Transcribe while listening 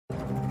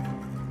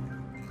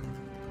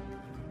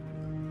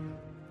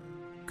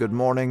good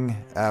morning,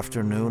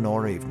 afternoon,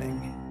 or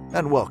evening,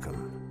 and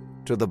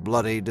welcome to the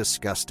Bloody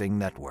Disgusting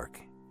Network.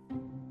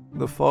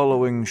 The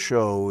following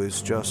show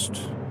is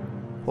just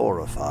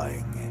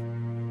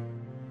horrifying.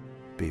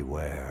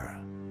 Beware.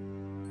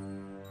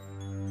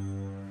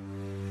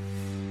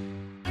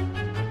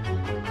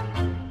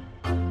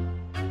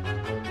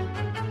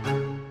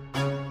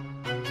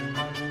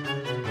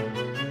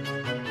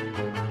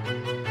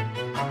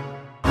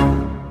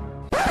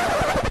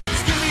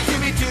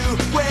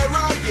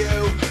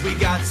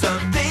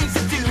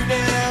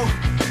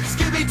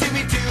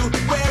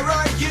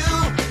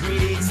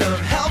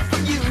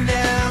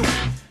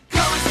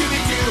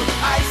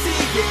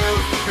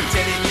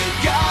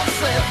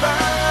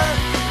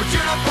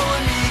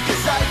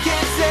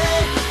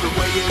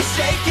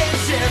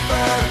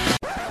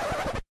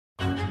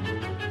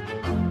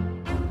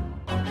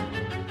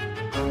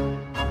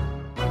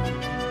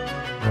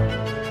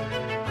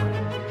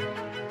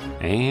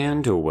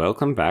 And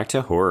welcome back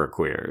to Horror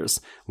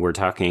Queers. We're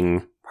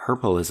talking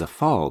purple is a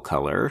fall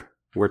color,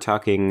 we're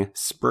talking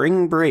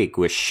spring break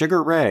with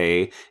Sugar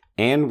Ray,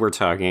 and we're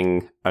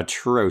talking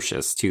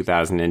atrocious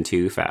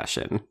 2002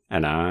 fashion.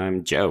 And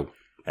I'm Joe.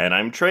 And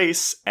I'm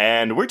Trace,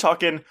 and we're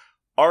talking,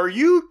 are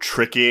you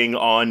tricking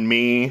on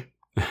me?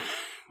 Oh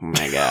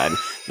my god.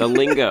 The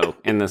lingo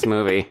in this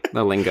movie.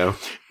 The lingo.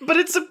 But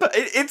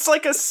it's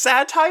like a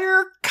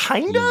satire,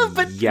 kind of,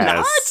 but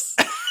yes.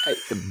 not?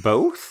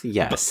 Both?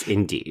 Yes,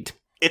 indeed.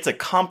 It's a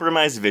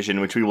compromised vision,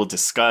 which we will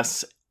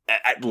discuss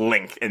at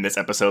length in this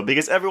episode,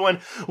 because everyone,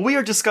 we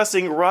are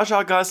discussing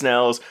Raja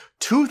Gosnell's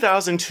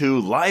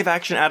 2002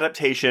 live-action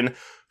adaptation,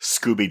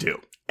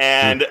 Scooby-Doo.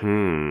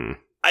 And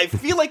I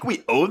feel like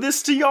we owe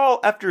this to y'all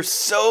after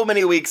so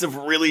many weeks of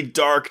really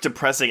dark,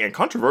 depressing, and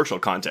controversial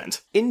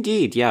content.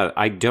 Indeed, yeah.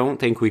 I don't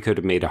think we could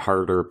have made a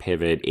harder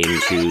pivot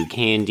into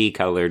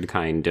candy-colored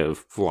kind of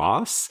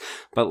floss,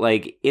 but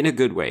like, in a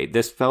good way.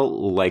 This felt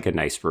like a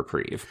nice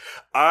reprieve.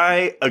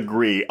 I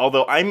agree,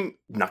 although I'm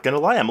not gonna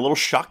lie, I'm a little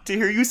shocked to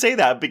hear you say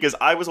that, because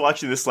I was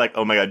watching this like,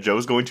 oh my god,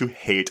 Joe's going to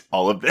hate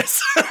all of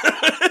this.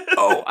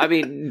 Oh, I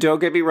mean, don't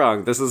get me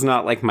wrong, this is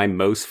not like my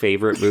most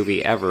favorite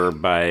movie ever,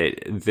 but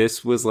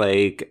this was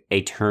like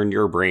a turn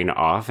your brain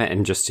off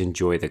and just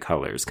enjoy the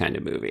colors kind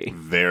of movie.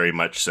 Very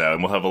much so,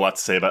 and we'll have a lot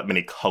to say about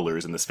many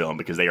colors in this film,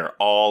 because they are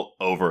all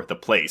over the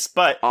place,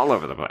 but... all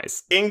over the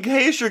place. In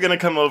case you're gonna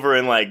come over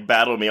and like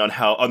battle me on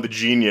the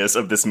genius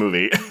of this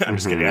movie, I'm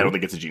just kidding, I don't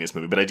think it's a genius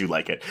movie, but I do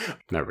like it.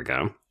 There we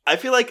go. I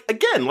feel like,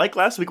 again, like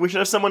last week, we should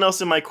have someone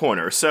else in my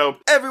corner. So,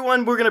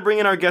 everyone, we're going to bring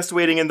in our guest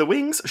waiting in the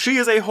wings. She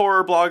is a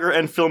horror blogger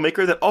and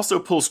filmmaker that also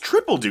pulls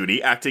triple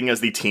duty, acting as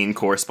the teen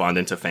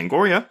correspondent of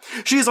Fangoria.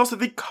 She is also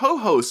the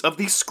co-host of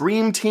the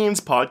Scream Teens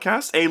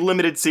podcast, a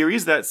limited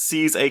series that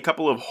sees a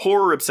couple of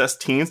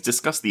horror-obsessed teens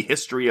discuss the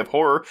history of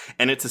horror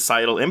and its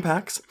societal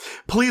impacts.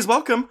 Please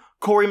welcome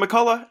Cory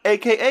McCullough,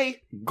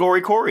 a.k.a.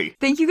 Gory Cory.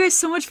 Thank you guys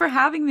so much for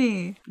having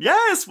me.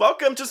 Yes,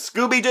 welcome to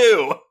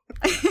Scooby-Doo.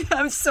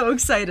 I'm so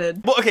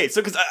excited. Well, okay,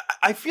 so because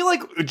I feel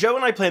like Joe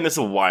and I planned this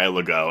a while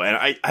ago, and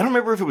I don't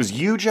remember if it was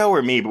you, Joe,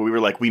 or me, but we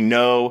were like, we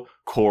know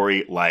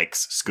Cory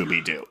likes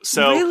Scooby-Doo.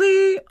 So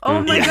really?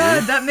 Oh my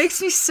god, that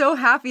makes me so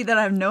happy that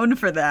I'm known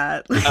for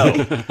that.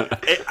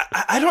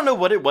 I don't know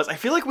what it was. I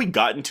feel like we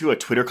got into a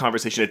Twitter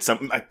conversation at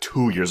some like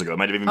 2 years ago. It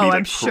might have even been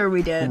like sure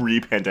we did.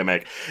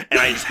 Pre-pandemic, and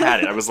I just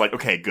had it. I was like,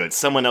 okay, good.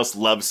 Someone else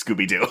loves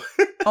Scooby-Doo.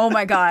 Oh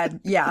my god,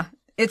 yeah.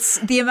 It's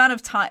the amount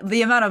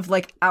of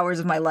like hours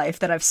of my life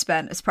that I've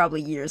spent is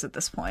probably years at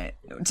this point,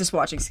 just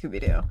watching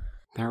Scooby-Doo.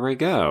 There we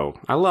go.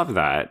 I love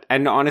that.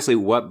 And honestly,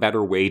 what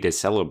better way to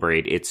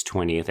celebrate its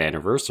 20th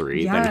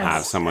anniversary than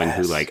have someone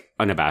who like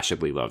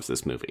unabashedly loves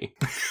this movie?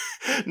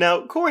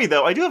 Now, Cory,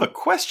 though, I do have a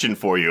question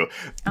for you.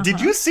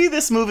 Did you see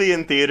this movie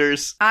in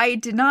theaters? I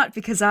did not,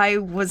 because I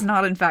was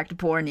not, in fact,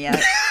 born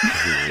yet.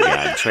 Oh my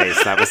god,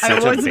 Trace, that was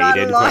such a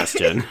baited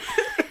question.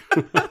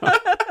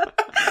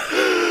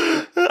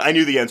 I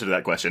knew the answer to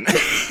that question.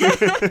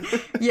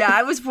 Yeah,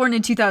 I was born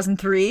in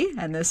 2003,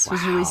 and this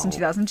was released in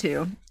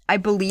 2002. I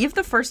believe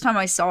the first time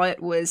I saw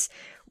it was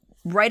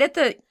right at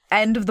the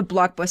end of the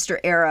Blockbuster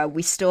era.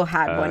 We still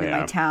had one in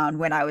my town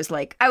when I was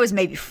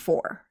maybe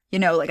 4. You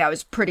know, like I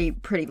was pretty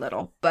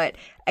little. But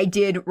I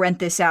did rent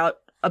this out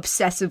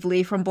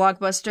obsessively from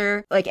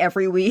Blockbuster, like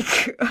every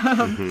week.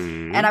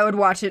 And I would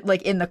watch it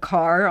like in the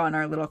car on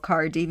our little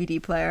car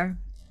DVD player.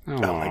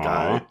 Aww. Oh my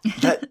god.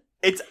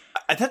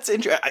 That's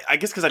interesting. I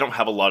guess because I don't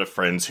have a lot of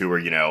friends who are,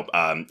 you know,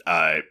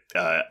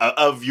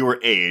 of your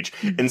age.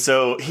 And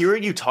so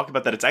hearing you talk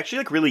about that, it's actually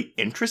like really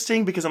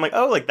interesting, because I'm like,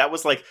 oh, like that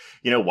was like,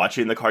 you know,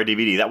 watching in the car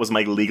DVD. That was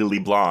my Legally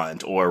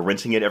Blonde, or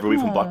renting it every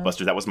week from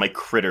Blockbuster. That was my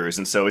Critters.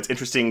 And so it's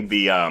interesting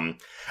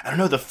I don't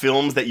know, the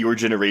films that your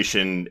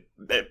generation,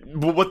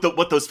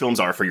 what those films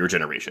are for your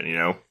generation, you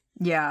know?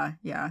 Yeah,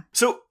 yeah.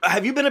 So,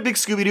 have you been a big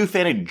Scooby-Doo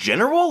fan in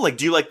general? Like,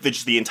 do you like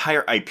just the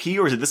entire IP,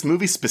 or is it this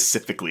movie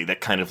specifically that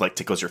kind of, like,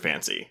 tickles your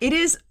fancy? It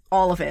is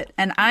all of it.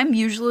 And I'm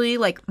usually,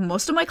 like,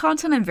 most of my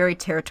content I'm very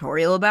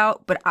territorial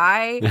about, but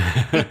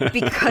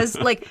because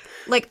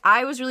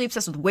I was really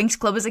obsessed with Winx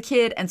Club as a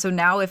kid, and so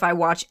now if I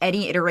watch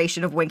any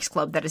iteration of Winx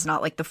Club that is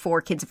not like the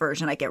 4Kids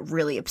version, I get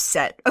really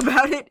upset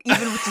about it,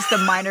 even with just the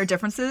minor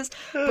differences.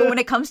 But when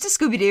it comes to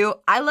Scooby-Doo,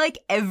 I like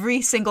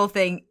every single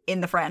thing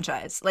in the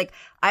franchise. Like,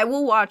 I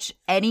will watch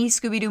any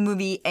Scooby-Doo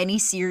movie, any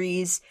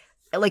series,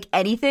 like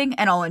anything,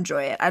 and I'll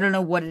enjoy it. I don't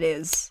know what it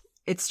is.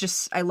 It's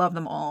just, I love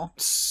them all.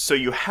 So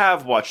you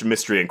have watched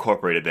Mystery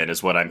Incorporated then,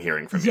 is what I'm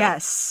hearing from you.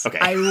 Yes. Okay.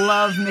 I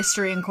love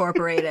Mystery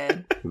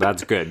Incorporated.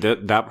 That's good.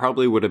 That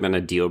probably would have been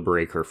a deal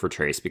breaker for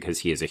Trace because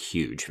he is a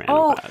huge fan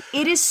of that.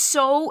 It is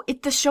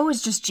the show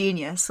is just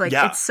genius. Like,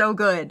 Yeah. It's so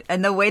good.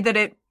 And the way that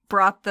it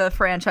brought the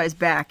franchise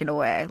back in a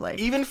way, like,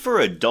 Even for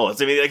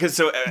adults. I mean, like,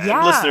 so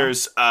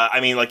listeners,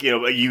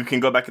 you can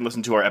go back and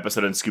listen to our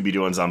episode on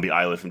Scooby-Doo on Zombie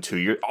Island from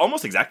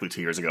almost exactly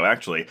 2 years ago,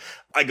 actually.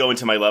 I go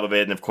into my love of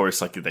it and, of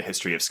course, like, the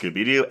history of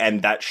Scooby-Doo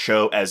and that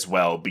show as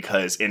well,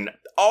 because in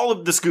all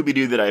of the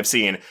Scooby-Doo that I've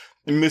seen,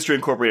 Mystery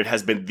Incorporated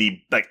has been the,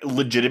 like,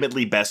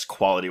 legitimately best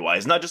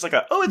quality-wise. Not just like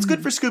it's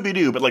good for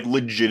Scooby-Doo, but, like,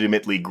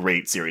 legitimately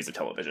great series of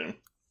television.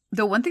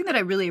 The one thing that I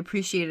really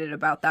appreciated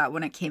about that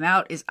when it came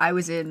out is I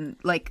was in,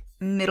 like,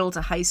 middle to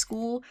high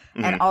school,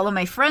 and all of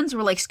my friends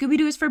were like,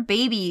 Scooby-Doo is for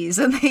babies,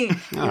 and they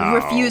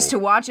refused to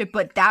watch it,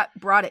 but that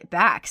brought it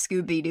back,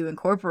 Scooby-Doo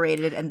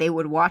Incorporated, and they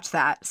would watch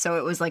that. So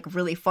it was, like,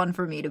 really fun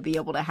for me to be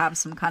able to have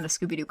some kind of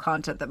Scooby-Doo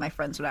content that my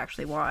friends would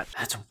actually watch.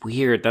 That's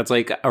weird. That's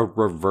like a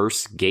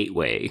reverse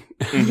gateway.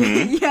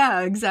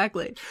 Yeah,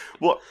 exactly.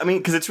 Well, I mean,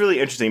 because it's really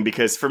interesting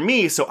because for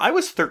me, so I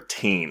was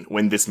 13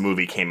 when this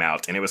movie came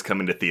out and it was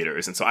coming to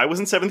theaters. And so I was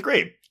in 7th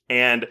grade.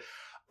 And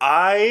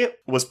I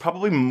was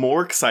probably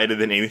more excited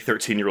than any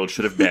 13-year-old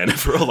should have been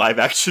for a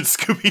live-action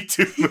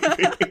Scooby-Doo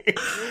movie.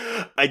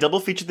 I double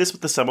featured this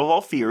with The Sum of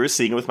All Fears,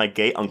 seeing it with my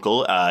gay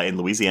uncle in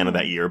Louisiana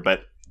that year.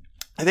 But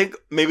I think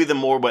maybe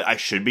what I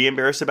should be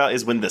embarrassed about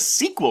is when the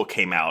sequel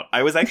came out.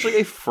 I was actually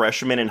a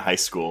freshman in high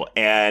school,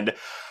 and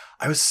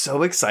I was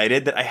so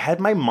excited that I had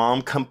my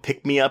mom come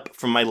pick me up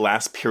from my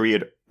last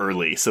period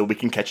early so we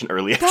can catch an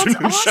early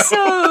afternoon show.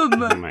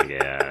 Awesome! Oh my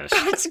gosh.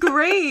 That's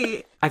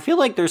great! I feel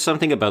like there's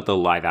something about the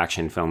live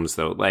action films,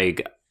 though.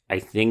 Like, I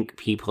think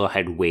people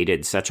had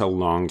waited such a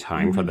long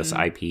time for this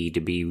IP to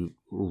be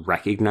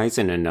recognized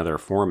in another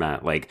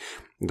format. Like,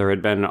 there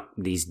had been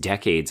these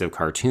decades of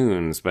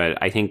cartoons, but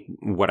I think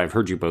what I've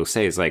heard you both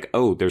say is like,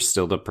 oh, there's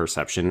still the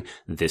perception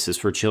this is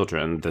for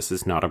children. This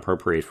is not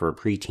appropriate for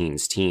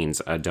preteens, teens,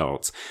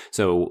 adults.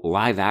 So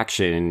live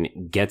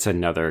action gets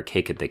another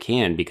kick at the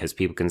can because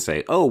people can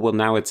say, oh, well,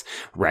 now it's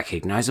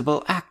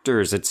recognizable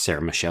actors. It's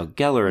Sarah Michelle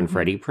Gellar and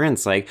Freddie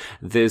Prinze. Like,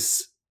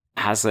 this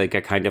has like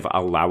a kind of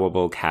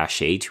allowable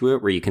cachet to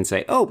it where you can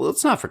say, oh, well,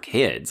 it's not for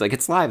kids. Like,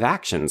 it's live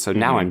action. So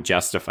now I'm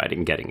justified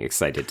in getting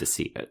excited to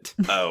see it.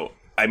 Oh,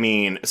 I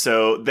mean,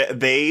 so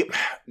they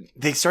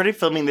started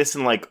filming this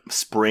in like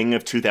spring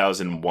of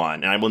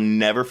 2001, and I will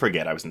never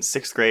forget. I was in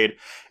 6th grade,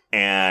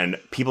 and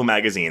People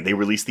Magazine, they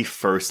released the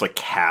first like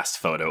cast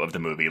photo of the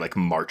movie like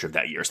March of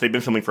that year. So they've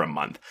been filming for a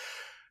month.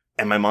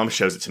 And my mom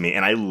shows it to me,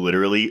 and I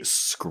literally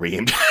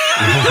screamed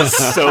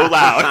so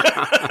loud.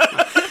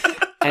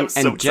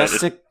 And just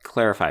to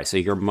clarify, so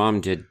your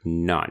mom did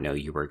not know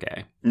you were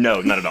gay?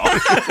 No, not at all.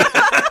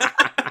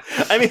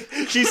 I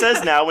mean, she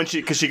says now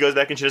because she goes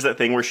back and she does that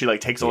thing where she like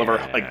takes all of her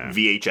like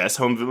VHS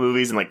home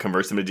movies and like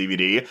converts them to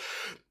DVD.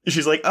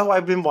 She's like, oh,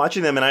 I've been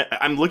watching them, and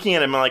I'm looking at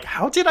them, and I'm like,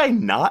 how did I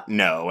not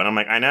know? And I'm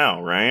like, I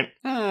know, right?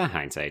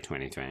 Hindsight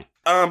 2020.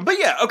 But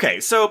yeah, okay,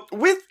 so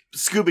with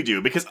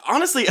Scooby-Doo, because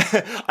honestly,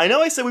 I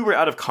know I said we were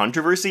out of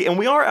controversy, and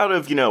we are out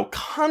of,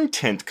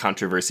 content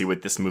controversy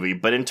with this movie,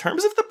 but in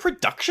terms of the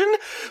production,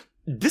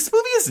 this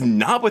movie is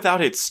not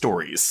without its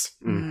stories.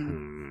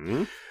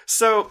 Mm-hmm.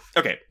 So,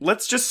 okay,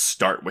 let's just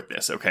start with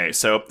this, okay?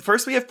 So,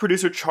 first we have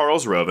producer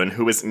Charles Roven,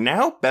 who is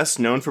now best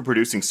known for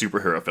producing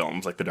superhero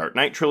films like the Dark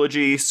Knight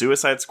trilogy,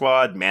 Suicide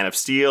Squad, Man of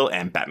Steel,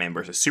 and Batman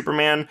vs.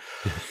 Superman.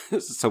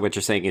 So what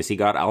you're saying is he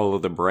got all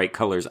of the bright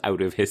colors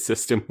out of his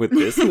system with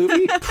this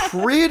movie?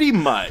 Pretty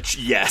much,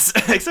 yes.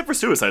 Except for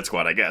Suicide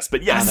Squad, I guess,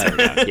 but yes.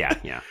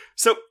 Yeah.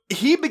 So,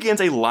 he begins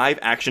a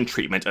live-action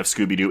treatment of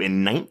Scooby-Doo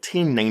in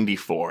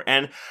 1994,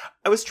 and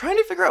I was trying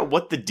to figure out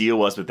what the deal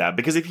was with that,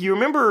 because if you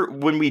remember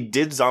when we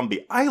did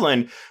Zombie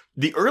Island,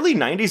 the early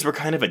 90s were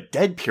kind of a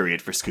dead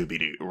period for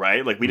Scooby-Doo,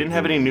 right? Like, we didn't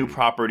have any new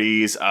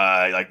properties,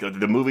 like,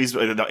 the movies,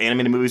 the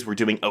animated movies were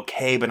doing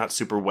okay, but not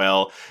super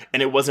well,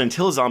 and it wasn't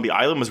until Zombie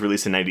Island was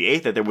released in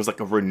 98 that there was,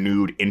 like, a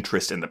renewed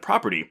interest in the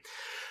property.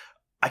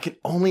 I can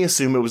only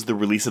assume it was the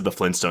release of the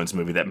Flintstones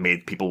movie that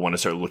made people want to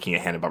start looking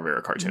at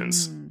Hanna-Barbera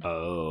cartoons.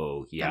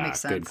 Oh, yeah, that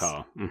makes sense. Good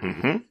call.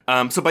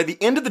 So by the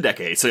end of the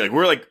decade, so like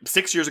we're like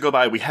 6 years ago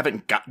by, we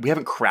haven't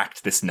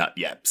cracked this nut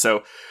yet.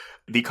 So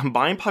the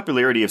combined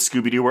popularity of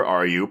Scooby-Doo, Where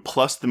Are You,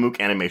 plus the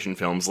Mook animation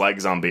films like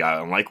Zombie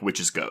Island, like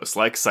Witch's Ghost,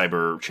 like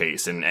Cyber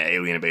Chase and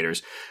Alien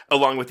Invaders,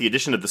 along with the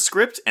addition of the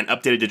script and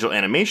updated digital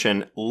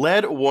animation,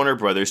 led Warner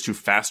Brothers to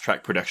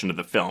fast-track production of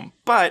the film.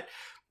 But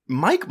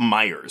Mike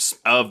Myers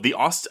of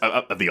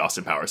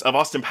Austin Powers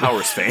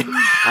fame.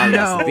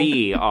 Yes,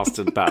 the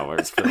Austin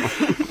Powers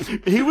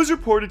film. He was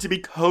reported to be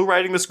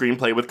co-writing the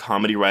screenplay with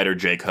comedy writer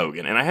Jake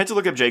Hogan, and I had to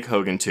look up Jake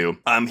Hogan too.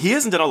 He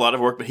hasn't done a lot of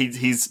work, but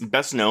he's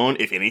best known,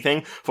 if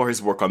anything, for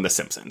his work on The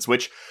Simpsons,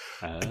 which,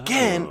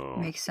 again,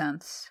 makes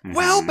sense.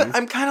 Well, but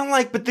I'm kind of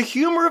like, but the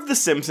humor of The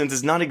Simpsons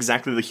is not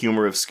exactly the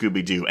humor of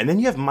Scooby-Doo, and then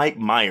you have Mike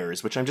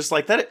Myers, which I'm just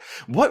like,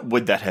 what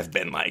would that have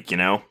been like, you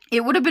know?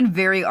 It would have been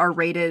very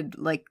R-rated,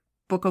 like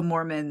Book of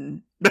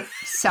Mormon,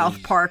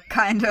 South Park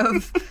kind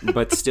of.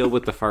 But still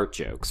with the fart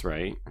jokes,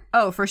 right?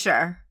 Oh, for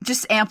sure.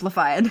 Just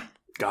amplified.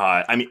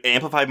 God, I mean,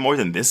 amplified more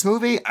than this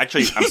movie?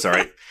 Actually, I'm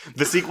sorry.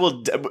 The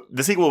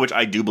sequel, which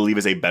I do believe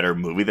is a better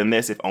movie than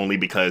this, if only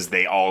because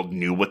they all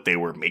knew what they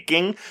were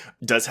making,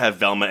 does have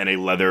Velma in a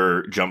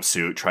leather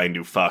jumpsuit trying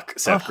to fuck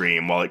Seth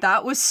Green while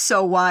that was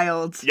so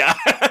wild. Yeah,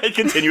 it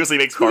continuously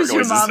makes fart noises.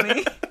 Who's your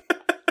mommy?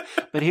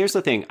 But here's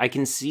the thing. I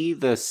can see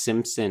the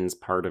Simpsons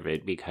part of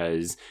it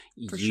because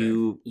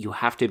you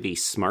have to be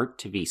smart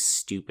to be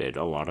stupid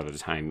a lot of the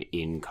time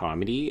in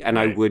comedy. And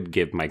right. I would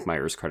give Mike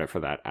Myers credit for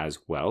that as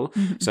well.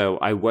 Mm-hmm. So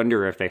I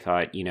wonder if they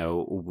thought,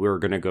 we're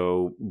going to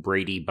go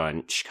Brady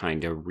Bunch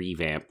kind of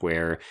revamp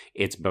where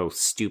it's both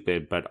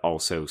stupid but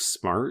also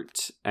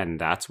smart. And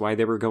that's why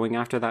they were going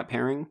after that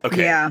pairing.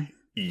 Okay. Yeah.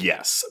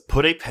 Yes,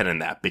 put a pen in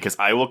that because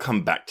I will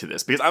come back to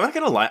this. Because I'm not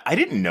going to lie, I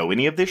didn't know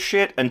any of this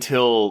shit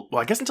until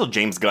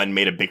James Gunn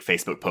made a big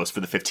Facebook post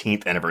for the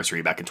 15th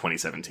anniversary back in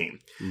 2017.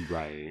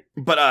 Right.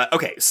 But,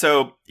 okay,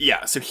 so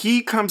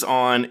he comes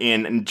on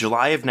in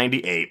July of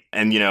 98,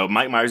 and,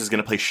 Mike Myers is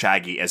going to play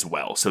Shaggy as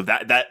well. So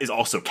that is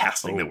also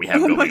casting that we have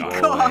going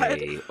on.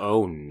 God.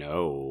 Oh,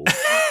 no.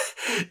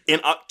 In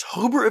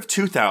October of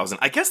 2000,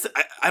 I guess,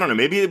 I don't know,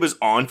 maybe it was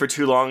on for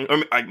too long.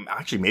 Or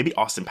actually, maybe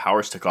Austin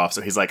Powers took off.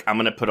 So he's like, I'm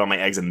going to put all my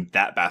eggs in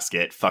that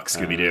basket. Fuck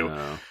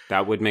Scooby-Doo.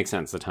 That would make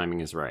sense. The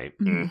timing is right.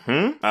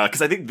 Mm-hmm.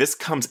 Because I think this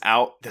comes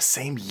out the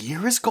same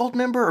year as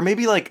Goldmember, or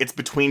maybe like it's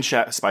between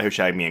Spy Who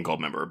Shagged Me and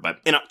Goldmember. But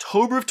in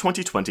October of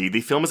 2020,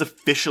 the film is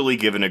officially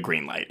given a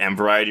green light. And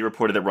Variety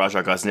reported that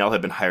Raja Gosnell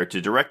had been hired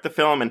to direct the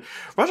film. And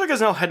Raja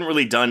Gosnell hadn't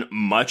really done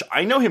much.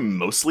 I know him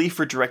mostly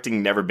for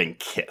directing Never Been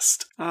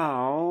Kissed.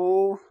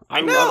 Oh,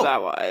 I know. love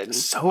that one.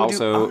 So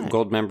also,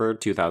 Goldmember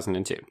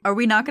 2002. Are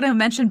we not going to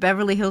mention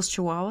Beverly Hills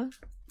Chihuahua?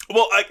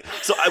 Well,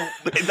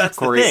 that's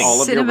Corey, the thing.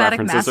 all of your Cinematic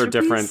references are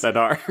different than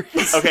ours.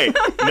 Okay,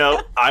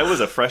 no, I was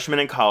a freshman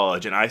in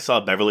college, and I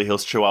saw Beverly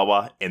Hills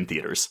Chihuahua in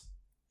theaters.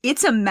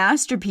 It's a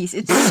masterpiece.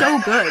 It's so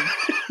good.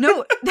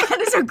 No,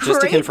 that is a great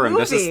Just to confirm,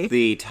 movie. This is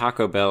the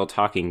Taco Bell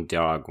talking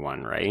dog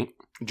one, right?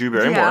 Drew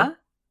Barrymore. Yeah.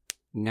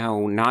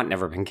 No, not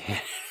Never Been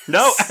Kissed.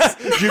 No,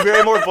 Drew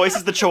Barrymore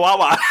voices the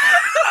Chihuahua.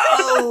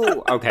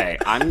 Oh, okay.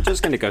 I'm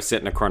just going to go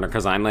sit in a corner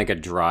because I'm like a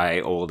dry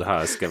old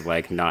husk of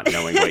like not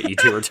knowing what you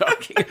two are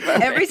talking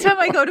about. Every time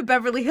I go to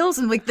Beverly Hills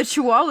and like the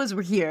Chihuahuas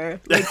were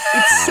here, like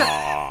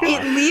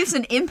it leaves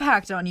an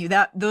impact on you.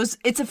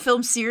 It's a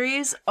film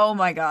series. Oh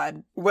my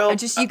god. Well,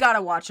 you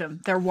gotta watch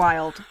them. They're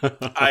wild.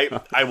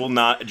 I will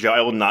not, Joe.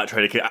 I will not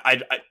try to.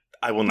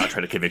 I will not try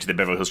to convince you that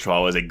Beverly Hills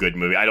Chihuahua is a good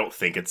movie. I don't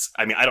think it's...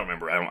 I mean, I don't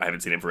remember. I haven't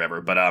seen it forever.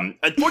 But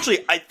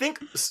unfortunately, I think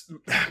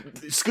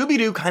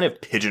Scooby-Doo kind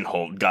of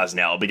pigeonholed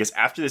Gosnell because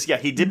after this,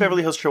 he did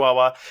Beverly Hills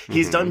Chihuahua.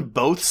 He's done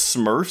both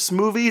Smurfs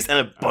movies and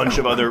a bunch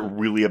of other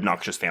really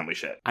obnoxious family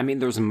shit. I mean,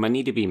 there's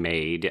money to be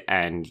made.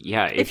 And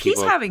if he's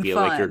people having feel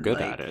fun, like you're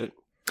good at it.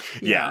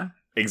 Yeah.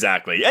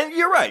 Exactly. And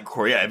you're right,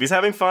 Corey. Yeah, if he's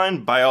having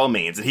fun, by all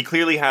means. He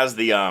clearly has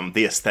the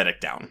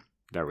aesthetic down.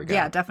 There we go.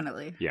 Yeah,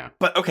 definitely. Yeah.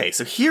 But okay,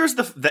 so here's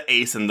the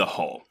ace in the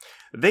hole.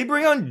 They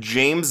bring on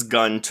James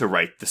Gunn to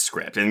write the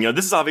script. And,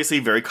 this is obviously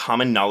very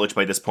common knowledge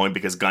by this point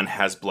because Gunn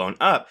has blown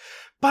up.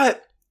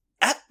 But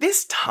at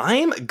this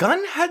time,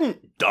 Gunn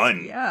hadn't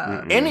done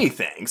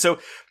anything. So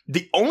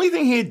the only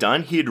thing he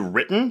had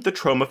written the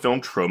trauma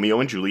film Tromeo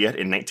and Juliet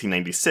in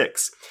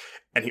 1996.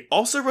 And he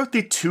also wrote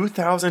the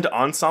 2000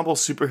 ensemble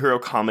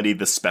superhero comedy,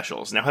 The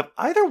Specials. Now, have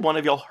either one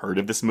of y'all heard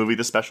of this movie,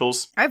 The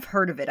Specials? I've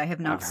heard of it. I have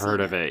not seen it. I've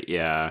heard of it,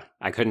 yeah.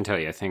 I couldn't tell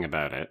you a thing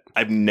about it.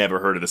 I've never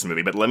heard of this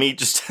movie, but let me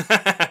just...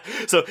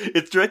 So,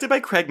 it's directed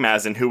by Craig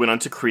Mazin, who went on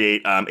to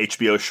create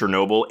HBO's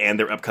Chernobyl and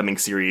their upcoming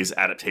series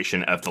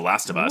adaptation of The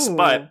Last of Us,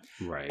 but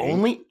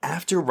only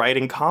after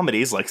writing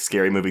comedies like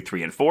Scary Movie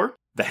 3 and 4,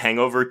 The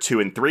Hangover 2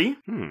 and 3,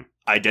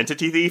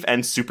 Identity Thief,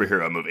 and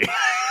Superhero Movie.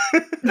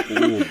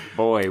 Ooh,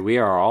 boy, we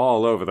are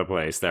all over the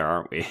place there,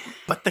 aren't we?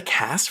 But the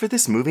cast for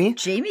this movie...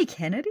 Jamie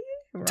Kennedy?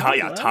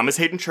 Thomas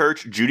Hayden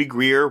Church, Judy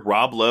Greer,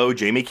 Rob Lowe,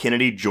 Jamie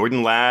Kennedy,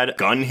 Jordan Ladd,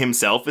 Gunn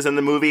himself is in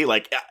the movie.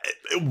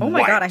 Oh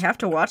my god, I have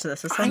to watch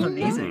this. This sounds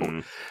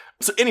amazing.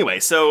 So anyway,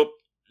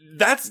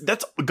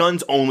 that's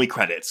Gunn's only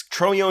credits.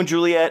 Tromeo and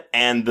Juliet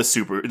and the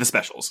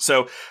Specials.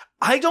 So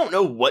I don't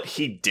know what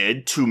he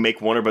did to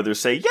make Warner Brothers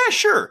say, yeah,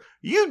 sure,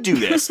 you do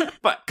this.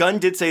 But Gunn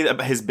did say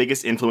that his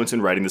biggest influence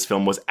in writing this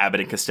film was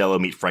Abbott and Costello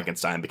Meet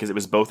Frankenstein, because it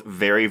was both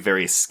very,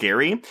 very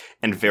scary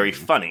and very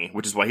funny,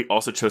 which is why he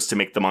also chose to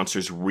make the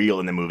monsters real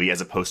in the movie as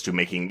opposed to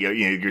making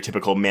your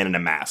typical man in a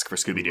mask for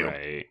Scooby-Doo.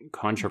 Right.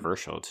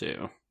 Controversial,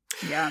 too.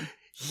 Yeah.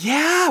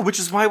 Yeah, which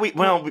is why we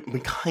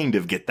kind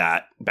of get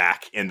that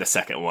back in the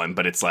second one,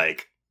 but it's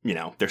like, you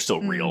know, they're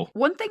still real.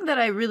 One thing that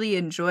I really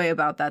enjoy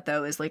about that,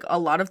 though, is like a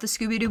lot of the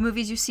Scooby-Doo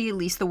movies you see, at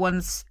least the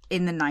ones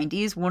in the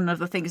 90s, one of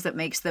the things that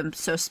makes them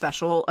so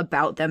special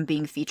about them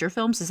being feature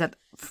films is that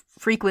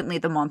frequently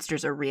the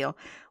monsters are real.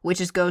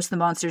 Witches, Ghosts, the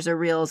monsters are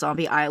real.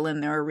 Zombie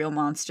Island, there are real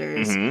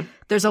monsters. Mm-hmm.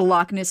 There's a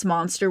Loch Ness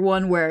Monster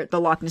one where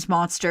the Loch Ness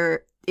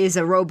Monster is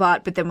a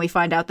robot, but then we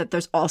find out that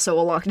there's also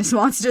a Loch Ness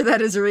Monster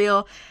that is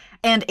real.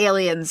 And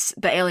Aliens,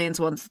 the Aliens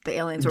were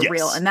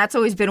real. And that's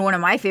always been one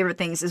of my favorite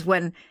things is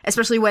when,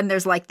 especially when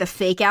there's like the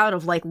fake out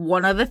of like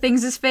one of the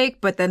things is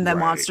fake, but then the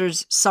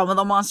monsters, some of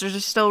the monsters are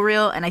still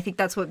real. And I think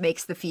that's what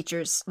makes the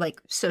features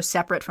like so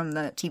separate from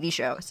the TV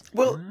shows.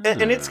 Well,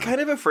 and it's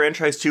kind of a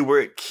franchise too where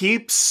it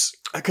keeps,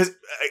 because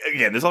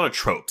again, there's a lot of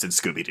tropes in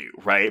Scooby-Doo,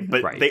 right?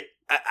 But they,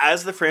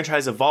 as the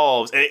franchise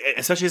evolves,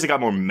 especially as it got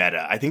more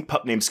meta, I think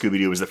Pup Named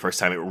Scooby-Doo was the first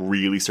time it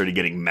really started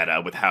getting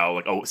meta with how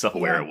like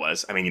self-aware it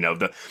was. I mean, you know,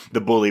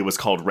 the bully was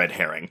called Red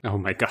Herring. Oh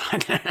my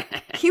god.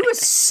 He was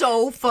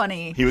so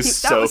funny. That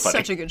was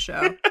such a good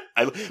show.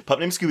 Pup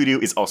Named Scooby-Doo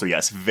is also,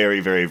 yes, very,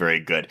 very, very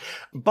good.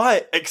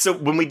 But, so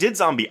when we did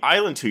Zombie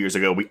Island 2 years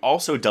ago, we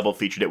also double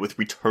featured it with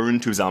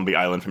Return to Zombie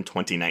Island from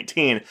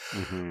 2019,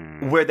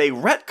 where they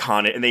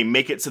retcon it and they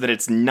make it so that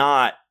it's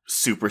not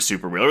super,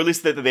 super real, or at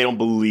least that they don't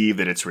believe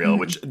that it's real,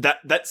 which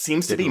that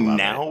seems to be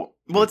now.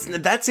 Well,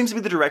 that seems to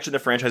be the direction the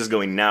franchise is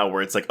going now,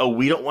 where it's like, oh,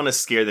 we don't want to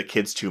scare the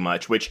kids too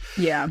much, which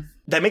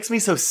that makes me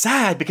so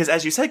sad because,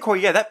 as you said,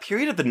 Corey, that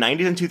period of the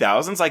 90s and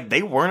 2000s, like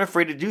they weren't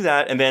afraid to do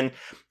that, and then.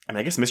 I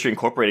mean, I guess Mystery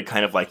Incorporated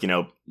kind of like, you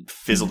know,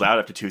 fizzled out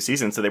after 2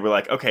 seasons. So they were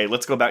like, okay,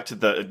 let's go back to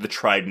the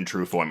tried and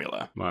true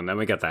formula. Well, and then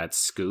we got that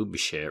Scoob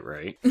shit,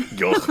 right?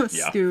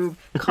 Scoob.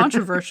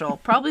 Controversial.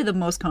 Probably the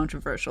most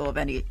controversial of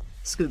any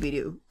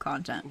Scooby-Doo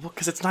content. Well,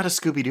 because it's not a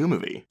Scooby-Doo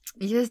movie.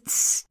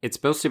 It's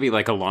supposed to be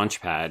like a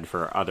launch pad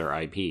for other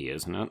IP,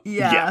 isn't it?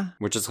 Yeah.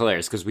 Which is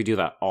hilarious because we do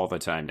that all the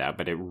time now,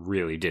 but it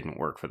really didn't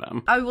work for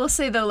them. I will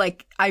say, though,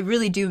 like, I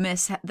really do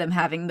miss them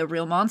having the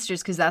real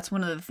monsters because that's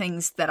one of the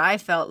things that I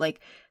felt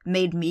like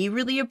made me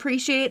really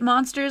appreciate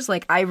monsters.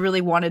 Like, I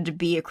really wanted to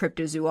be a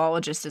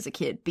cryptozoologist as a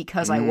kid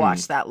because I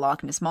watched that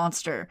Loch Ness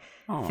Monster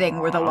thing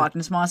where the Loch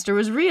Ness Monster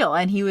was real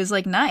and he was,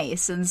 like,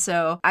 nice. And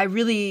so I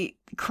really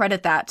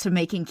credit that to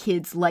making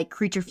kids like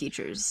creature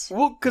features.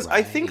 Well, because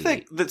I think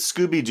that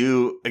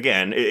Scooby-Doo,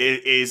 again,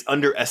 is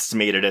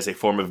underestimated as a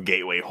form of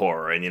gateway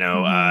horror. And, you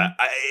know,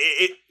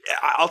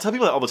 I'll tell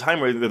people that all the time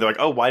where they're like,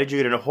 oh, why did you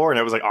get into horror? And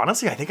I was like,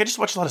 honestly, I think I just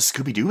watched a lot of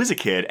Scooby-Doo as a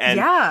kid.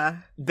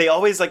 And they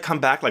always like come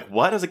back like,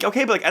 what? I was like,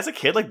 okay, but like as a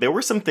kid, like there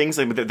were some things,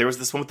 like there was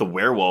this one with the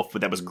werewolf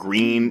that was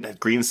green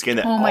skin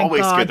that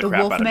always scared the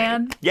crap out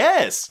of me.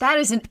 Yes. That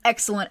is an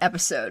excellent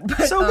episode.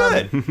 But, so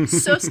good.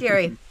 So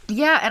scary.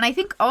 Yeah, and I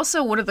think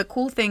also one of the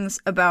cool things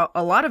about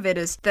a lot of it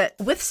is that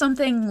with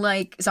something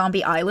like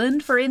Zombie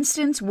Island, for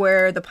instance,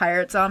 where the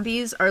pirate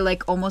zombies are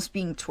like almost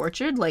being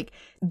tortured, like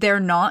they're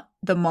not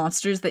the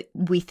monsters that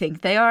we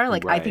think they are.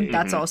 Like I think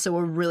that's also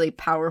a really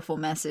powerful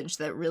message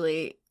that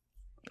really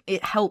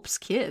it helps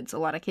kids, a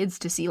lot of kids,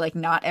 to see like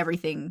not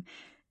everything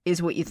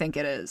is what you think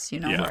it is,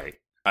 you know? Yeah. Right.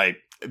 I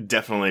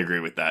definitely agree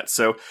with that.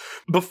 So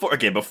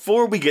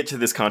before we get to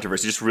this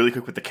controversy, just really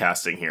quick with the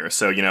casting here.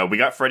 So, you know, we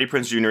got Freddie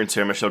Prinze Jr. and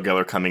Sarah Michelle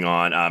Gellar coming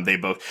on. They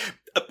both...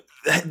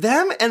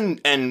 them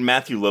and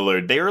Matthew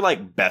Lillard, they are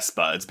like best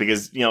buds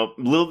because, you know,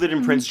 Lillard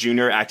and Prinze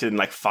Jr. acted in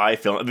like 5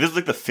 films. This is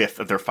like the 5th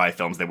of their 5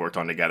 films they worked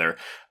on together.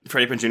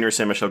 Freddie Prinze Jr. and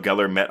Sarah Michelle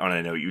Gellar met on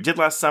I Know What You Did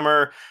Last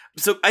Summer.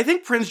 So I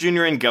think Prinze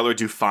Jr. and Gellar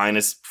do fine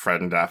as Fred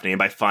and Daphne. And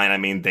by fine, I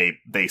mean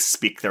they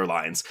speak their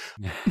lines.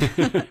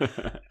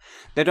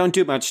 They don't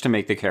do much to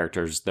make the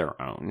characters their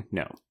own,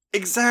 no.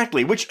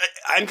 Exactly, which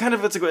I'm kind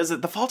of, is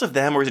it the fault of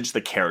them or is it just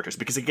the characters?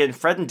 Because again,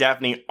 Fred and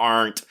Daphne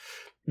aren't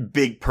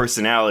big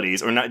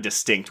personalities or not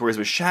distinct, whereas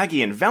with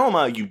Shaggy and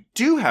Velma you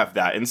do have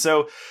that. And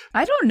so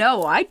I don't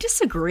know, I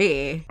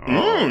disagree.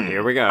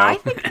 Here we go. I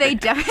think they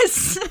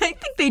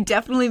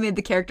definitely made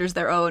the characters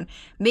their own,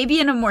 maybe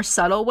in a more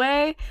subtle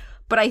way,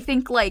 but I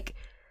think like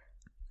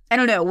I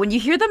don't know, when you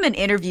hear them in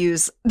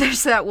interviews,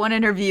 there's that one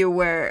interview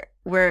where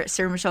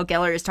Sarah Michelle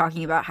Gellar is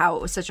talking about how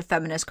it was such a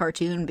feminist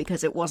cartoon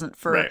because it wasn't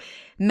for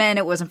men,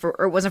 it wasn't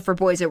for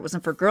boys, it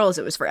wasn't for girls,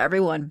 it was for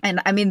everyone.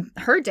 And I mean,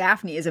 her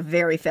Daphne is a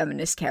very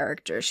feminist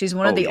character. She's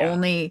one of the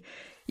only,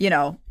 you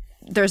know,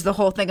 there's the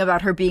whole thing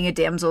about her being a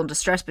damsel in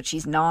distress, but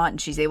she's not,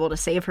 and she's able to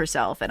save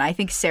herself. And I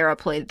think Sarah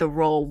played the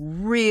role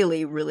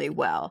really, really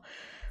well.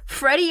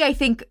 Freddie, I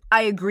think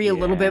I agree a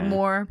little bit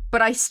more,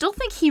 but I still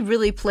think he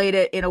really played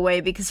it in a way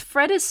because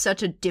Fred is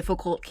such a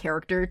difficult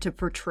character to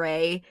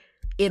portray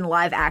in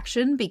live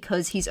action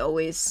because he's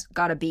always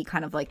got to be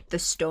kind of like the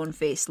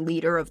stone-faced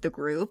leader of the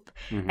group.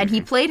 And he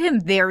played him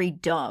very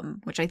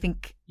dumb, which I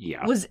think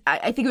was,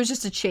 I think it was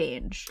just a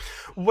change.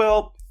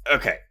 Well,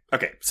 okay.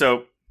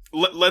 So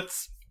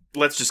let's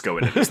just go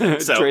into this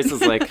then. So Trace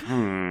is like,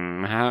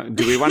 how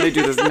do we want to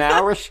do this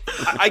now? Or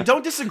I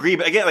don't disagree,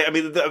 but again, like, I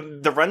mean,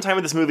 the runtime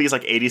of this movie is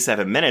like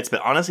 87 minutes,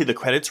 but honestly, the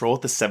credits roll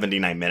at the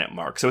 79-minute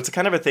mark. So it's a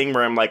kind of a thing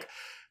where I'm like,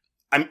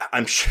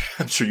 I'm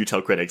sure you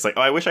tell critics like,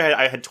 oh, I wish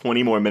I had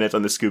 20 more minutes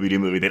on the Scooby-Doo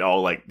movie. They'd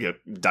all like, you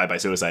know, die by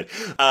suicide.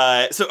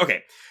 So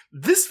okay.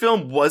 This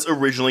film was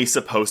originally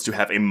supposed to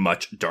have a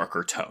much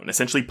darker tone,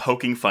 essentially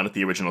poking fun at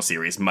the original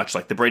series, much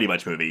like the Brady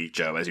Bunch movie,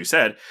 Joe, as you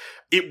said.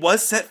 It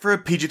was set for a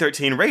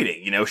PG-13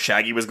 rating. You know,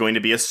 Shaggy was going to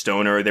be a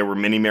stoner. There were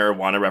many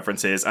marijuana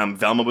references.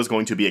 Velma was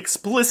going to be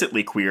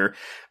explicitly queer.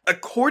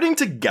 According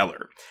to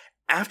Geller,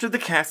 after the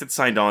cast had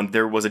signed on,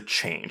 there was a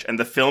change, and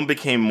the film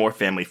became more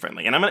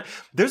family-friendly. And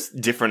there's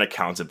different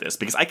accounts of this,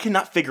 because I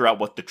cannot figure out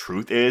what the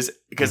truth is,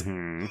 because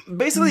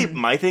basically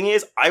my thing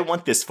is, I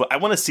want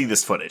to see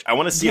this footage. I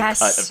want to see a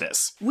cut of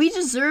this. We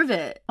deserve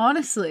it,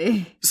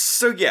 honestly.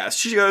 So yeah,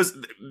 she goes,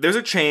 there's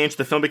a change.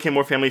 The film became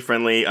more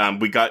family-friendly.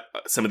 We got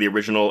some of the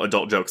original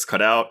adult jokes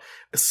cut out.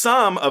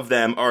 Some of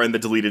them are in the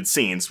deleted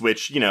scenes,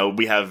 which, you know,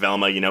 we have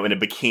Velma, you know, in a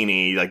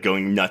bikini, like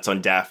going nuts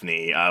on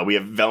Daphne. We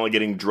have Velma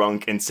getting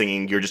drunk and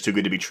singing "You're Just Too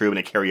Good to Be True" in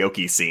a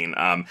karaoke scene.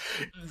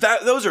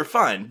 Those are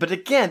fun. But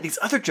again, these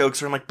other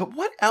jokes are like, but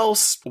what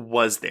else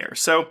was there?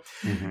 So,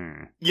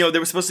 you know,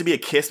 there was supposed to be a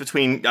kiss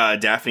between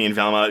Daphne and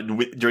Velma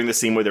during the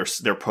scene where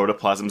their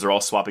protoplasms are all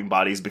swapping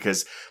bodies,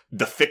 because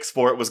the fix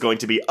for it was going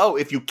to be, oh,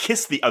 if you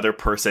kiss the other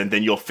person,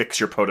 then you'll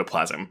fix your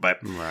protoplasm. But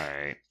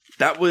right.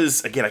 That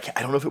was, again,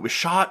 I don't know if it was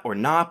shot or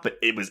not, but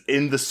it was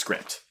in the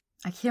script.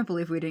 I can't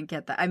believe we didn't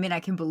get that. I mean,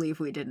 I can believe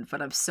we didn't,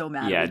 but I'm so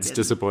mad. Yeah, it's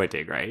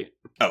disappointing, right?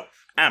 Oh,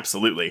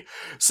 absolutely.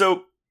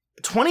 So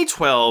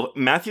 2012,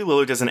 Matthew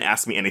Lillard doesn't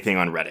ask me anything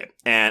on Reddit.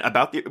 And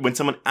when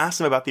someone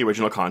asked him about the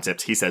original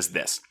concept, he says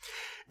this.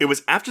 It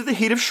was after the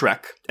heat of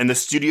Shrek, and the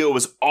studio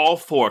was all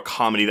for a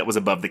comedy that was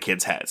above the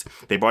kids' heads.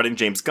 They brought in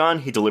James Gunn.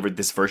 He delivered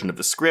this version of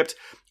the script.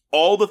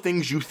 All the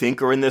things you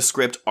think are in this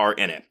script are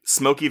in it.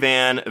 Smokey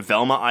Van,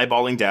 Velma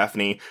eyeballing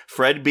Daphne,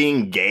 Fred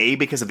being gay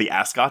because of the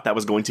ascot that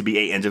was going to be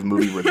a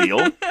end-of-movie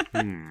reveal.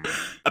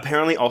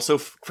 Apparently also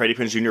Freddie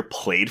Prinze Jr.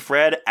 played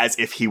Fred as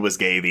if he was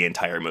gay the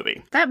entire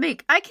movie.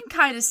 I can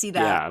kind of see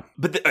that. Yeah.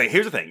 But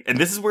here's the thing, and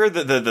this is where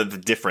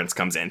the difference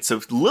comes in.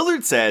 So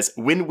Lillard says,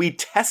 when we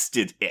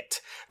tested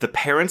it, the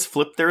parents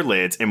flipped their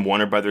lids and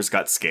Warner Brothers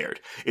got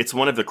scared. It's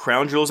one of the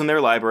crown jewels in their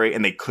library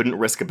and they couldn't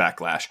risk a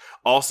backlash.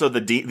 Also,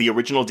 the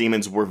original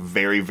demons were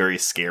very, very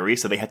scary,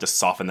 so they had to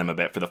soften them a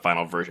bit for the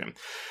final version.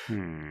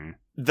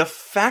 The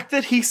fact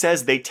that he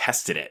says they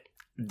tested it,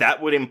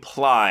 that would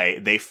imply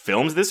they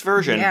filmed this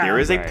version. Yeah, there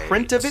is a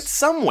print of it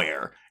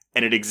somewhere,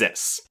 and it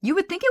exists. You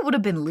would think it would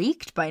have been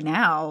leaked by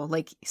now.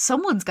 Like,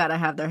 someone's got to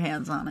have their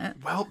hands on it.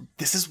 Well,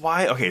 this is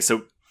why... Okay,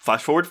 so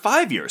flash forward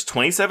 5 years,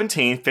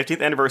 2017,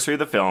 50th anniversary of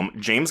the film,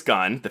 James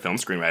Gunn, the film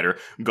screenwriter,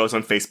 goes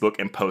on Facebook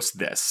and posts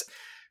this.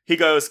 He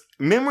goes,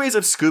 "Memories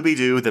of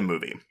Scooby-Doo, the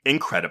movie.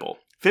 Incredible.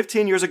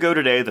 15 years ago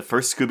today, the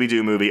first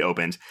Scooby-Doo movie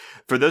opened.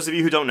 For those of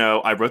you who don't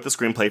know, I wrote the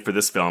screenplay for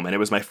this film, and it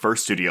was my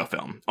first studio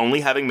film,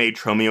 only having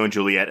made Romeo and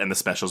Juliet and the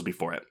specials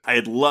before it. I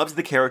had loved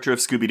the character of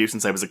Scooby-Doo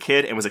since I was a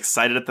kid and was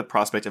excited at the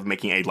prospect of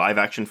making a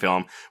live-action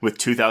film with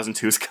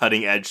 2002's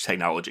cutting-edge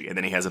technology." And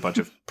then he has a bunch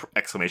of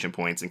exclamation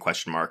points and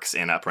question marks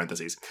in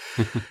parentheses.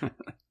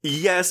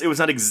 "Yes, it was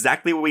not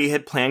exactly what we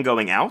had planned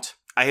going out.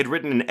 I had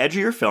written an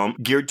edgier film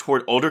geared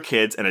toward older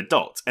kids and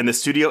adults, and the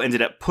studio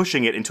ended up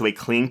pushing it into a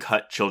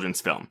clean-cut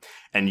children's film.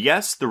 And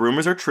yes, the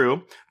rumors are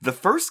true. The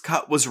first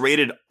cut was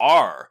rated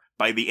R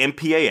by the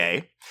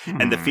MPAA,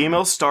 and the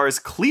female star's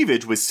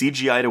cleavage was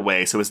CGI'd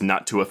away so as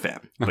not to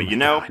offend. But you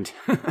know,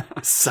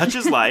 such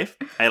is life.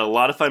 I had a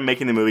lot of fun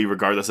making the movie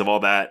regardless of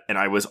all that, and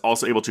I was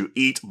also able to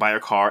eat, buy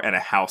a car, and a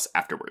house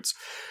afterwards."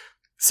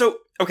 So,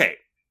 okay,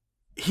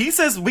 he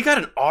says we got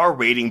an R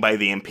rating by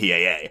the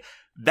MPAA.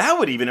 That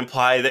would even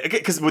imply that,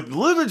 because with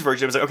Lillard's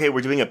version, it was like, okay, we're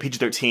doing a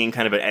PG-13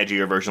 kind of an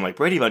edgier version like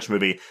Brady Bunch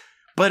movie,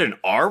 but an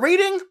R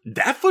rating?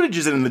 That footage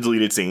isn't in the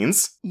deleted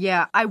scenes.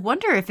 Yeah, I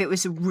wonder if it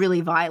was really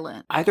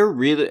violent. Either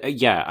really,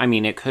 yeah, I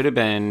mean, it could have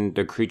been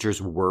the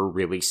creatures were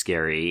really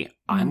scary.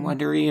 I'm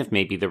wondering if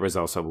maybe there was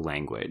also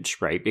language,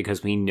 right?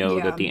 Because we know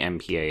that the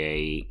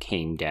MPAA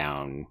came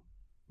down,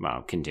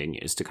 well,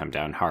 continues to come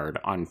down hard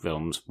on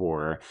films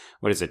for,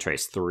 what is it,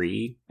 Trace?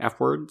 3 F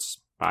words?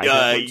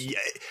 Yeah.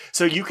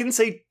 So you can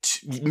say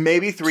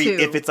maybe 3 2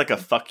 if it's like a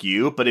fuck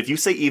you, but if you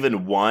say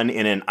even 1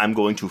 in an I'm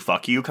going to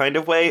fuck you kind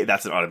of way,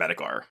 that's an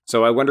automatic R.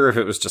 So I wonder if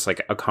it was just like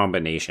a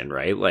combination,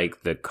 right?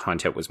 Like the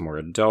content was more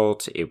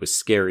adult, it was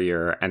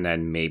scarier, and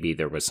then maybe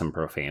there was some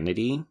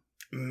profanity.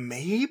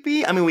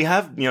 Maybe. I mean, we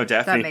have, you know,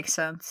 Daphne that makes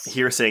sense.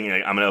 Here saying,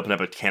 like, I'm going to open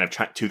up a can of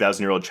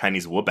 2,000-year-old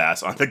Chinese whoop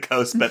ass on the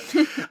coast. But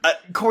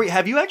Corey,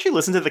 have you actually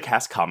listened to the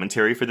cast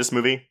commentary for this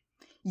movie?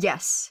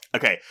 Yes.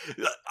 Okay.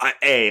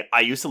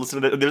 I used to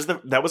listen to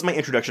that was my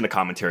introduction to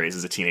commentaries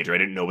as a teenager. I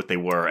didn't know what they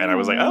were, and I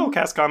was like, oh,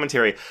 cast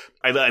commentary.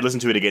 I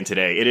listened to it again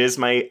today. It is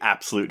my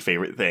absolute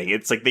favorite thing.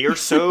 It's like they are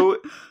so...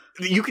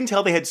 You can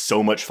tell they had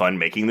so much fun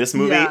making this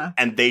movie,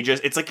 and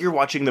it's like you're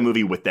watching the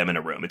movie with them in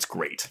a room. It's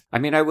great. I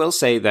mean, I will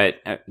say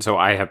that, so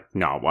I have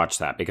not watched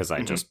that because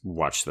I just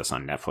watched this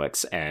on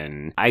Netflix,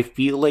 and I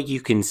feel like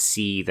you can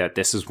see that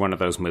this is one of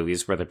those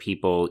movies where the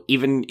people,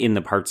 even in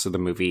the parts of the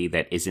movie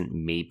that isn't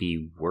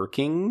maybe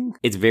working,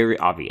 it's very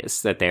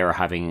obvious that they are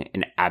having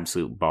an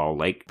absolute ball.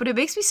 Like, but it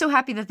makes me so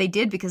happy that they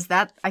did, because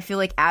that, I feel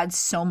like, adds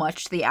so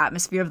much to the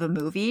atmosphere of the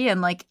movie.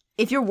 And like,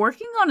 if you're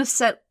working on a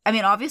set, I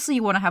mean, obviously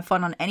you want to have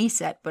fun on any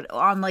set, but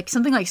on like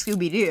something like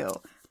Scooby-Doo,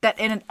 that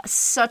in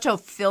such a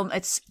film,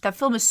 that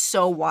film is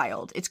so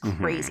wild. It's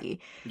crazy.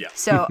 Yeah.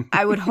 So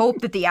I would hope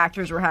that the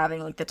actors were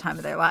having like the time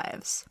of their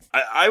lives.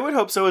 I would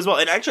hope so as well.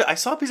 And actually, I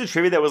saw a piece of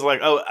trivia that was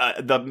like,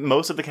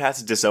 most of the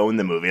cast disowned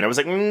the movie. And I was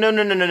like, no.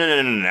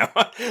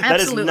 That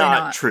is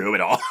not true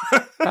at all.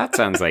 that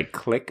sounds like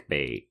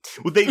clickbait.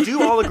 Well, they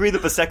do all agree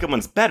that the second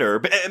one's better.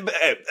 But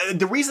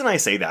the reason I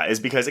say that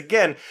is because,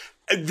 again,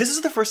 this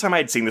is the first time I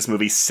had seen this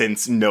movie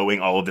since knowing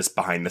all of this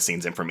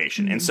behind-the-scenes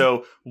information. And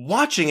so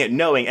watching it,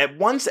 knowing at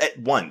once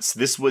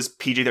this was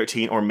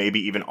PG-13 or maybe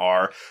even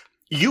R,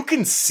 you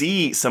can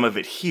see some of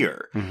it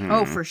here.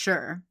 Oh, for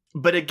sure.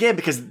 But again,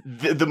 because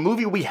the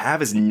movie we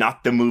have is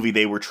not the movie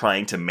they were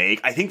trying to make,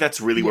 I think that's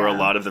really where a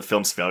lot of the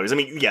film's failures. I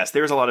mean, yes,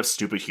 there's a lot of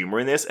stupid humor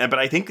in this, but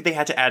I think they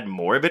had to add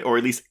more of it, or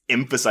at least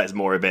emphasize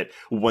more of it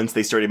once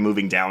they started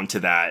moving down to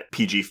that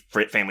PG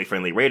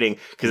family-friendly rating,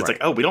 because it's like,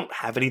 oh, we don't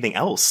have anything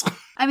else.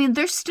 I mean,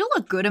 there's still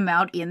a good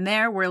amount in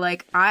there where,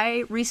 like,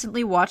 I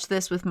recently watched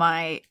this with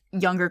my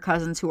younger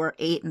cousins who are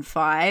 8 and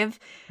 5,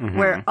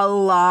 where a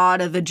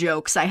lot of the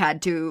jokes I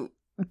had to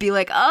be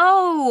like,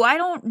 oh, I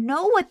don't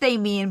know what they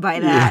mean by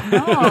that.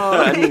 No.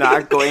 I'm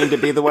not going to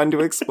be the one to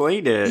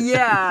explain it.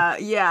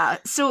 Yeah.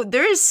 So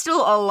there is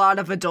still a lot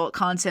of adult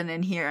content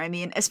in here. I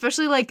mean,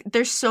 especially like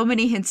there's so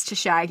many hints to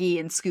Shaggy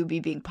and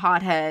Scooby being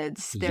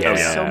potheads.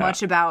 There's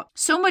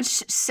so much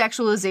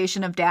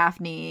sexualization of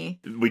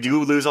Daphne. We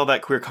do lose all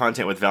that queer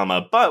content with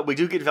Velma, but we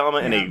do get Velma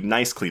in a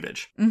nice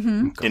cleavage.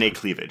 In a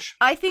cleavage.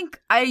 I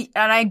think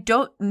I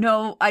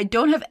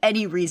don't have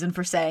any reason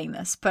for saying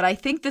this, but I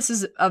think this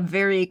is a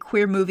very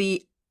queer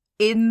movie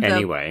in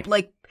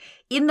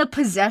the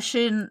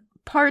possession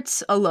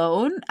parts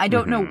alone. I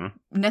don't know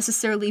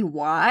necessarily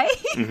why.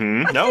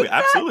 No,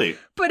 absolutely.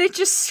 But it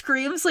just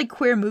screams like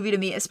queer movie to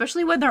me,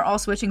 especially when they're all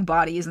switching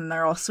bodies and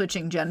they're all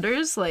switching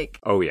genders. Like,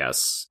 oh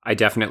yes, I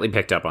definitely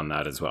picked up on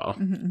that as well.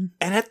 And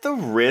at the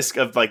risk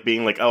of like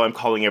being like, oh, I'm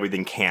calling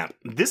everything camp,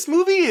 this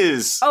movie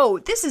is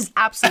this is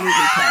absolutely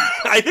camp.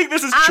 I think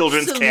this is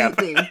children's camp.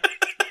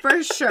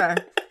 For sure.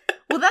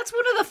 Well, that's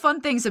one of the fun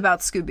things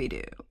about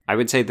Scooby-Doo. I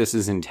would say this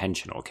is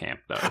intentional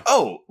camp, though.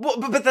 Oh, well,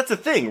 but that's the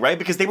thing, right?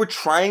 Because they were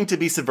trying to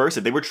be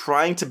subversive. They were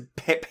trying to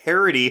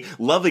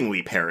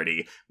lovingly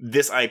parody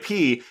this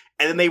IP,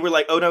 and then they were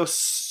like, oh no,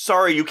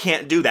 sorry, you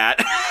can't do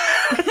that.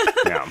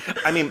 Yeah.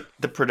 I mean,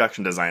 the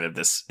production design of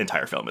this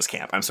entire film is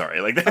camp. I'm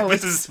sorry. Like,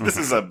 this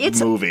is a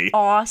movie. It's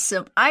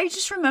awesome. I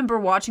just remember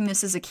watching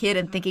this as a kid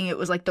and thinking it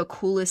was like the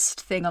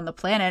coolest thing on the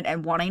planet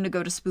and wanting to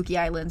go to Spooky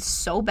Island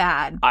so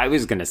bad. I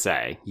was going to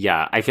say,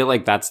 yeah, I feel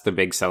like that's the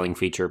big selling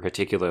feature,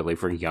 particularly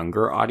for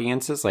younger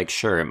audiences. Like,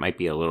 sure, it might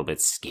be a little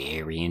bit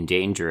scary and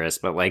dangerous,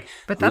 but like,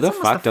 who the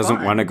fuck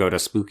doesn't want to go to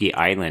Spooky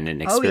Island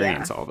and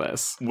experience all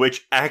this?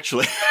 Which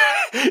actually,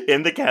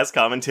 in the cast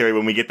commentary,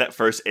 when we get that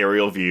first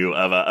aerial view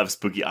of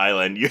Spooky Island,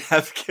 you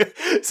have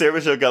Sarah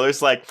Michelle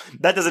Gellar's like,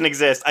 that doesn't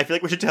exist. I feel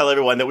like we should tell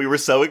everyone that we were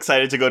so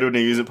excited to go to an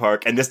amusement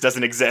park and this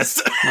doesn't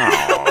exist.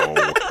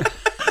 Oh.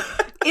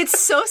 It's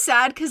so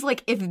sad because,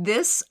 like,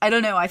 I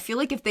don't know, I feel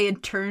like if they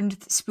had turned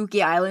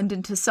Spooky Island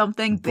into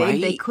something big,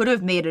 they could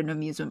have made an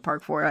amusement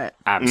park for it.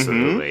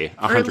 Absolutely.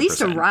 100%. Or at least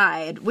a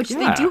ride, which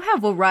they do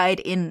have a ride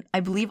in,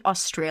 I believe,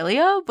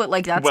 Australia, but,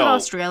 like, that's in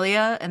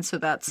Australia, and so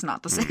that's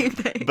not the same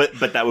thing.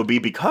 But that would be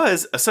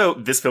because, so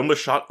this film was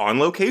shot on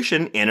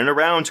location in and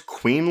around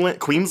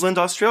Queensland,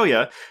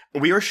 Australia.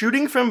 We are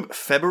shooting from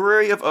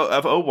February of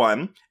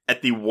 01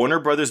 at the Warner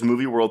Brothers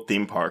Movie World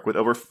theme park with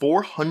over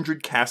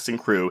 400 cast and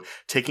crew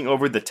taking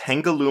over the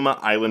Tangalooma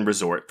Island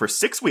Resort for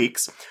 6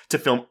 weeks to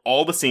film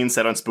all the scenes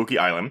set on Spooky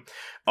Island.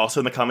 Also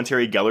in the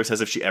commentary, Geller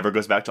says if she ever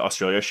goes back to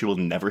Australia, she will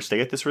never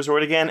stay at this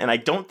resort again. And I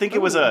don't think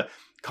it was a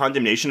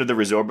condemnation of the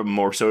resort, but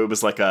more so it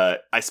was like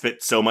I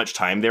spent so much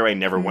time there, I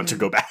never want to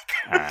go back.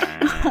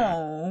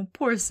 Oh,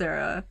 poor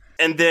Sarah.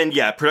 And then,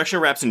 production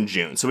wraps in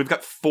June. So we've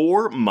got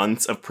 4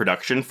 months of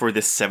production for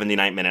this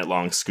 79-minute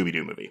long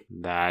Scooby-Doo movie.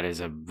 That is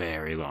a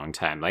very long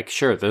time. Like,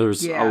 sure,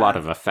 there's a lot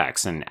of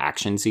effects and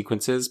action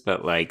sequences,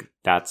 but, like,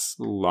 that's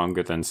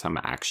longer than some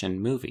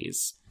action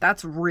movies.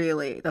 That's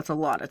a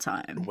lot of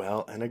time.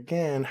 Well, and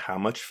again, how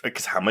much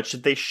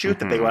did they shoot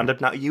that they wound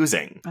up not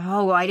using?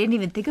 Oh, I didn't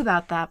even think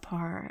about that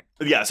part.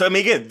 Yeah, so I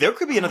mean, again, there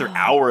could be another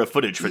hour of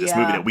footage for this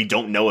movie that we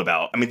don't know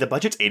about. I mean, the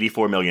budget's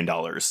 $84 million.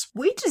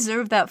 We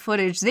deserve that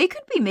footage. They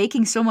could be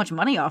making so much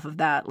money off of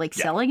that, like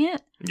selling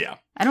it. Yeah.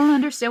 I don't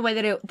understand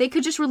why they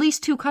could just release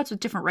 2 cuts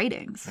with different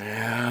ratings.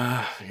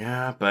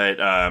 Yeah, but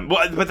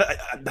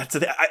that's the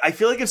thing. I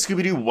feel like if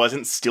Scooby-Doo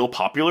wasn't still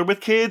popular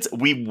with kids,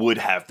 we would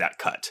have that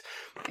cut.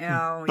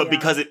 But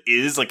because it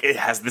is, like, it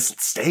has this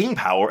staying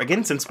power,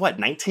 again, since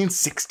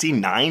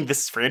 1969,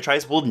 this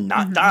franchise will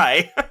not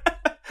die.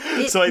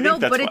 So I think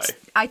that's why.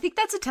 I think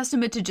that's a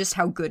testament to just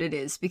how good it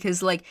is,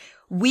 because like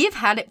we have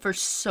had it for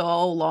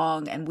so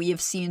long and we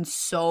have seen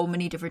so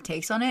many different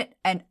takes on it.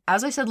 And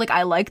as I said, like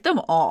I like them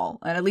all,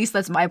 and at least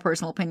that's my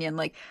personal opinion.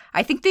 Like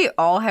I think they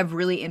all have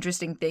really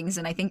interesting things,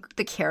 and I think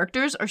the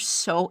characters are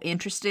so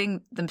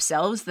interesting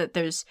themselves that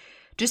there's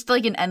just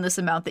like an endless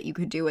amount that you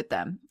could do with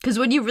them. Because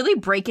when you really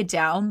break it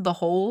down, the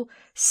whole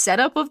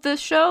setup of the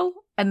show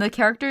and the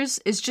characters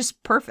is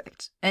just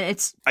perfect. And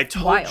it's I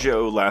told wild.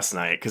 Joe last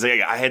night, because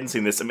I hadn't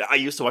seen this. I mean, I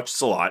used to watch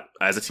this a lot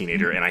as a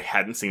teenager, and I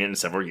hadn't seen it in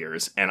several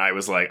years. And I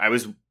was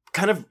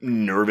kind of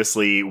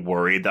nervously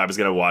worried that I was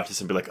going to watch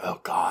this and be like, oh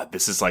God,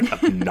 this is like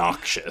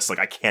obnoxious. Like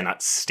I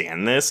cannot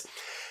stand this.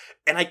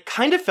 And I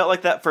kind of felt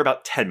like that for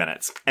about 10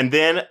 minutes. And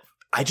then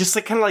I just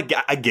like kind of like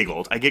I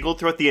giggled. I giggled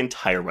throughout the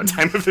entire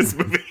runtime of this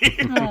movie.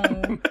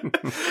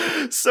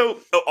 So,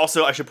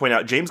 also I should point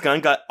out, James Gunn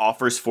got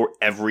offers for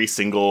every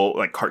single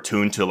like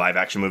cartoon to live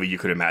action movie you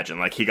could imagine.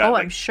 Like he got,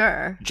 I'm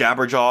sure,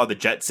 Jabberjaw, the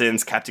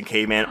Jetsons, Captain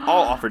Caveman,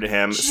 all offered to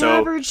him.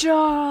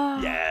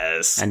 Jabberjaw.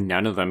 Yes, and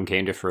none of them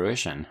came to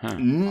fruition. Huh?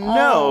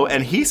 No,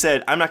 and he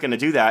said, "I'm not going to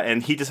do that,"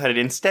 and he decided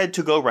instead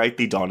to go write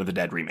the Dawn of the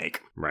Dead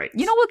remake. Right.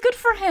 You know what? Good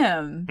for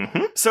him.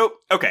 Mm-hmm. So,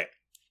 okay.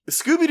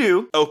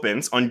 Scooby-Doo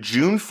opens on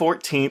June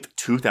 14th,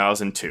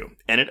 2002,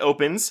 and it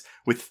opens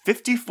with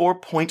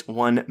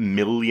 $54.1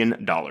 million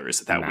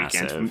that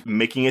weekend,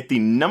 making it the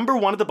number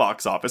one at the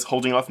box office,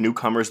 holding off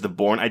newcomers The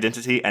Bourne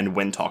Identity and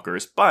Wind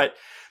Talkers. But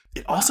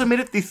it also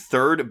made it the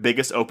third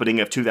biggest opening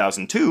of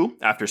 2002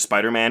 after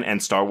Spider-Man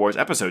and Star Wars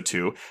Episode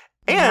 2.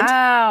 And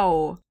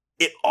wow.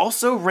 It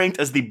also ranked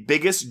as the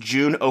biggest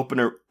June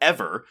opener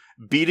ever,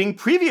 beating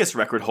previous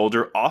record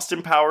holder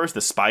Austin Powers'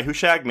 The Spy Who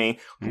Shagged Me,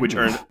 which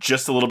earned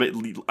just a little bit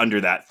under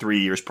that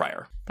 3 years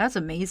prior. That's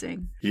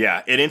amazing.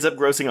 Yeah, it ends up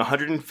grossing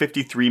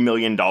 $153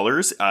 million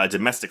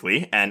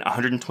domestically and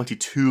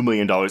 $122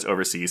 million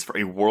overseas for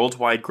a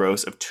worldwide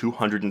gross of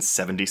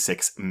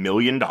 $276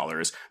 million,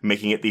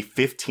 making it the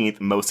 15th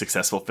most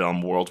successful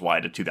film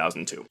worldwide of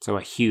 2002. So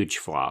a huge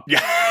flop.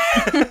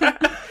 Yeah.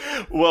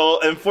 Well,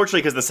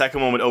 unfortunately, because the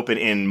second one would open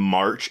in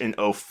March in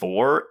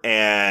 2004,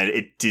 and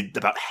it did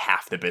about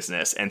half the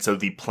business. And so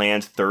the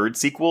planned third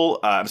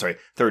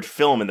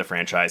film in the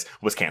franchise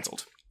was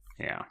canceled.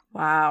 Yeah.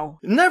 Wow.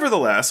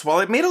 Nevertheless, while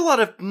it made a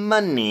lot of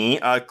money,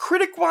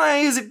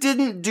 critic-wise, it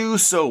didn't do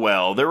so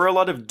well. There were a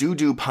lot of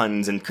doo-doo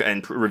puns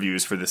and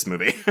reviews for this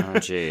movie. Oh,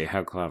 gee,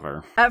 how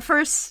clever. At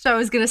first, I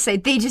was going to say,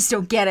 they just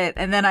don't get it.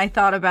 And then I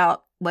thought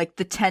about like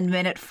the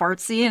 10-minute fart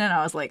scene, and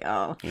I was like,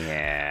 oh.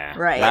 Yeah.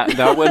 Right.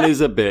 That one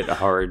is a bit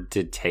hard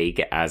to take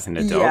as an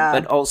adult, Yeah.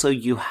 but also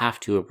you have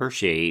to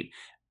appreciate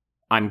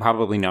I'm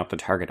probably not the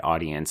target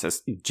audience,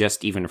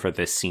 just even for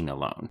this scene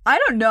alone. I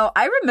don't know.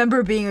 I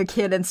remember being a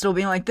kid and still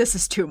being like, this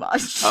is too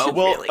much. Oh,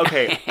 well, Really?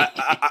 Okay.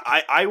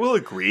 I will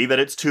agree that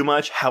it's too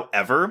much.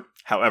 However,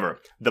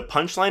 the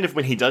punchline of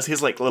when he does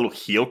his like little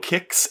heel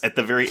kicks at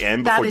the very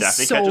end before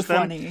Daphne catches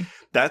them,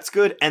 that's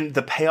good. And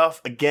the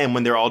payoff again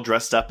when they're all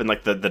dressed up in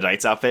like the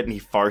Knights outfit and he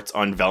farts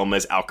on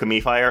Velma's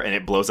alchemy fire and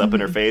it blows up in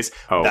her face.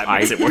 Oh, that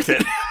makes it worth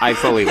it. I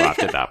fully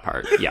laughed at that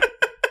part. Yeah.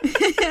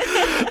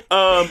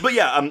 But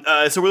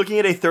yeah, so we're looking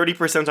at a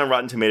 30% on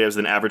Rotten Tomatoes,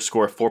 an average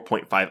score of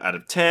 4.5 out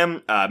of 10.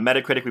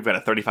 Metacritic, we've got a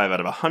 35 out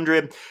of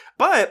 100.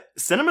 But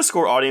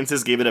CinemaScore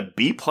audiences gave it a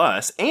B+,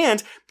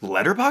 and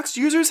Letterboxd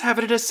users have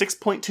it at a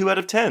 6.2 out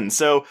of 10.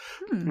 So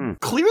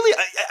clearly,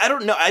 I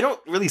don't know. I don't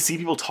really see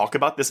people talk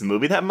about this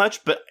movie that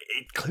much, but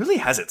it clearly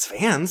has its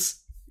fans.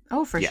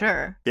 Oh, for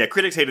sure. Yeah,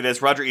 critics hated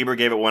this. Roger Ebert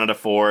gave it 1 out of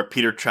 4.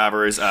 Peter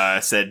Travers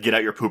said, get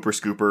out your pooper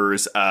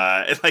scoopers.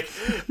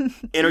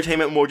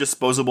 Entertainment more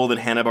disposable than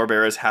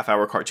Hanna-Barbera's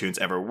half-hour cartoons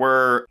ever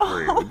were.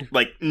 Rude.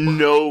 Like,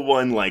 no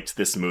one liked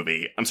this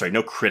movie. I'm sorry,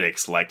 no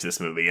critics liked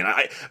this movie.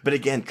 But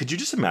again, could you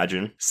just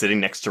imagine sitting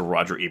next to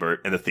Roger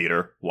Ebert in the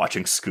theater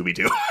watching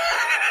Scooby-Doo?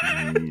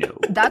 No.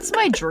 That's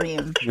my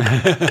dream.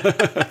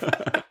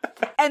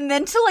 And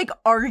then to like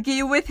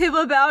argue with him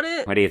about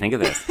it. What do you think of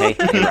this? Hey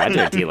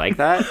Roger, do you like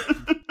that?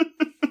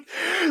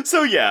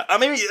 So yeah, I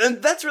mean,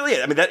 and that's really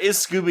it. I mean, that is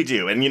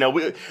Scooby-Doo. And,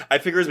 I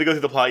figure as we go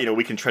through the plot,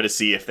 we can try to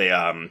see if they,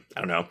 I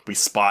don't know, we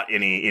spot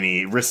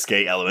any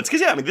risque elements.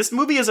 Because, yeah, I mean, this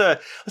movie is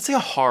let's say a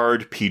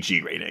hard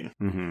PG rating.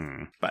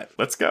 Mm-hmm. But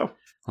let's go.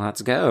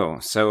 Let's go.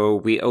 So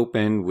we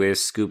open with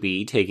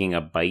Scooby taking a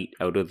bite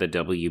out of the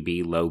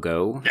WB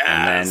logo.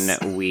 Yes! And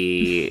then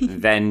we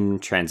then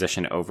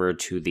transition over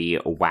to the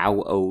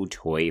Wow-O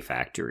Toy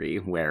Factory,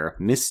 where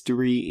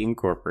Mystery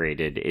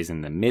Incorporated is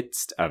in the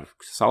midst of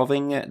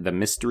solving the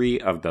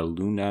mystery of the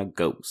Luna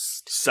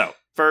Ghost. So,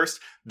 first,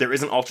 there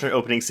is an alternate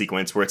opening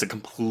sequence where it's a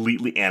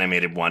completely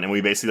animated one, and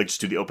we basically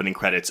just do the opening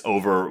credits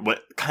over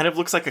what kind of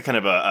looks like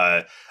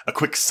a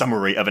quick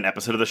summary of an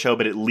episode of the show,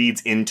 but it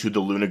leads into the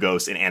Luna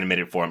Ghost in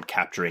animated form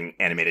capturing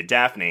animated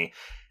Daphne.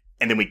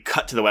 And then we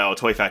cut to the Wow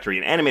Toy Factory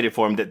in animated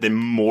form that then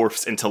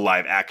morphs into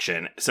live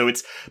action. So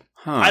it's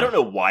I don't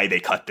know why they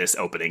cut this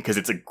opening, because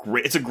it's a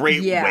great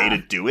way to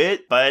do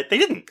it, but they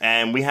didn't.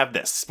 And we have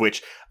this,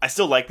 which I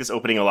still like this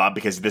opening a lot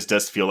because this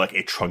does feel like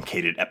a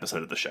truncated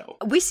episode of the show.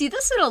 We see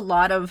this in a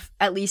lot of,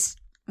 at least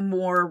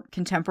more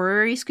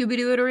contemporary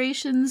Scooby-Doo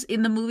iterations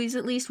in the movies,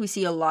 at least, we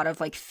see a lot of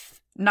like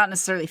not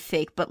necessarily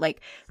fake, but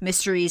like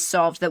mysteries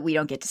solved that we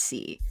don't get to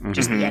see.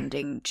 Just the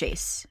ending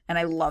chase. And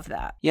I love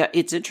that. Yeah,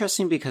 it's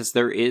interesting because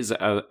there is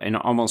an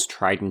almost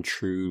tried and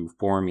true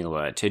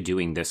formula to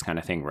doing this kind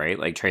of thing, right?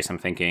 Like, Trace, I'm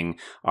thinking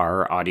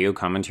our audio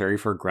commentary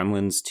for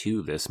Gremlins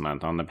 2 this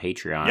month on the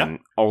Patreon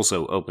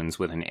also opens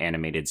with an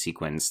animated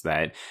sequence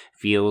that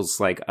feels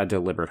like a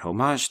deliberate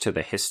homage to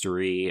the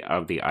history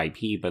of the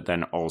IP, but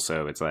then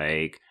also it's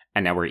like,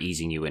 and now we're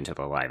easing you into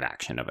the live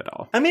action of it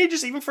all. I mean,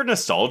 just even for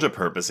nostalgia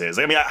purposes.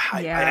 I mean,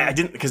 I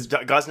didn't, because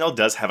Gosnell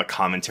does have a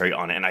commentary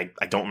on it, and I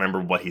don't remember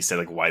what he said,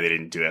 like why they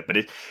didn't do it, but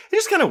it's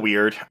just kind of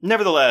weird.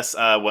 Nevertheless,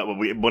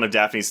 one of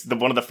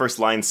the first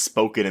lines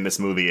spoken in this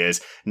movie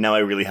is, "Now I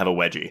really have a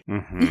wedgie."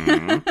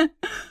 Mm-hmm.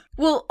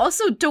 Well,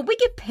 also, don't we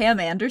get Pam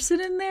Anderson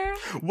in there?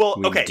 Well,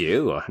 okay. We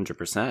do,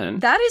 100%.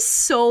 That is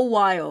so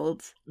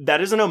wild. That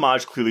is an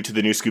homage, clearly, to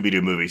the new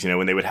Scooby-Doo movies,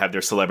 when they would have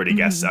their celebrity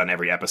guests on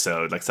every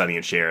episode, like Sonny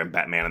and Cher and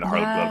Batman and the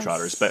Harlem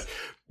Globetrotters. But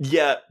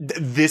yeah,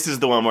 this is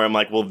the one where I'm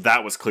like, well,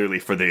 that was clearly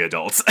for the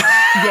adults.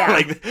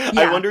 Yeah.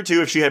 I wonder,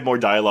 too, if she had more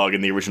dialogue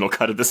in the original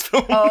cut of this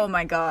film. Oh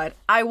my god.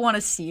 I want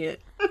to see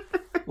it.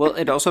 Well,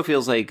 it also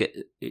feels like,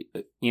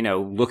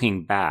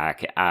 looking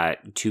back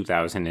at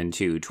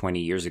 2002, 20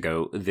 years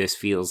ago, this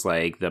feels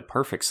like the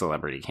perfect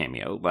celebrity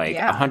cameo. Like,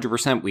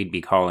 100% we'd be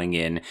calling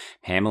in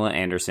Pamela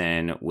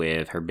Anderson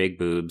with her big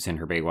boobs and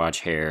her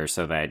Baywatch hair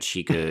so that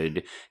she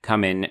could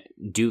come in,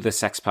 do the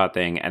sex pot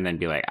thing, and then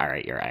be like, all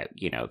right, you're out.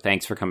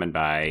 Thanks for coming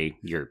by.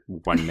 Your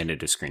 1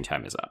 minute of screen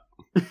time is up.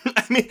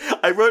 I mean,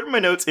 I wrote in my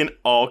notes in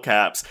all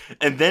caps,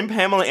 and then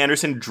Pamela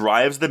Anderson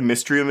drives the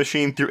mystery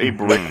machine through a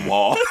brick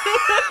wall.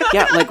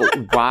 Yeah, like,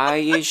 why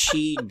is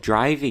she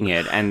driving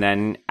it and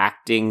then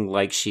acting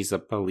like she's a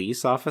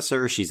police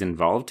officer? She's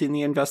involved in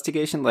the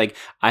investigation? Like,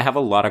 I have a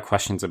lot of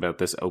questions about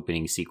this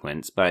opening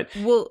sequence, but...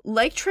 Well,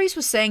 like Trace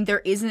was saying, there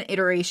is a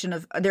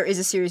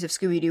series of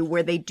Scooby-Doo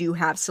where they do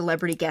have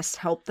celebrity guests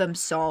help them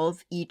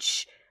solve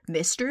each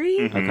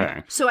mystery.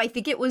 Okay. So I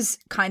think it was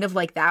kind of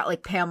like that.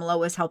 Like, Pamela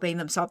was helping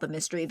them solve the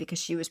mystery because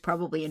she was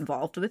probably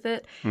involved with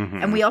it.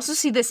 And we also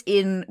see this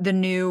in the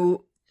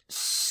new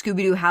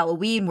Scooby-Doo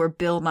Halloween where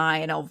Bill Nye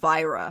and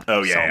Elvira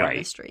solve the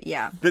mystery.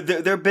 Yeah.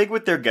 They're big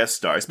with their guest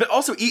stars, but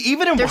also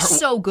even in... They're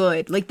so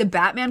good. Like the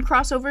Batman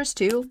crossovers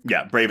too.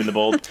 Yeah, Brave and the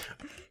Bold.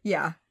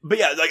 Yeah. But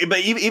yeah, but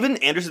even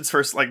Anderson's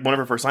first, one of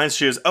her first lines,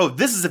 she goes, "Oh,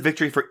 this is a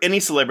victory for any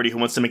celebrity who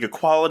wants to make a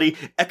quality,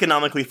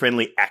 economically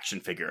friendly action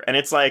figure." And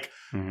it's like,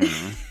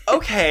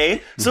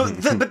 okay, so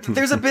but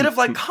there's a bit of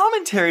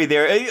commentary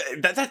there.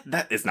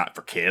 That is not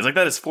for kids. Like,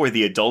 that is for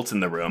the adults in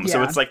the room. Yeah.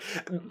 So it's like,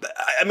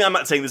 I mean, I'm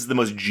not saying this is the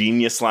most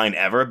genius line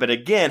ever, but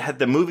again, had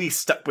the movie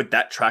stuck with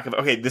that track of,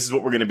 okay, this is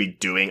what we're going to be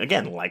doing,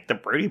 again, like the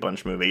Brady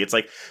Bunch movie, it's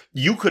like,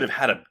 you could have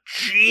had a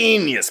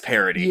genius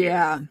parody.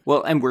 Yeah.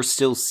 Well, and we're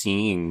still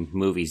seeing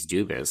movies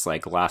do this.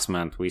 Like, last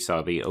month, we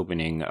saw the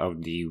opening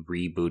of the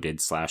rebooted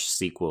 /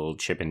 sequel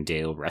Chip and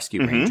Dale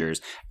Rescue Rangers,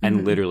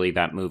 and literally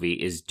that movie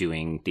is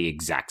doing the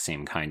exact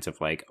same kinds of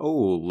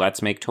oh,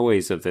 let's make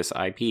toys of this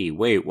IP.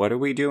 Wait, what are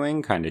we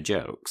doing? Kind of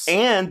jokes.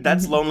 And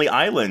that's Lonely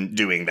Island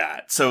doing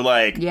that. So,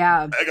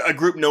 a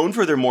group known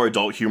for their more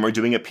adult humor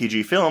doing a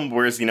PG film,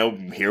 whereas,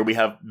 here we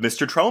have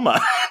Mr. Trauma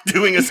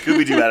doing a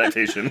Scooby-Doo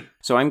adaptation.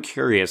 So I'm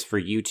curious for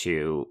you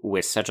two,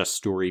 with such a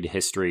storied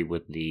history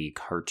with the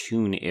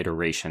cartoon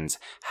iterations,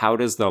 how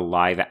does the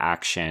live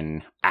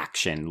action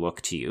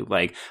look to you?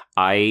 Like,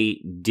 I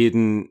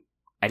didn't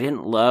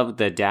love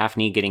the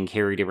Daphne getting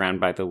carried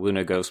around by the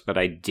Luna Ghost, but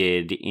I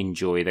did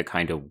enjoy the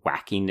kind of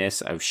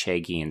wackiness of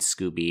Shaggy and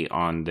Scooby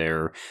on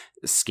their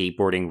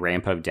skateboarding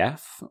ramp of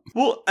death.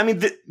 Well, I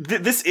mean,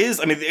 this is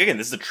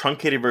a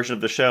truncated version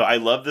of the show. I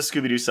love the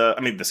Scooby-Doo stuff.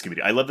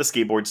 I love the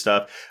skateboard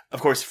stuff.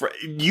 Of course,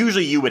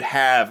 usually you would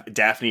have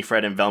Daphne,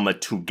 Fred, and Velma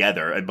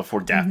together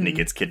before Daphne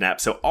gets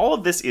kidnapped. So all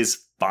of this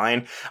is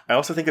fine. I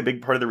also think a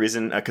big part of the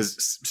reason,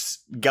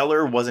 because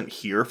Geller wasn't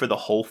here for the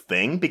whole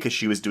thing because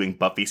she was doing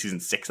Buffy season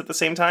 6 at the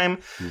same time.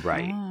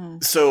 Right. Oh.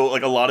 So,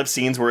 a lot of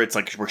scenes where it's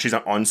where she's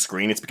not on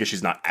screen, it's because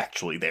she's not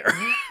actually there.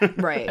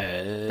 Right.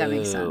 That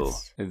makes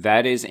sense.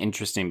 That is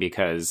interesting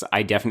because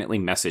I definitely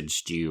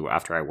messaged you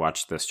after I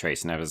watched this,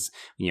 Trace, and I was,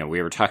 we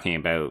were talking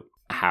about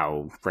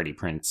how Freddie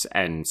Prinze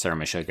and Sarah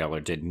Michelle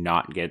Gellar did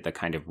not get the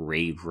kind of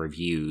rave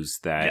reviews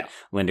that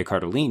Linda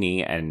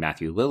Cardellini and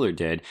Matthew Lillard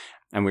did.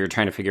 And we were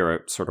trying to figure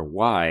out sort of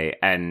why.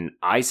 And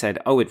I said,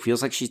 oh, it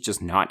feels like she's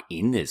just not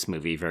in this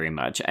movie very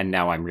much. And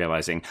now I'm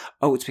realizing,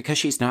 oh, it's because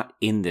she's not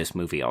in this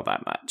movie all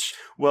that much.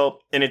 Well,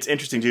 and it's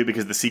interesting, too,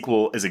 because the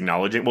sequel is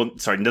acknowledging... Well,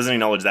 sorry, it doesn't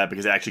acknowledge that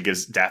because it actually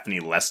gives Daphne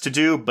less to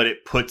do, but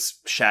it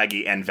puts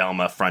Shaggy and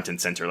Velma front and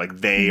center.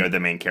 They are the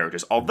main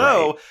characters.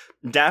 Although,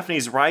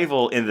 Daphne's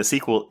rival in the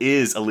sequel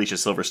is Alicia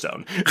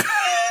Silverstone.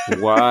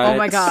 What? Oh,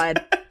 my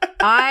God.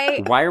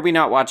 Why are we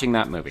not watching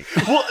that movie?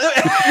 Well,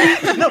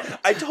 no,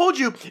 I told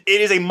you, it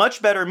is a much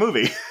better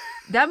movie.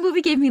 That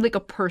movie gave me like a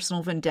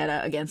personal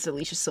vendetta against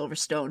Alicia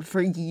Silverstone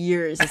for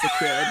years as a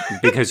kid.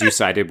 Because you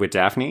sided with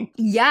Daphne?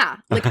 Yeah.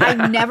 Like,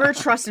 I never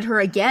trusted her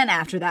again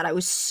after that. I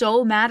was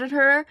so mad at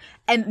her.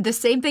 And the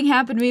same thing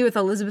happened to me with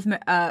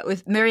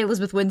with Mary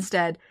Elizabeth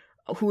Winstead,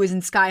 who was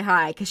in Sky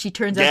High, because she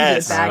turns out to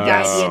be a bad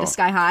guy at the end of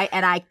Sky High,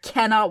 and I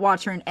cannot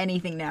watch her in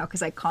anything now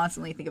because I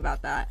constantly think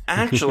about that.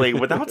 Actually,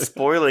 without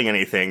spoiling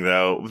anything,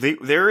 though,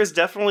 there is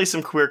definitely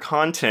some queer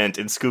content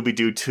in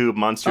Scooby-Doo 2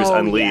 Monsters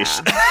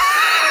Unleashed.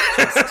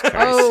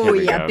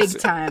 Yeah. Big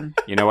time.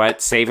 You know what?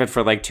 Save it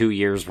for like 2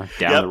 years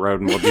down the road,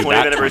 and we'll do 20th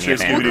that. anniversary of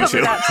Scooby-Doo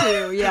 2. That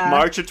too, yeah.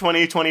 March of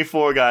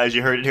 2024, guys.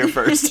 You heard it here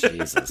first.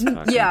 Jesus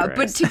fucking yeah, Christ.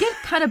 but to get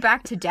kind of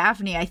back to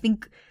Daphne, I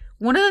think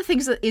one of the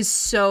things that is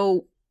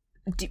so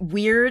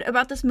weird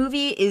about this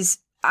movie is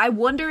I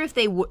wonder if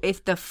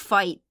if the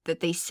fight that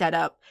they set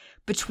up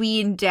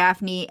between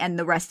Daphne and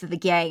the rest of the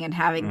gang and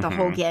having the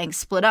whole gang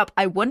split up,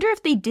 I wonder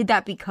if they did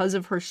that because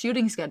of her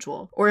shooting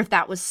schedule or if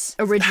that was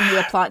originally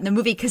a plot in the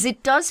movie, because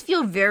it does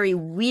feel very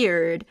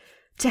weird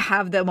to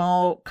have them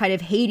all kind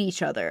of hate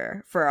each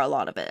other for a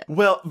lot of it.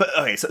 Well, but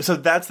okay, so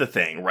that's the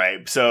thing,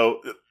 right? So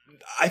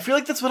I feel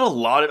like that's what a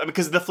lot of,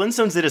 because the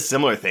Flintstones did a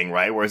similar thing,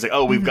 right? Where it's like,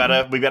 oh, we've got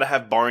to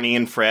have Barney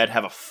and Fred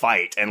have a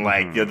fight, and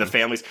like you know, the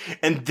families,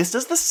 and this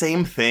does the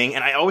same thing.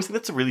 And I always think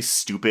that's a really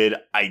stupid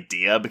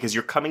idea because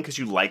you're coming because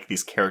you like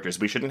these characters.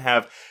 We shouldn't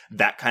have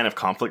that kind of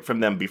conflict from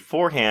them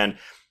beforehand.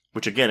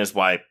 Which, again, is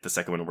why the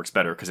second one works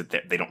better, because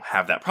they don't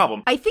have that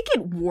problem. I think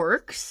it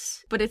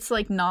works, but it's,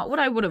 like, not what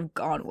I would have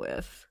gone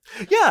with.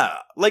 Yeah,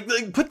 like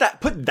put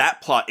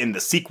that plot in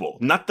the sequel,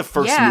 not the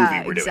first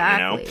movie we're doing, you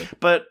know?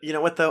 But you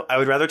know what, though? I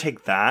would rather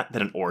take that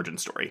than an origin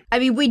story. I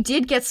mean, we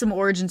did get some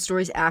origin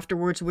stories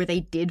afterwards where they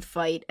did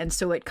fight, and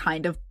so it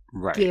kind of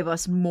gave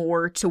us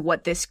more to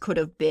what this could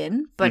have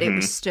been, but it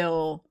was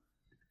still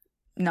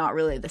not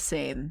really the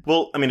same.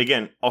 Well, I mean,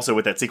 again, also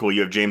with that sequel, you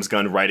have James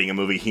Gunn writing a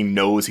movie he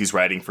knows he's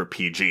writing for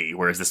PG,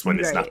 whereas this one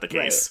is not the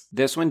case.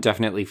 This one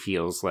definitely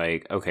feels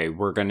like, okay,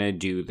 we're gonna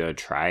do the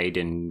tried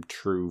and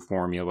true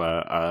formula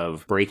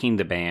of breaking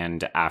the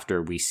band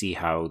after we see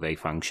how they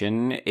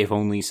function, if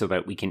only so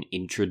that we can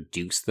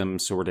introduce them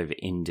sort of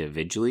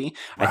individually.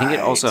 I think it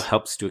also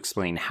helps to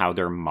explain how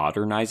they're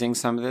modernizing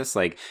some of this.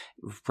 Like,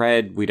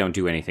 Fred, we don't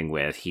do anything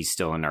with. He's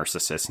still a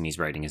narcissist and he's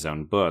writing his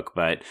own book,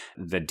 but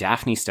the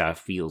Daphne stuff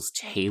feels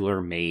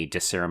tailor-made to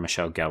Sarah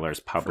Michelle Gellar's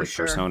public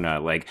persona.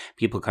 Like,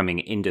 people coming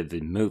into the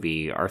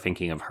movie are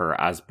thinking of her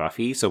as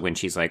Buffy, so when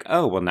she's like,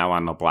 oh, well, now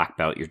I'm a black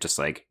belt, you're just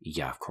like,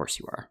 yeah, of course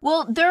you are.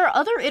 Well, there are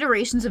other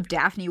iterations of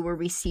Daphne where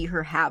we see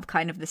her have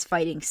kind of this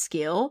fighting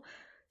skill.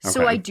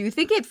 So I do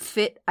think it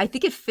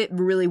fit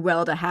really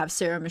well to have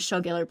Sarah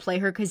Michelle Gellar play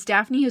her, because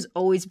Daphne has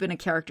always been a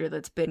character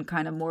that's been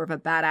kind of more of a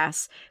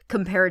badass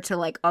compared to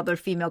like other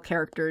female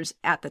characters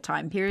at the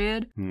time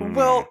period.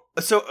 Well,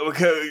 so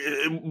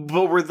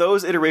but were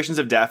those iterations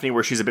of Daphne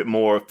where she's a bit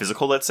more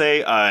physical, let's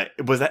say,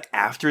 was that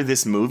after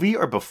this movie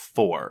or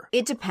before?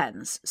 It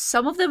depends.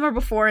 Some of them are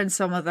before and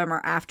some of them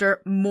are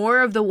after.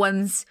 More of the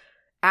ones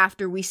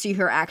after we see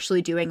her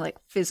actually doing like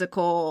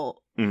physical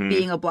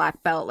being a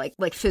black belt,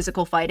 like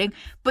physical fighting.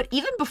 But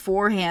even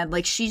beforehand,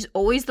 like, she's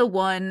always the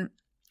one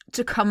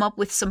to come up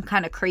with some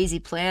kind of crazy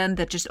plan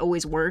that just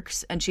always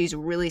works, and she's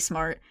really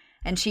smart,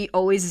 and she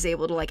always is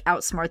able to like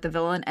outsmart the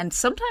villain, and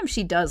sometimes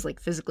she does like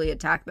physically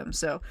attack them,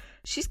 so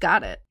she's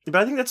got it.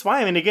 But I think that's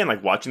why, I mean, again,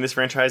 like watching this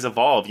franchise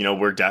evolve, you know,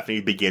 where Daphne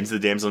begins the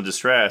damsel in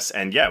distress,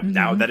 and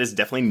now that is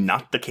definitely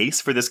not the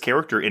case for this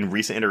character in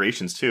recent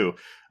iterations too.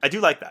 I do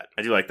like that.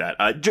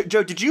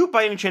 Joe, did you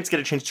by any chance get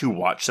a chance to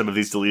watch some of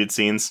these deleted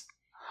scenes?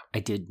 I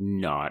did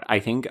not. I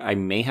think I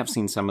may have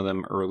seen some of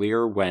them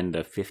earlier when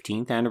the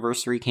 15th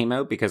anniversary came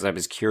out, because I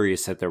was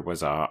curious that there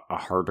was a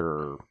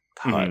harder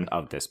cut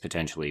of this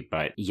potentially.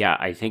 But yeah,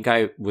 I think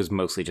I was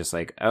mostly just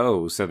like,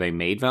 oh, so they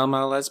made Velma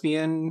a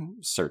lesbian?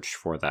 Search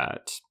for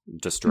that.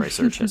 Destroy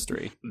search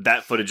history.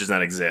 That footage does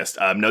not exist.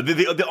 No,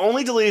 the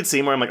only deleted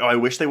scene where I'm like, oh, I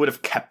wish they would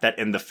have kept that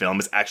in the film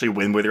is actually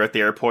when they're at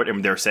the airport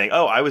and they're saying,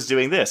 oh, I was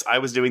doing this.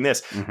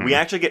 We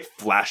actually get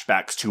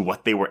flashbacks to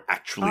what they were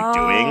actually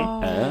doing.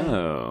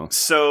 Oh.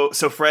 So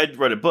Fred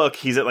wrote a book.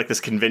 He's at like this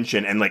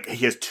convention and like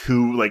he has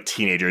two like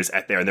teenagers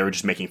at there and they were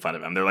just making fun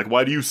of him. They're like,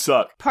 why do you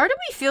suck? Part of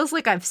me feels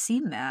like I've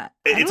seen that.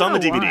 It's on the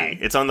DVD. Why.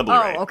 It's on the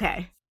Blu-ray. Oh,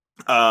 okay.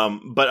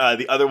 But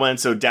the other one,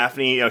 so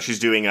Daphne, you know, she's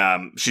doing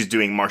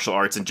martial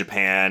arts in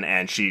Japan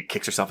and she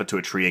kicks herself into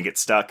a tree and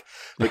gets stuck.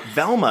 Like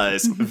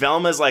Velma's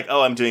like,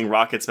 oh, I'm doing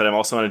rockets, but I'm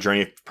also on a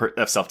journey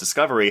of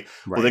self-discovery.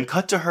 Right. Well, then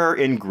cut to her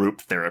in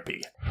group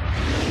therapy.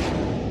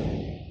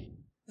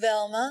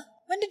 Velma,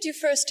 when did you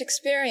first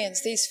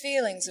experience these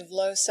feelings of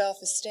low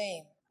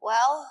self-esteem?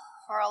 Well,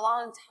 for a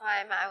long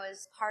time, I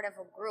was part of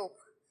a group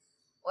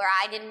where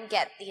I didn't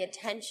get the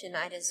attention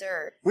I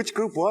deserved. Which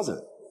group was it?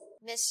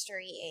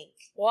 Mystery Inc.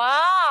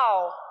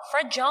 Wow,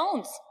 Fred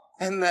Jones.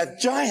 And that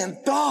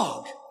giant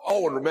dog.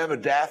 Oh, and remember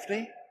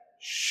Daphne?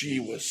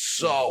 She was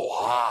so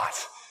hot.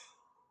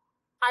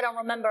 I don't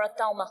remember a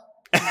Thelma.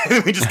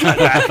 We just cut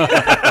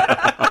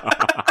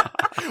that.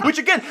 Which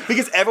again,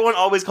 because everyone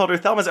always called her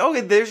Thelma.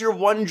 Okay, there's your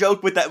one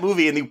joke with that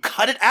movie, and you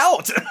cut it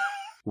out.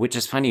 Which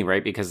is funny,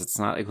 right? Because it's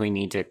not like we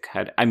need to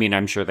cut. I mean,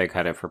 I'm sure they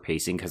cut it for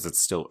pacing because it's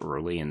still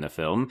early in the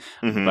film,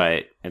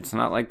 but it's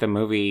not like the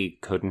movie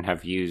couldn't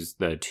have used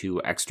the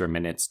 2 extra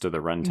minutes to the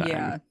runtime.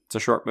 Yeah. It's a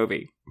short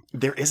movie.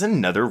 There is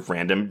another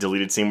random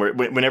deleted scene where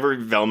whenever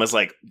Velma's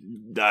like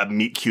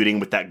meet cuting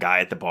with that guy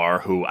at the bar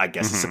who I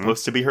guess is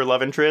supposed to be her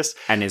love interest.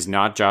 And is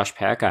not Josh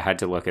Peck. I had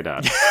to look it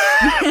up.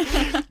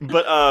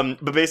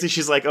 But basically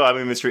she's like, oh, I'm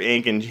in Mr.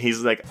 Ink. And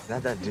he's like, is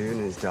that dude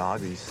and his dog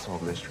that used to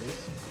solve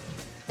mysteries?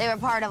 They were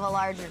part of a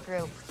larger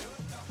group.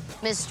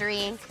 Mystery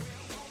Inc.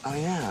 Oh,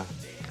 yeah.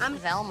 I'm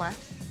Velma.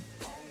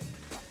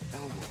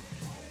 Velma.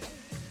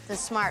 The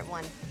smart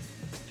one.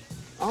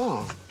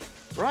 Oh,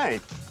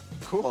 right.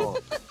 Cool.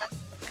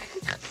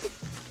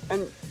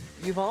 And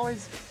you've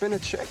always been a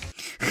chick?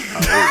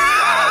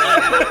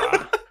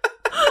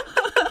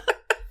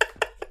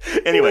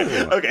 Anyway,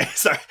 okay,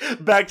 sorry.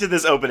 Back to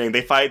this opening.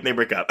 They fight and they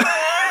break up.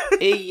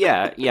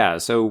 Yeah.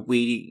 So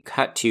we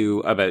cut to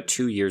about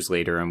 2 years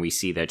later, and we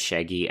see that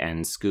Shaggy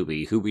and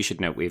Scooby, who we should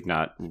note we've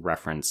not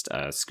referenced,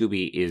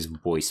 Scooby is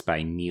voiced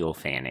by Neil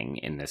Fanning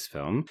in this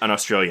film. An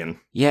Australian.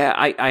 Yeah,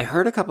 I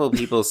heard a couple of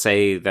people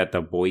say that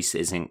the voice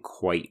isn't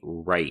quite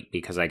right,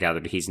 because I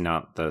gathered he's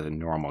not the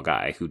normal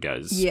guy who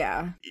does.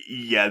 Yeah,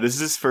 this is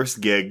his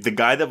first gig. The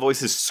guy that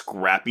voices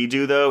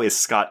Scrappy-Doo, though, is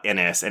Scott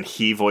Ennis, and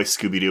he voiced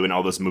Scooby-Doo in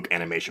all those Mook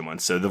animation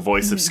ones. So the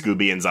voice of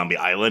Scooby in Zombie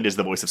Island is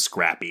the voice of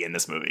Scrappy in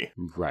this movie.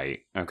 Right.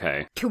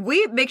 Okay. Can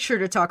we make sure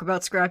to talk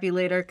about Scrappy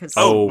later? Because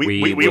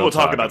we will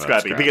talk about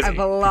Scrappy because I have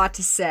a lot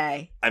to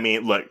say. I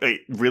mean, look,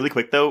 really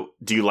quick though,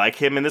 do you like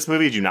him in this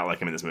movie? Or do you not like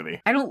him in this movie?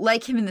 I don't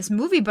like him in this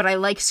movie, but I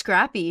like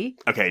Scrappy.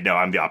 Okay, no,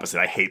 I'm the opposite.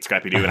 I hate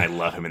Scrappy-Doo and I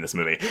love him in this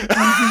movie.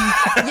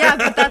 Yeah,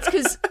 but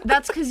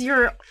that's because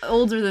you're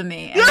older than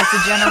me, and it's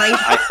a generation.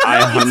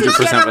 I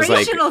 100% was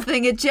like, generational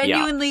thing. It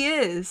genuinely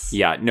is.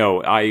 Yeah,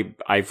 no,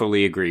 I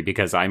fully agree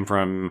because I'm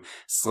from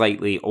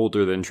slightly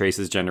older than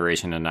Trace's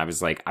generation, and I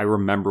was like, I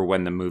remember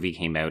when the movie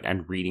came out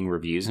and reading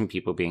reviews and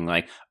people being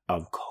like,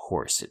 of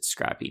course it's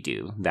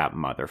Scrappy-Doo, that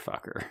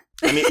motherfucker.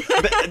 I mean,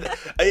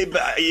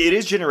 but it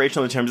is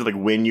generational in terms of like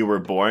when you were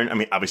born. I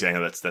mean, obviously I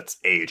know that's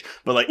age,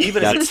 but like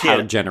even as a kid,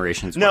 how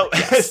generations work.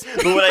 Yes.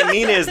 But what I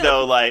mean is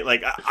though,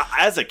 like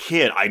as a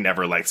kid, I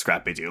never liked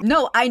Scrappy-Doo.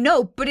 No, I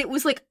know, but it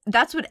was like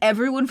that's what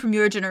everyone from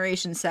your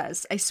generation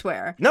says. I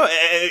swear. No,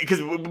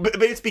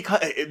 but it's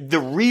because the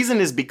reason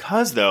is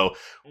because though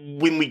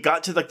when we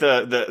got to like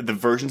the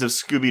versions of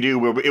Scooby-Doo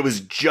where it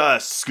was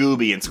just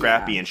Scooby and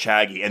Scrappy and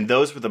Shaggy, and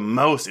those were the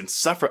most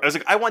insufferable. I was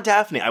like, I want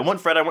Daphne, I want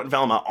Fred, I want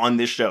Velma on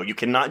this show. You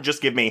cannot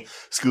just give me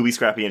Scooby,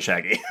 Scrappy, and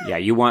Shaggy. Yeah,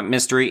 you want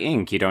Mystery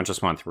Inc. You don't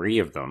just want 3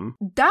 of them.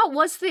 That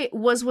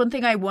was one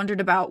thing I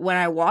wondered about when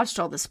I watched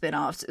all the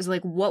spin-offs, is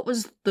like, what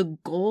was the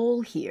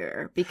goal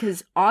here?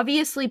 Because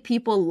obviously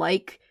people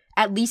like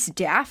at least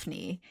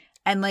Daphne,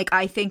 and like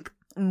I think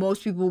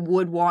most people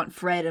would want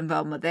Fred and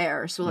Velma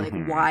there, so like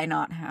why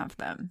not have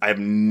them? I have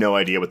no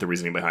idea what the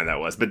reasoning behind that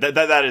was, but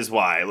that is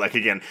why. Like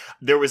again,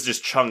 there was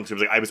just chunks. It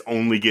was like I was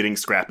only getting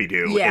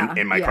Scrappy-Doo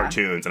in my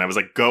cartoons, and I was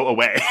like, go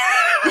away.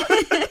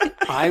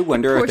 I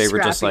wonder Poor if they were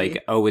Scrappy. just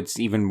like, oh, it's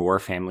even more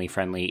family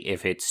friendly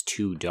if it's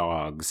 2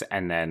 dogs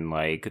and then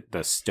like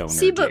the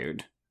stoner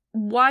dude.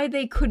 Why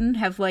they couldn't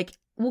have like,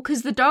 well,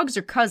 because the dogs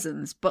are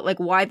cousins, but like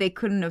why they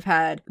couldn't have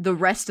had the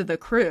rest of the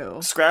crew?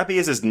 Scrappy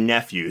is his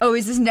nephew. Oh,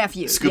 he's his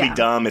nephew.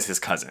 Scooby-Dum is his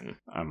cousin.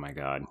 Oh my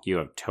god, you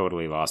have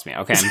totally lost me.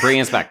 Okay,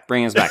 bring us back.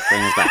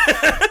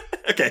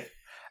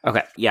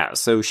 Okay, yeah.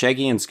 So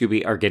Shaggy and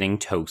Scooby are getting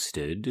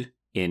toasted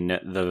in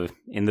the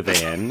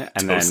van,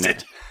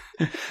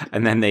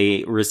 and then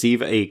they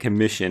receive a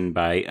commission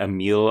by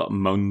Emil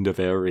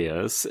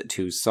Mondaverius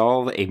to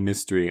solve a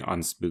mystery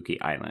on Spooky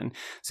Island.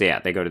 So yeah,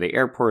 they go to the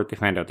airport, they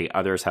find out the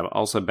others have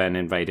also been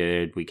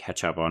invited, we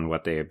catch up on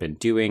what they have been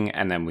doing,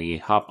 and then we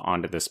hop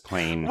onto this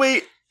plane.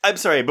 Wait, I'm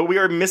sorry, but we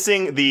are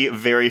missing the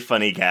very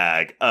funny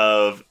gag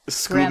of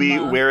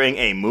Scooby wearing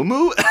a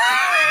muumuu.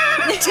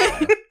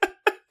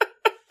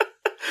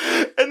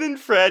 And then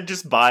Fred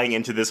just buying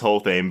into this whole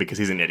thing because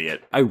he's an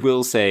idiot. I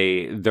will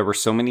say there were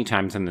so many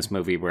times in this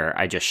movie where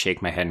I just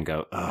shake my head and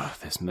go, oh,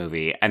 this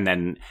movie. And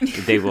then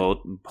they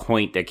will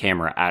point the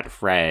camera at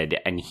Fred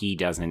and he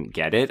doesn't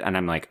get it. And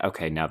I'm like,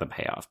 okay, now the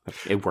payoff.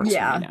 It works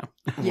for me now.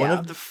 One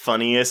of the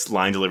funniest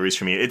line deliveries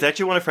for me, it's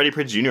actually one of Freddie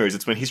Prinze Jr.'s.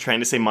 It's when he's trying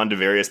to say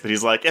Mondaverius, but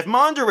he's like, if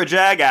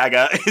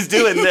Mondarajagaga is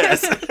doing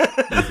this.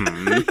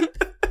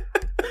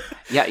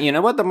 Yeah, you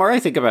know what? The more I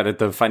think about it,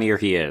 the funnier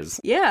he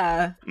is.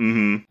 Yeah.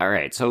 All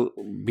right, so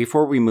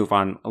before we move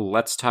on,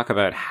 let's talk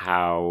about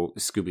how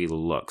Scooby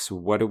looks.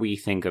 What do we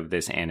think of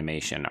this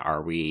animation?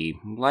 Are we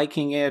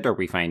liking it? Are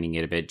we finding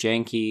it a bit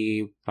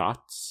janky?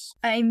 Thoughts?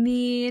 I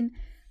mean,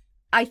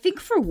 I think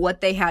for what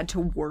they had to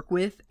work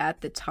with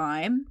at the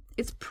time,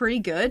 it's pretty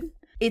good.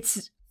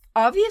 It's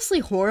obviously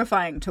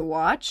horrifying to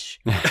watch.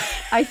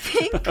 I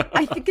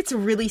think it's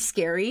really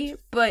scary,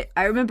 but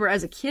I remember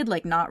as a kid,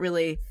 like, not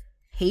really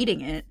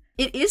hating it.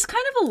 It is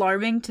kind of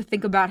alarming to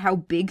think about how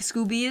big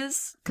Scooby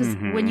is, because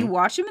when you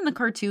watch him in the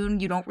cartoon,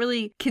 you don't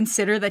really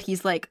consider that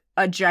he's, like,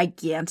 a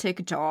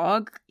gigantic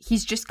dog.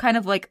 He's just kind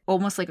of like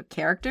almost like a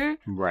character.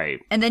 Right.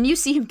 And then you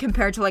see him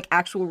compared to like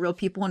actual real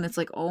people and it's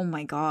like, oh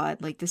my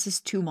God, like this is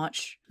too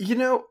much. You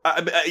know,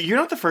 you're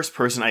not the first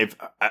person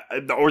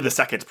or the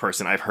second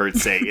person I've heard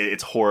say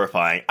it's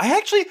horrifying.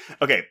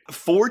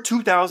 For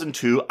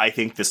 2002, I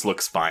think this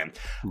looks fine.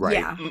 Right.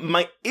 Yeah.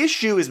 My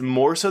issue is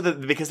more so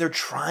that because they're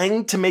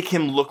trying to make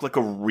him look like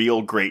a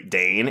real Great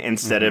Dane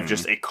instead of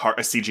just a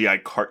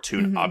CGI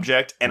cartoon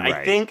object. And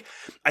I think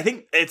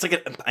it's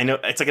like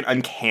an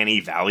uncanny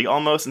valley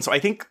almost. And so I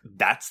think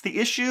that's the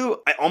issue.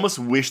 I almost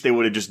wish they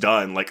would have just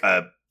done like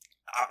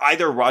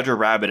either Roger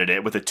Rabbited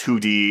it with a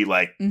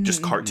 2D,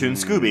 just cartoon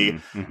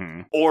Scooby,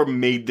 or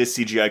made this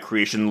CGI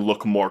creation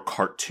look more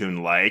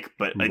cartoon-like.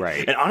 But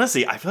and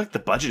honestly, I feel like the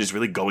budget is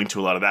really going to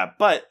a lot of that.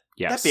 But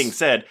that being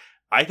said,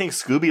 I think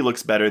Scooby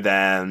looks better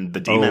than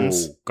the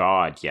demons. Oh,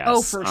 God, yes.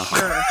 Oh, for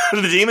sure.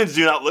 The demons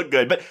do not look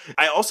good. But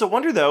I also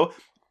wonder, though,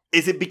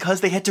 is it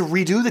because they had to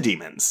redo the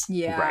demons?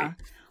 Yeah. Right.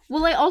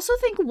 Well, I also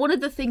think one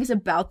of the things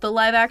about the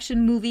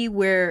live-action movie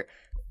where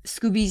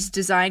Scooby's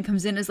design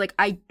comes in is like,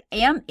 I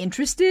am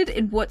interested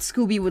in what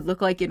Scooby would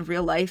look like in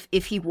real life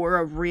if he were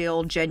a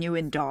real,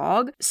 genuine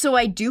dog. So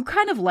I do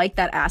kind of like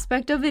that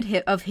aspect of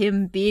it, of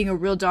him being a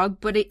real dog,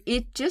 but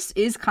it just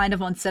is kind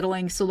of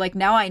unsettling. So like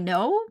now I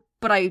know,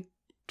 but I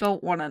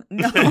don't want to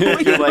know.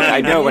 You're like, I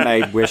know and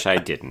I wish I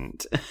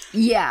didn't.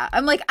 Yeah.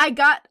 I'm like,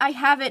 I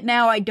have it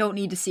now. I don't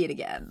need to see it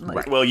again. Like,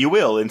 right. Well, you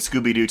will in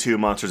Scooby-Doo 2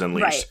 Monsters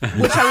Unleashed. Right.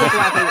 Which I will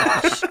gladly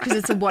watch because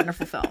it's a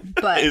wonderful film.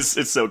 But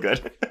it's so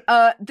good.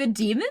 The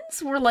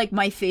demons were like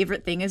my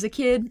favorite thing as a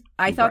kid.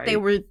 I thought they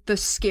were the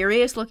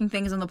scariest looking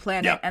things on the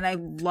planet and I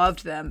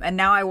loved them. And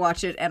now I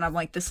watch it and I'm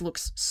like, this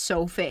looks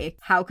so fake.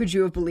 How could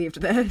you have believed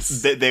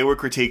this? They were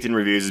critiqued in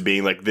reviews as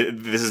being like,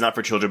 this is not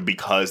for children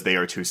because they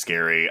are too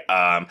scary.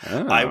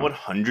 I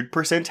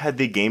 100% had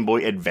the Game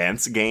Boy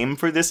Advance game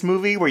for this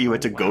movie where you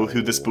had to go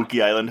through the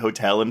Spooky Island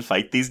Hotel and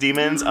fight these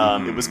demons.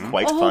 It was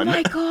quite fun. Oh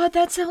my God,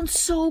 that sounds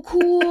so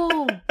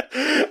cool.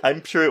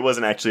 I'm sure it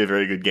wasn't actually a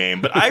very good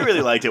game, but I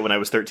really liked it when I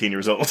was 13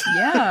 years old.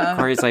 Yeah.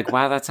 Corey's like,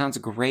 wow, that sounds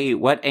great.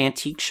 What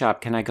antique shop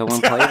can I go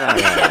and play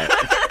that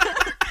at?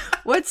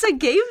 What's a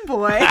Game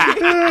Boy?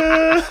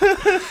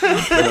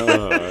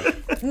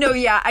 No,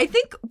 yeah, I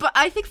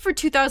think for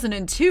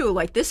 2002,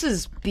 like this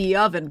is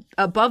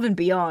above and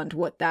beyond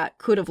what that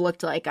could have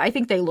looked like. I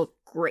think they look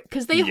great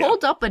because they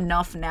hold up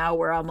enough now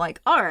where I'm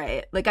like, all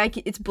right, like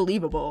it's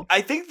believable.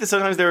 I think that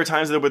sometimes there are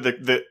times where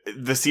the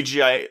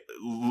CGI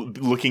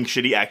looking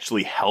shitty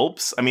actually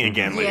helps. I mean,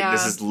 again,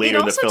 this is later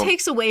in the film. It also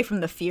takes away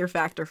from the fear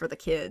factor for the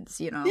kids,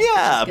 you know?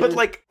 Yeah, but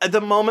like at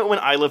the moment when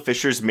Isla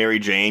Fisher's Mary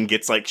Jane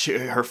gets like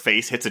her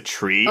face hits a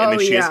tree and then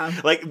she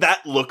is like,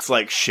 that looks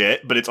like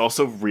shit, but it's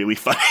also really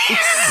funny.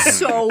 It's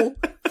so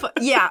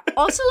yeah.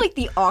 Also like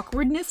the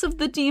awkwardness of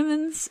the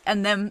demons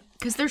and them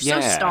because they're so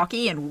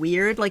stocky and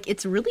weird. Like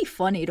it's really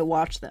funny to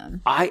watch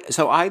them.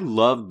 I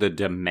love the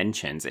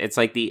dimensions. It's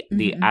like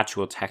the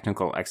actual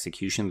technical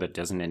execution that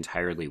doesn't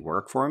entirely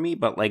work for me,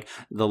 but like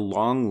the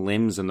long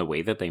limbs and the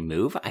way that they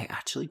move, I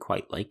actually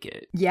quite like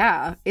it.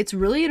 Yeah, it's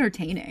really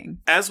entertaining.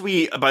 As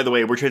by the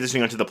way, we're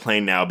transitioning onto the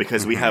plane now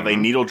because we have a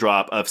needle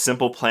drop of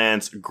Simple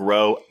Plan's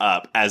Grow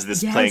Up as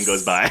this plane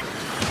goes by.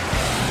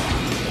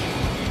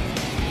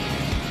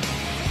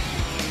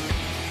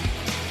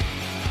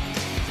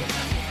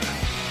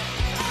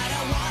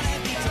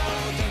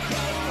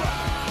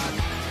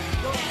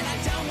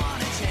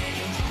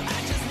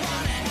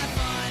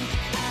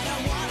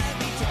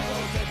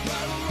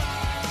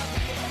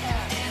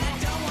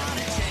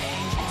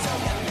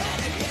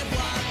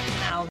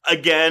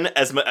 Again,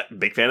 as a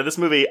big fan of this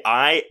movie,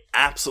 I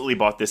absolutely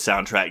bought this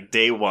soundtrack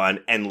day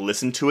one and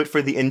listened to it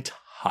for the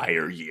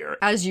entire year.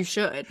 As you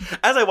should.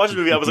 As I watched the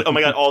movie, I was like, oh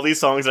my God, all these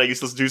songs that I used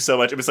to listen to so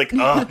much. It was like, it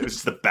was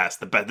just the best.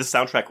 This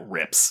soundtrack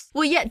rips.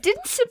 Well, yeah,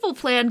 didn't Simple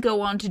Plan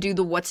go on to do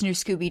the What's New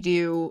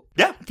Scooby-Doo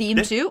theme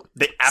too?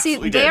 They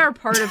absolutely did. They are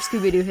part of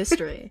Scooby-Doo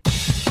history.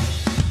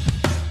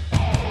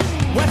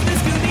 What's new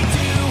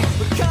Scooby-Doo?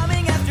 We're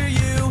coming after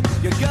you.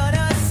 You're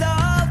gonna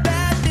solve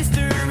that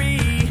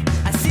mystery.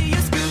 I see you,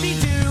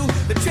 Scooby-Doo.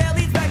 The trail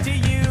leads back to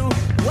you.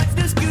 What's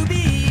new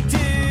Scooby-Doo?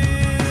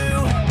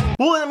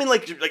 Well, I mean,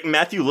 like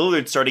Matthew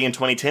Lillard starting in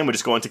 2010 would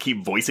just go on to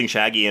keep voicing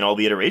Shaggy in all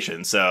the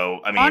iterations. So,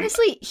 I mean,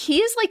 honestly, he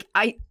is like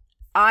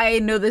I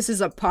know this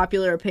is a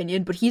popular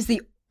opinion, but he's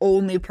the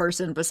only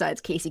person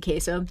besides Casey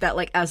Kasem that,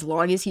 like, as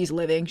long as he's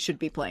living, should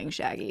be playing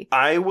Shaggy.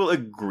 I will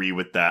agree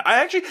with that.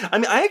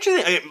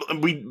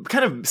 We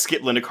kind of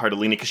skipped Linda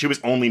Cardellini because she was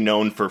only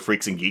known for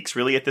Freaks and Geeks,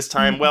 really, at this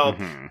time. Well,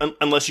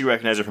 unless you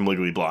recognize her from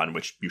Legally Blonde,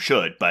 which you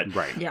should, but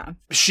yeah,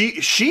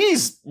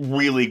 she's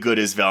really good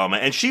as Velma,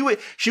 and she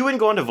wouldn't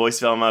go on to voice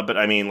Velma, but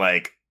I mean,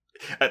 like,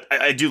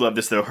 I do love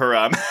this though.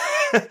 Her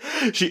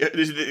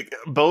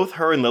both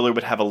her and Lillard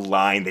would have a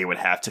line they would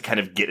have to kind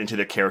of get into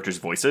their characters'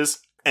 voices.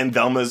 And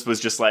Velma's was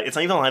just like, it's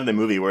not even a line in the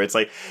movie where it's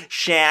like,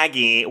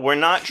 Shaggy, we're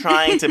not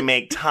trying to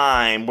make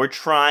time. We're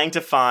trying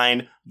to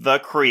find the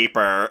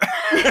creeper.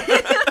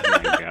 Oh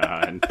my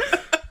God.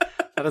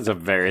 That is a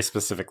very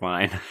specific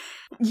line.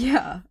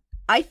 Yeah.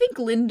 I think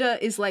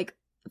Linda is like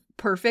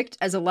perfect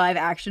as a live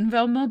action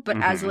Velma, but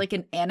as like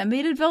an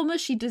animated Velma,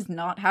 she does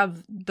not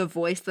have the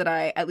voice that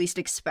I at least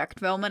expect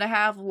Velma to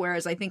have.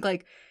 Whereas I think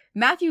like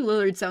Matthew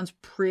Lillard sounds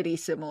pretty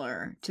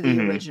similar to the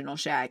original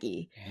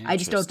Shaggy. I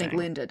just don't think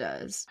Linda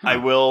does. I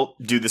will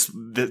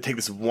take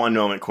this one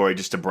moment, Corey,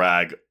 just to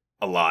brag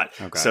a lot.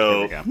 Okay,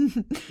 so here we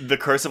go. The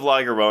Curse of La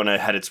Llorona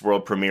had its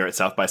world premiere at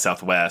South by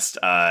Southwest,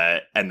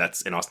 and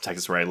that's in Austin,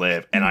 Texas, where I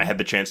live. And I had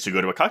the chance to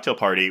go to a cocktail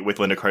party with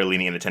Linda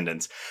Cardellini in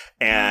attendance.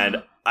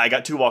 And I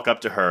got to walk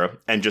up to her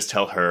and just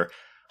tell her,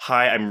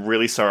 "Hi, I'm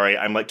really sorry.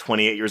 I'm like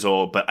 28 years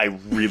old, but I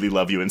really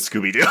love you in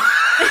Scooby-Doo."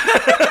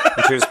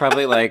 And she was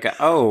probably like,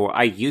 "Oh,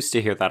 I used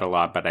to hear that a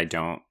lot, but I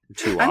don't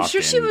too often." I'm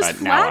sure she was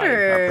but now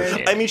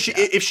flattered. I mean,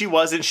 if she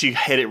wasn't, she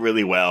hit it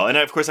really well. And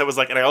of course, I was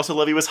like, "And I also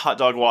love you as Hot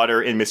Dog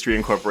Water in Mystery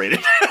Incorporated."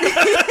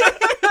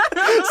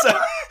 So,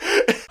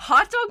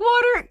 Hot Dog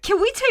Water?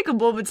 Can we take a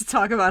moment to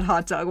talk about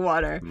Hot Dog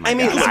Water? I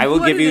mean, I will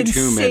what give an you 2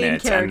 insane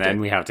minutes, character. and then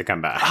we have to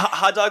come back.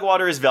 Hot Dog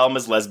Water is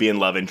Velma's lesbian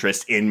love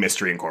interest in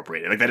Mystery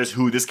Incorporated. Like, that is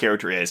who this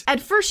character is.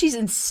 At first, she's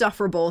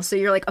insufferable, so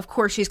you're like, of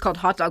course she's called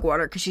Hot Dog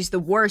Water because she's the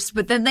worst,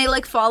 but then they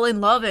like fall in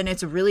love and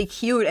it's really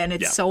cute and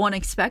it's so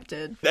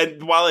unexpected.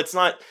 And while it's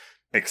not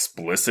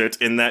explicit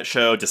in that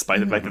show, despite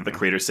the fact that the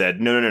creator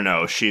said,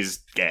 no, she's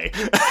gay.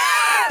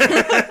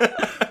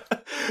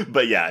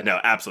 But yeah, no,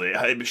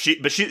 absolutely.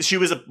 She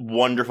was a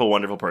wonderful,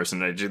 wonderful person.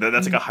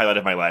 That's like a highlight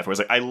of my life. Where I was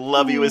like, I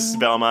love you as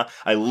Velma.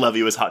 I love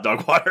you as Hot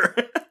Dog Water.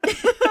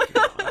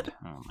 God.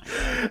 Oh my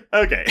God.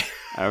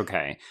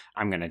 Okay.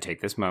 I'm going to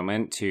take this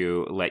moment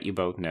to let you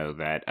both know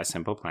that A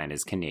Simple Plan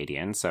is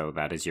Canadian, so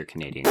that is your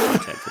Canadian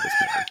content for this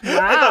movie.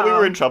 Wow. I thought we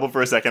were in trouble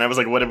for a second. I was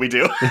like, what did we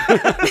do?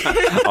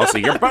 Also,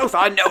 you're both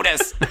on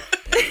notice.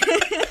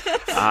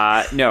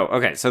 No,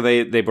 okay, so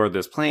they board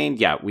this plane.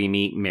 Yeah, we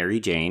meet Mary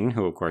Jane,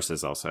 who of course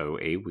is also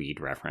a weed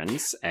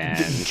reference, and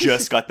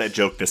Just got that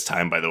joke this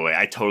time, by the way.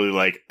 I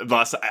totally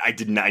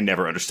I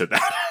never understood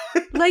that.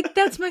 Like,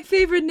 that's my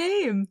favorite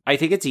name. I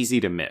think it's easy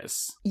to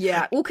miss.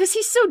 Yeah, well, because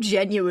he's so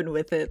genuine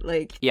with it.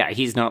 Like, Yeah,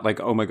 he's not like,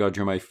 oh my god,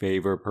 you're my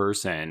favorite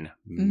person,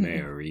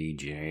 Mary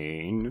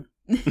Jane.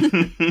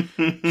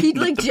 he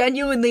like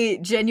genuinely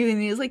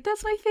is like,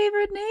 that's my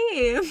favorite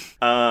name.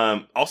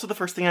 Also the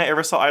first thing I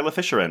ever saw Isla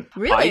Fisher in.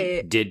 Really?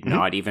 I did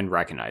not even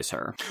recognize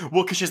her.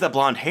 Well, because she has that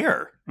blonde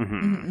hair.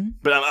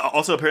 But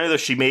also apparently though,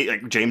 she made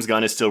like James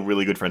Gunn is still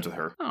really good friends with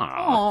her.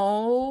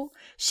 Oh,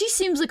 she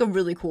seems like a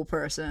really cool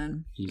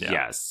person.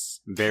 Yes.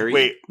 Very,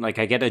 Wait. like,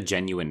 I get a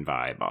genuine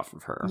vibe off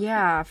of her.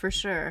 Yeah, for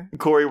sure.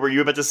 Corey, were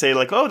you about to say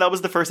like, oh, that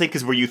was the first thing?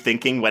 Because were you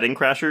thinking Wedding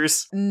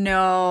Crashers?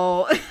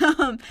 No.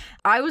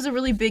 I was a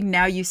really big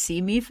Now You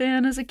See Me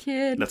fan as a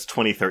kid. That's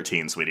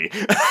 2013, sweetie.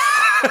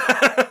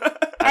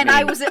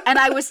 I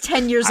was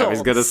 10 years old. I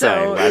was gonna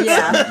so, say,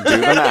 let's do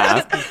the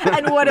math.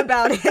 And what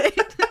about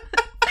it?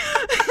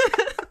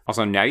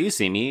 Also, Now You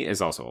See Me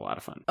is also a lot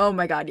of fun. Oh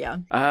my god,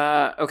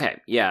 yeah.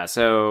 Okay, yeah,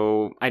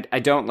 so I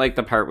don't like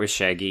the part with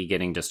Shaggy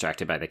getting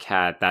distracted by the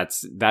cat.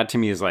 That to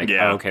me is like,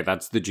 oh, okay,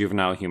 that's the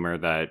juvenile humor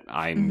that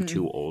I'm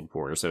too old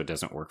for, so it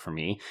doesn't work for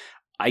me.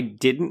 I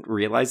didn't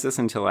realize this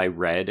until I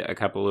read a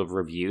couple of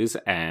reviews,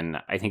 and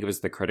I think it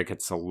was the critic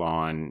at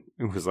Salon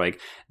who was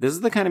like, this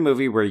is the kind of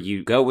movie where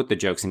you go with the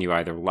jokes and you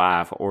either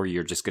laugh or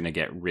you're just going to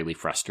get really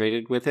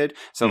frustrated with it.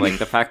 So, like,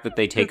 the fact that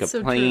they take a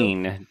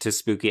plane to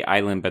Spooky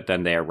Island, but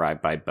then they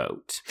arrive by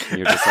boat.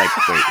 You're just like,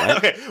 wait, what?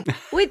 Okay.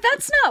 Wait,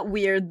 that's not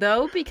weird,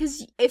 though,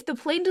 because if the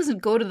plane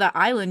doesn't go to the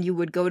island, you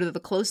would go to the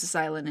closest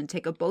island and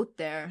take a boat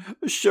there.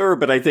 Sure,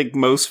 but I think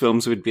most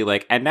films would be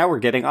like, and now we're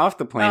getting off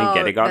the plane and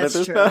getting onto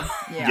this boat.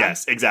 Yeah.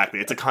 Yes, exactly.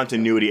 It's a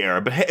continuity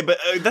error. But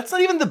hey, that's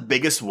not even the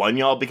biggest one,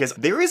 y'all, because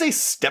there is a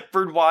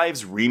Stepford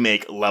Wives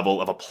remake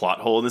level of a plot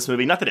hole in this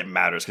movie. Not that it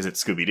matters, because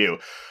it's Scooby-Doo.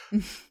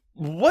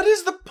 What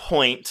is the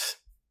point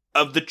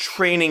of the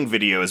training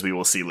videos we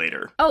will see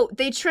later? Oh,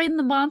 they train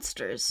the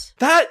monsters.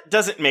 That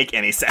doesn't make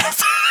any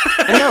sense.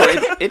 No,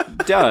 it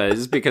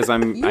does, because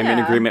I'm in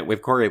agreement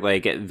with Corey.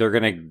 Like, they're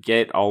gonna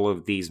get all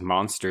of these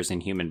monsters in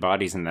human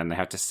bodies, and then they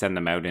have to send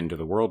them out into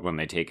the world when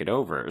they take it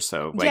over.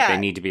 So, like, they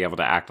need to be able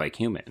to act like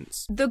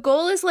humans. The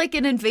goal is like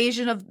an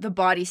invasion of the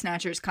body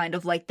snatchers, kind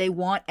of like they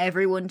want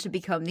everyone to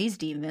become these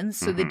demons.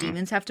 So the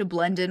demons have to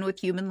blend in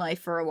with human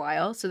life for a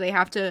while. So they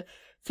have to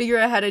figure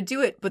out how to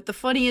do it. But the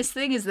funniest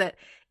thing is that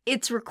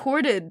it's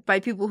recorded by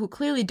people who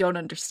clearly don't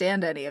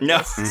understand any of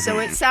this. So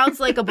it sounds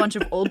like a bunch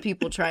of old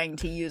people trying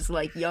to use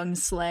like young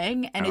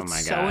slang, and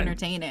it's so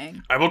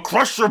entertaining. I will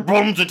crush your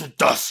bones into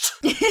dust.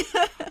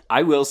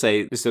 I will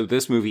say, so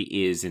this movie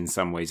is in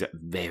some ways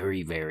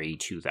very, very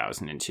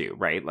 2002,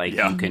 right? Like,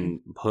 you can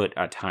put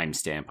a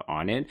timestamp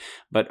on it,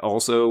 but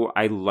also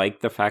I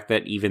like the fact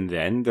that even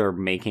then they're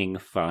making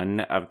fun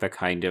of the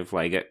kind of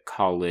like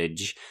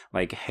college,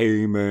 like,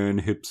 hey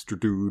man, hipster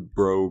dude,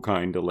 bro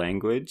kind of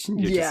language.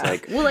 You're just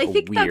like, well, I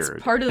think weird.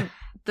 that's part of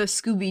the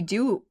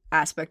Scooby-Doo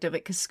aspect of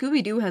it, because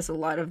Scooby-Doo has a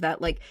lot of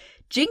that, like,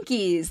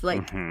 Jinkies,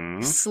 like,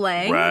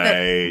 slang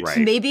that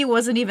maybe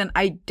wasn't even,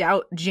 I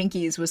doubt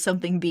Jinkies was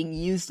something being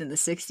used in the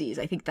 60s.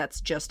 I think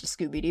that's just a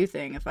Scooby-Doo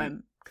thing, if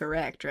I'm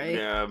correct, right?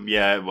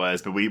 Yeah, it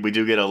was. But we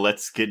do get a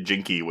let's get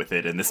jinky with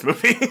it in this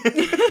movie.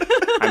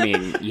 I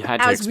mean, you had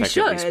to As we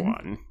expect at least should.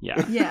 one.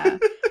 Yeah. Yeah.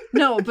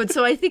 No, but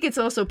so I think it's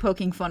also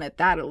poking fun at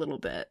that a little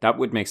bit. That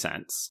would make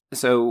sense.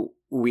 So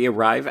we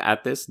arrive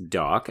at this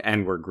dock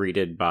and we're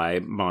greeted by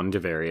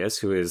Mondavarius,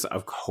 who is,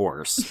 of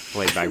course,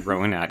 played by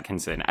Rowan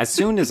Atkinson. As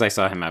soon as I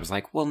saw him, I was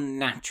like, well,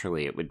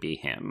 naturally it would be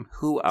him.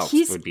 Who else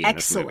would be in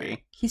this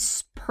movie?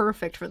 He's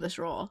perfect for this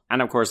role.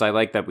 And of course, I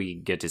like that we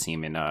get to see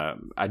him in a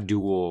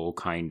dual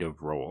kind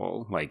of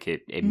role. Like,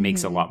 it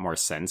makes a lot more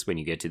sense when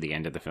you get to the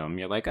end of the film.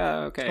 You're like,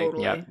 oh, okay,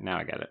 Totally. yeah, now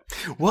I get it.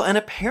 Well, and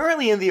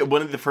apparently in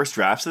one of the first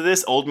drafts of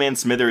this, Old Man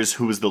Smithers,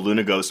 who was the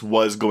Luna Ghost,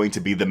 was going to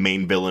be the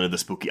main villain of the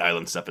Spooky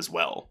Island stuff as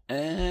well.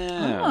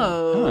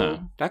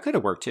 Oh. That could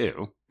have worked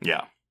too.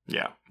 Yeah.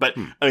 But,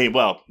 I mean,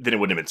 well, then it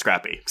wouldn't have been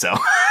Scrappy, so.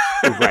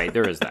 Right,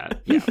 there is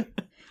that. Yeah.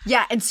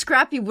 Yeah, and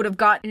Scrappy would have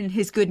gotten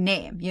his good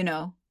name, you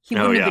know? He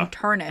wouldn't have been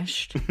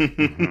tarnished.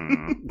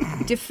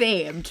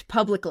 Defamed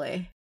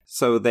publicly.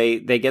 So they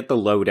get the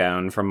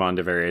lowdown from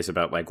Mondavarius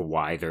about like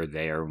why they're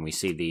there, and we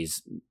see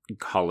these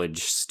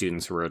college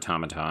students who are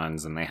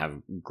automatons and they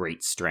have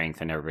great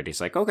strength, and everybody's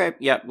like, okay,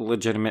 yep,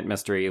 legitimate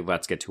mystery,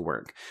 let's get to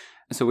work.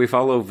 So we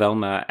follow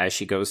Velma as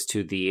she goes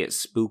to the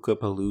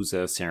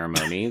Spookapalooza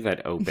ceremony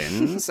that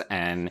opens,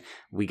 and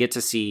we get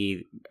to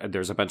see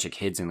there's a bunch of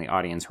kids in the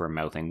audience who are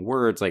mouthing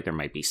words like there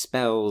might be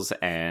spells,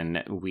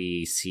 and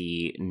we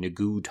see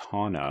Nagu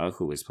Tana,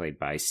 who is played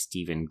by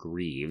Stephen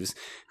Greaves,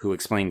 who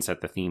explains that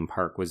the theme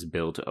park was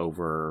built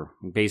over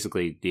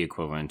basically the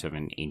equivalent of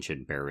an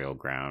ancient burial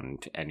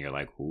ground, and you're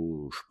like,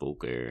 ooh,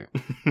 spooky.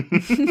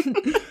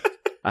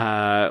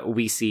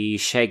 We see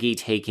Shaggy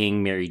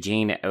taking Mary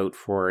Jane out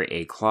for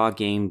a claw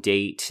game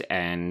date,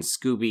 and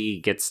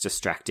Scooby gets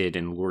distracted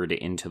and lured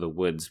into the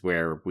woods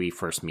where we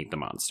first meet the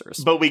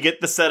monsters. But we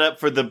get the setup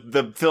for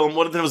the film,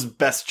 one of those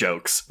best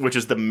jokes, which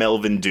is the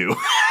Melvin Do.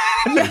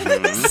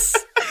 Yes!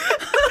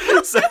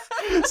 So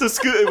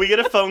we get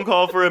a phone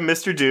call for a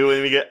Mr. Do,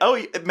 and we get,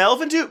 oh,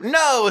 Melvin Do?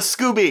 No,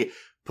 Scooby!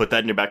 Put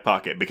that in your back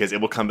pocket, because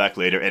it will come back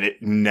later, and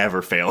it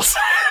never fails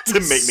to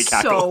make me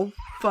cackle. So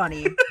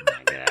funny. Oh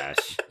my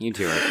gosh. You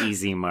two are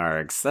easy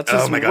marks. That's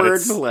just Oh my God,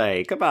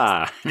 wordplay. Come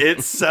on.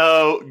 It's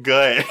so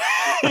good.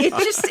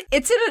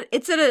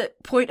 It's at a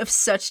point of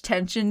such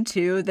tension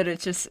too that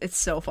it's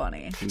so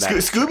funny.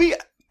 Scooby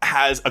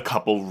has a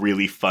couple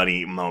really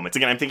funny moments.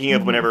 Again, I'm thinking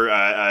of whenever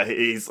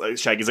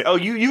Shaggy's like, oh,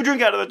 you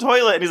drink out of the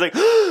toilet, and he's like,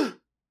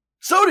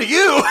 so do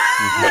you.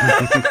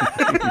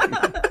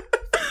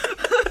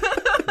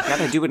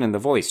 Gotta do it in the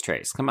voice,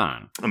 Trace. Come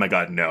on. Oh my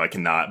God, no, I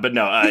cannot. But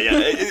no,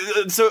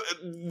 so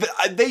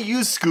they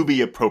use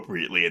Scooby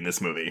appropriately in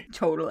this movie.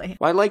 Totally.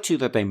 Well, I like too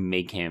that they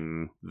make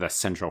him the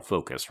central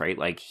focus, right?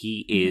 Like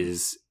he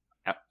is,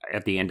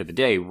 at the end of the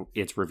day,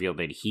 it's revealed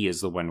that he is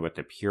the one with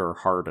the pure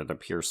heart or the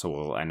pure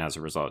soul, and as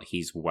a result,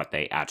 he's what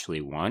they actually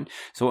want.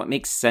 So it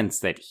makes sense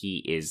that he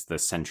is the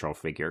central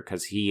figure,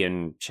 because he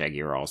and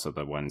Shaggy are also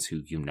the ones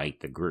who unite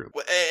the group.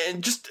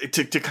 And just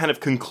to kind of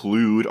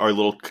conclude our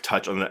little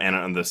touch on the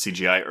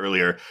CGI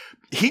earlier,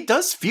 he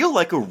does feel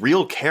like a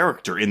real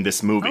character in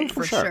this movie. Oh,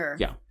 for sure.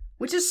 Yeah.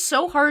 Which is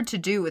so hard to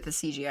do with a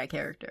CGI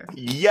character.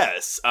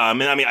 Yes.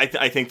 And I mean,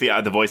 I think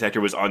the voice actor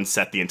was on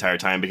set the entire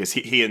time, because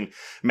he and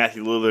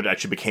Matthew Lillard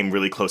actually became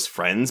really close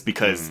friends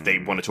because they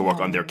wanted to work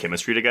on their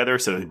chemistry together.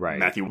 So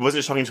Matthew wasn't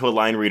just talking to a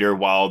line reader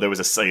while there was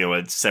a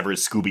severed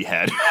Scooby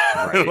head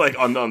like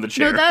on the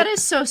chair. No, that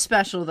is so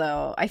special,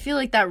 though. I feel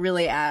like that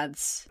really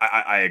adds.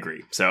 I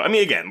agree. So, I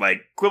mean, again,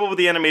 like, quibble with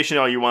the animation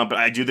all you want, but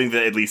I do think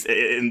that at least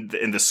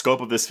in the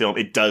scope of this film,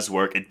 it does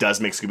work. It does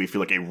make Scooby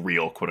feel like a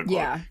real,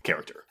 quote-unquote,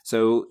 character.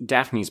 So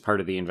Daphne's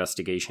part of the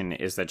investigation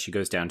is that she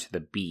goes down to the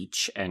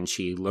beach and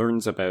she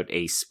learns about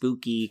a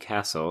spooky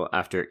castle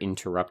after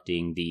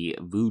interrupting the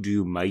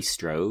voodoo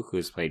maestro, who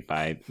is played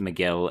by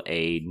Miguel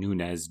A.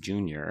 Nunez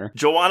Jr.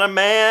 Joanna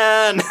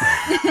Man!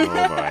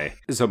 Oh boy.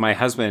 So my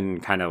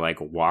husband kind of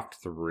like walked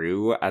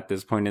through at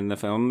this point in the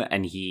film,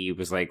 and he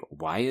was like,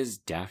 why is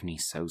Daphne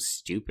so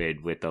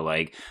stupid with the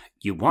like,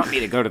 you want me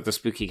to go to the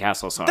spooky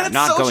castle, so I'm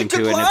not going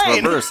to, and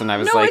it's reverse. And I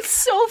was like, it's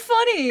so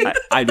funny.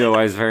 I know,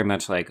 I was very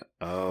much like,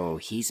 oh,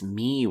 he's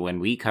me when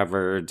we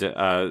covered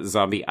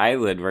Zombie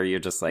Island, where you're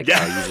just like,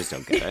 oh, you just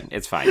don't get it.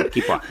 It's fine.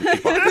 Keep walking.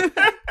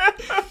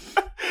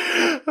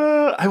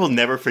 I will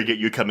never forget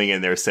you coming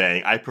in there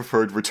saying, I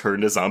preferred Return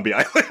to Zombie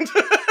Island.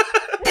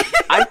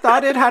 I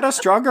thought it had a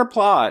stronger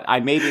plot.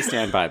 I maybe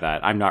stand by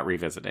that. I'm not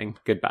revisiting.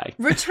 Goodbye.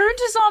 Return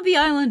to Zombie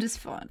Island is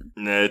fun.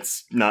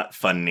 It's not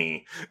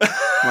funny.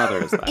 Well,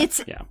 there is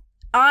that. Yeah.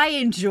 I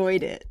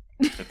enjoyed it.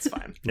 It's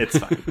fine. It's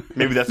fine.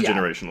 Maybe that's a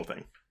generational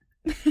thing.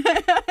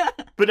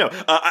 But no,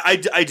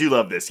 I do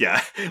love this. Yeah.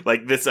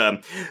 Like this,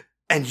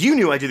 and you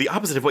knew I do the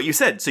opposite of what you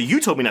said. So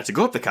you told me not to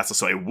go up the castle,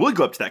 so I would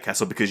go up to that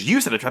castle because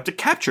you set a trap to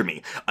capture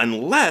me.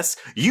 Unless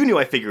you knew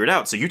I figured it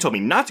out, so you told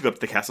me not to go up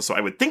to the castle, so I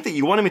would think that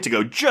you wanted me to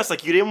go just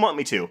like you didn't want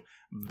me to.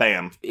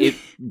 Bam. It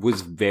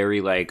was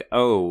very like,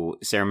 oh,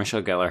 Sarah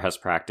Michelle Gellar has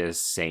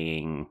practiced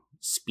saying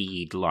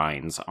speed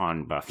lines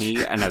on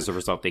Buffy, and as a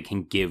result, they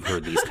can give her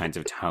these kinds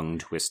of tongue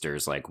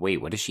twisters like,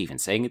 wait, what is she even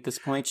saying at this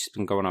point? She's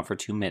been going on for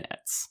 2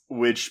 minutes.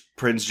 Which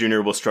Prince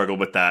Jr. will struggle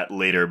with that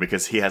later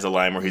because he has a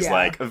line where he's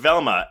like,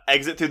 Velma,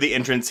 exit through the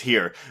entrance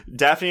here.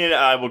 Daphne and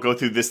I will go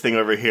through this thing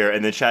over here,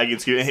 and then Shaggy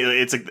and Scooby,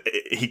 it's like,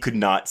 he could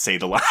not say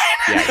the line.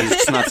 Yeah, he's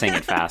just not saying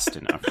it fast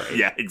enough, right?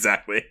 Yeah,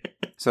 exactly.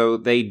 So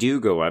they do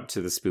go up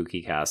to the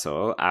spooky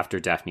castle after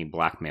Daphne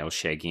blackmails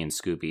Shaggy and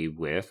Scooby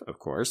with, of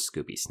course,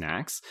 Scooby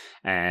snacks.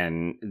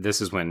 And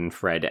this is when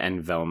Fred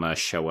and Velma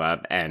show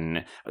up,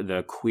 and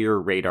the queer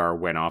radar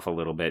went off a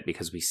little bit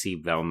because we see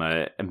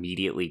Velma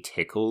immediately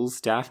tickles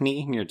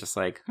Daphne. And you're just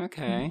like,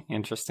 okay,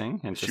 interesting.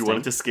 She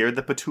wanted to scare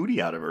the patootie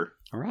out of her.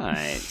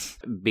 Right.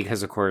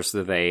 Because, of course,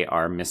 they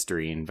are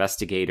mystery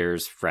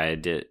investigators.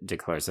 Fred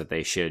declares that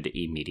they should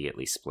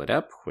immediately split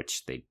up,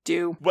 which they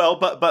do. Well,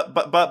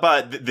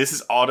 but this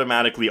is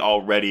automatically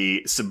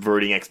already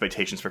subverting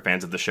expectations for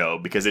fans of the show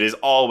because it is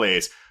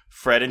always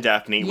Fred and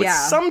Daphne with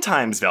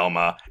sometimes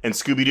Velma, and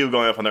Scooby-Doo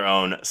going off on their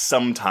own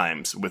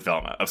sometimes with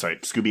Velma. I'm sorry,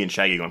 Scooby and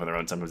Shaggy going off on their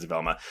own sometimes with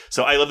Velma.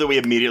 So I love that we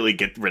immediately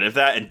get rid of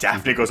that, and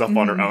Daphne goes off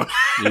on her own.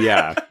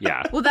 Yeah.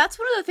 Well, that's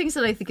one of the things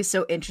that I think is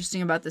so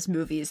interesting about this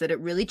movie is that it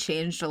really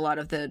changed a lot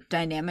of the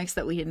dynamics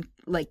that we didn't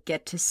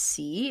get to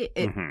see,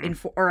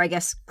 or I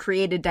guess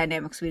created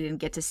dynamics we didn't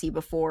get to see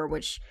before,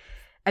 which...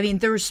 I mean,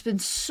 there's been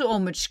so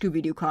much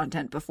Scooby-Doo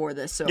content before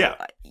this, so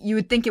you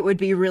would think it would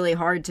be really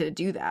hard to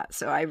do that.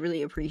 So I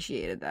really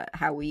appreciated that,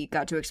 how we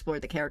got to explore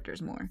the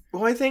characters more.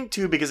 Well, I think,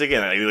 too, because,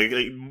 again,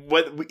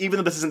 even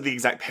though this isn't the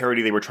exact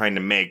parody they were trying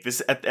to make,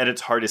 this, at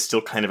its heart, is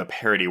still kind of a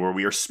parody where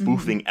we are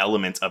spoofing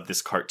elements of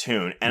this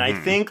cartoon. And I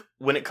think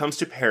when it comes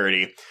to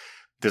parody...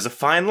 there's a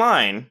fine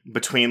line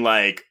between,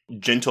 like,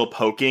 gentle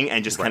poking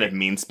and just kind of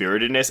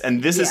mean-spiritedness.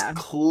 And this is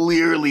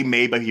clearly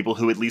made by people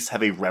who at least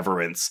have a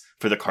reverence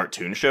for the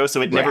cartoon show. So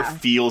it never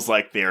feels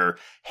like they're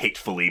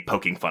hatefully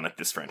poking fun at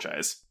this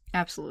franchise.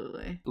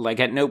 Absolutely.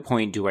 Like, at no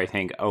point do I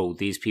think, oh,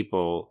 these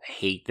people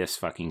hate this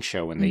fucking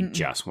show and they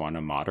just want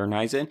to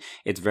modernize it.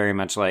 It's very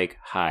much like,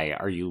 hi,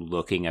 are you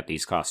looking at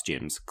these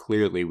costumes?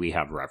 Clearly, we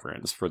have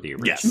reverence for the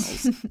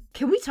originals. Yes.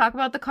 Can we talk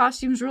about the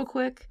costumes real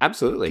quick?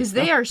 Absolutely. Because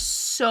they are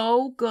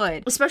so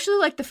good. Especially,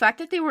 like, the fact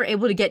that they were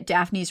able to get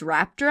Daphne's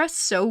wrap dress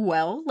so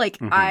well. Like,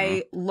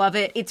 I love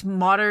it. It's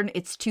modern.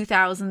 It's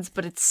 2000s,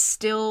 but it's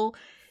still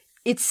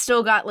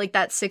got like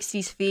that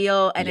 60s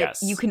feel, and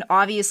you can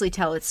obviously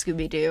tell it's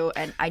Scooby-Doo,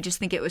 and I just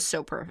think it was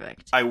so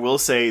perfect. I will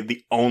say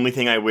the only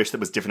thing I wish that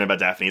was different about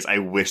Daphne is I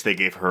wish they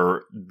gave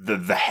her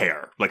the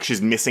hair. Like,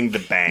 she's missing the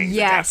bangs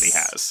that Daphne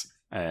has.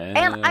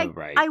 And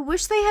I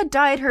wish they had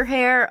dyed her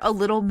hair a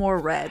little more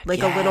red,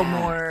 like a little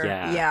more,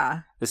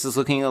 This is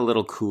looking a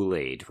little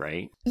Kool-Aid,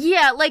 right?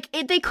 Yeah, like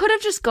they could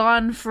have just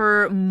gone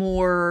for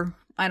more,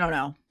 I don't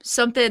know,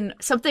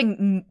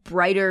 something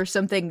brighter,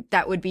 something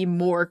that would be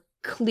more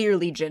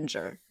clearly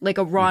ginger, like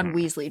a Ron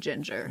Weasley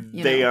ginger.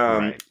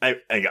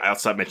 I'll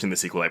stop mentioning the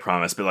sequel, I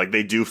promise, but like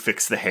they do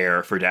fix the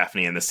hair for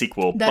Daphne in the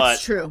sequel.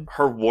 That's true.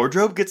 Her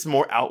wardrobe gets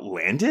more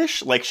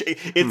outlandish. Like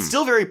it's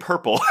still very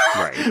purple,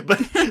 right?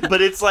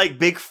 but it's like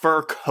big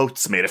fur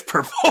coats made of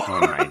purple. Oh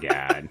my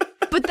god.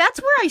 But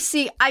that's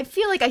where I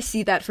feel like I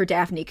see that for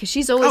Daphne, because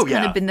she's always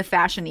kind of been the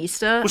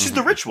fashionista. Well, she's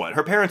the rich one.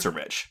 Her parents are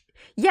rich.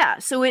 Yeah,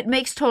 so it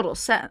makes total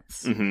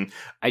sense.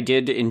 I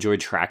did enjoy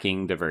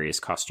tracking the various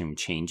costume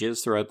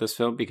changes throughout this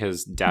film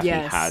because Daphne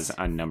has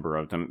a number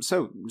of them.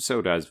 So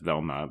does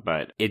Velma,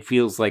 but it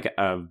feels like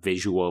a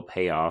visual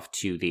payoff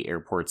to the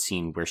airport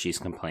scene where she's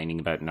complaining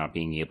about not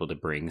being able to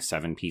bring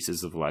 7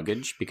 pieces of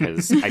luggage,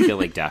 because I feel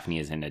like Daphne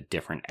is in a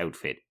different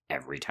outfit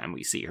every time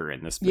we see her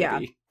in this movie. Yeah.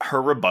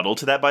 Her rebuttal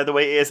to that, by the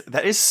way, is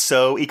that is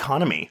so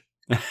economy.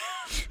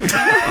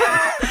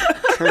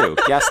 True.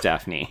 Yes,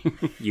 Daphne.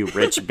 You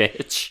rich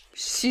bitch.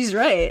 She's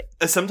right.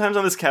 Sometimes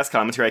on this cast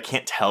commentary, I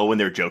can't tell when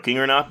they're joking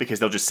or not, because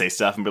they'll just say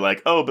stuff and be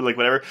like, oh, but like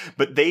whatever.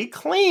 But they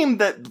claim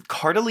that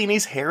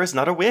Cardellini's hair is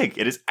not a wig.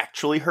 It is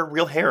actually her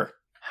real hair.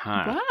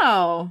 Huh.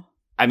 Wow.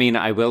 I mean,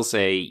 I will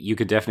say you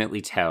could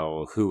definitely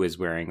tell who is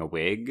wearing a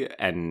wig.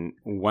 And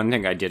one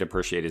thing I did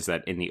appreciate is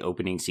that in the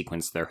opening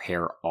sequence, their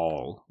hair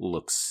all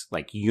looks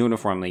like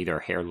uniformly, their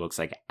hair looks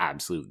like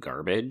absolute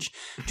garbage,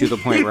 to the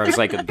point where I was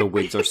like, the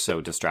wigs are so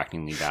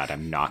distractingly bad,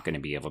 I'm not going to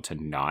be able to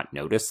not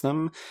notice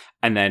them.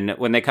 And then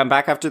when they come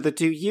back after the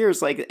 2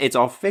 years, like it's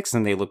all fixed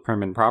and they look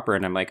prim and proper.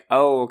 And I'm like,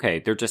 oh, okay,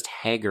 they're just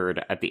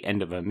haggard at the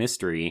end of a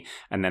mystery.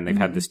 And then they've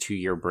had this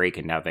 2-year break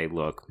and now they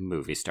look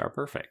movie star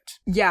perfect.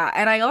 Yeah.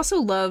 And I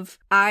also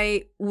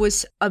I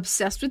was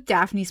obsessed with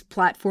Daphne's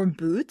platform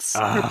boots,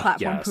 her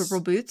platform purple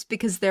boots,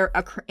 because they're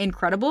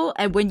incredible.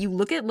 And when you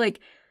look at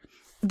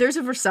there's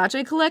a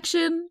Versace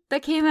collection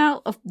that came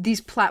out of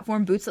these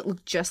platform boots that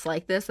look just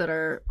like this, that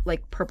are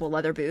like purple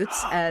leather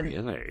boots. And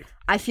really?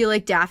 I feel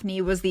like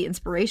Daphne was the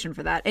inspiration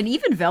for that. And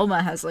even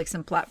Velma has like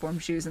some platform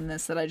shoes in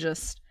this that I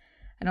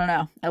don't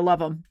know. I love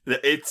them.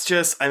 It's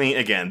just, I mean,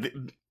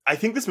 again, I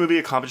think this movie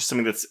accomplishes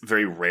something that's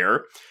very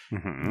rare.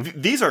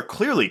 These are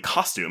clearly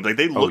costumes. Like,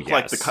 they look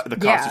like the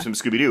costumes from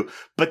Scooby-Doo,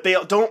 but they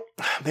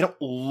don't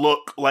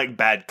look like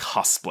bad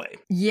cosplay.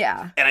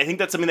 Yeah. And I think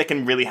that's something that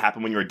can really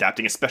happen when you're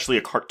adapting, especially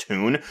a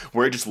cartoon,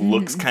 where it just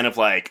looks kind of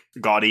like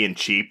gaudy and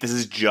cheap. This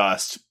is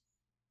just,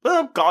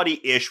 well,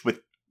 gaudy-ish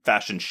with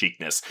fashion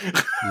chicness.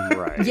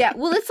 Right. Yeah,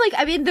 well, it's like,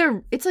 I mean,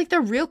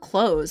 they're real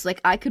clothes. Like,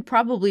 I could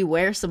probably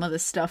wear some of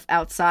this stuff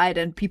outside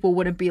and people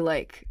wouldn't be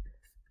like,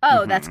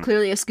 oh, that's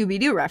clearly a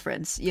Scooby-Doo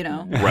reference, you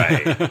know?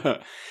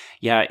 Right.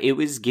 Yeah, it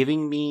was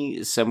giving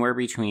me somewhere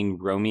between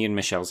Romy and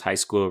Michelle's high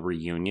school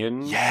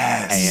reunion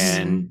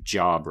and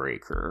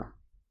Jawbreaker.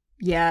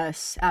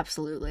 Yes,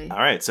 absolutely. All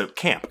right, so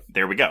camp.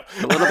 There we go.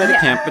 A little bit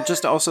of camp, but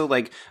just also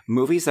like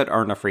movies that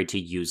aren't afraid to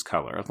use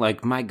color.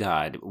 Like, my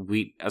God,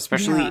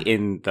 especially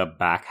in the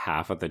back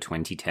half of the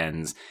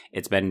 2010s,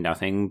 it's been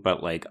nothing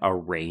but like a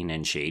rain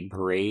and shade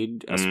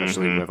parade,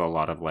 especially with a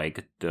lot of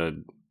like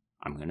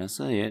I'm going to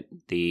say it,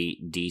 the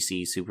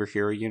DC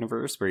superhero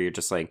universe, where you're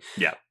just like,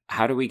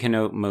 how do we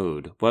connote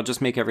mood? Well,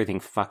 just make everything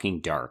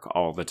fucking dark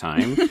all the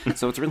time.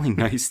 So it's really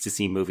nice to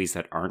see movies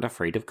that aren't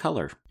afraid of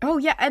color. Oh,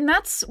 yeah, and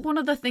that's one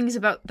of the things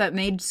that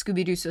made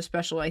Scooby-Doo so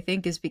special, I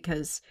think, is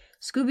because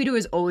Scooby-Doo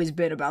has always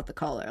been about the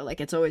color.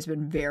 Like, it's always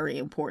been very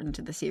important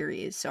to the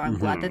series. So I'm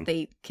glad that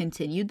they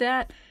continued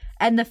that.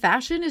 And the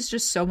fashion is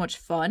just so much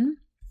fun.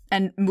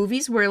 And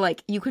movies where,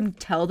 like, you can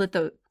tell that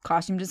the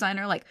costume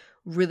designer, like,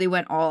 really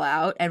went all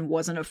out and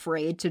wasn't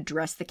afraid to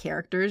dress the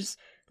characters,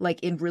 like,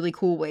 in really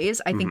cool ways,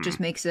 I think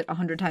just makes it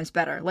 100 times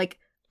better. Like,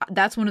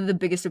 that's one of the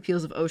biggest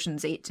appeals of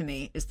Ocean's 8 to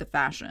me, is the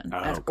fashion.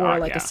 Or,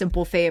 like, A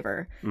Simple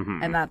Favor.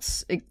 And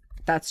that's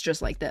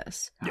just like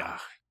this. Yeah.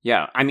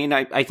 Yeah, I mean,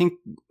 I think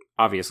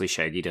obviously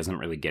Shaggy doesn't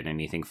really get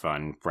anything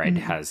fun. Fred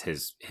has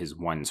his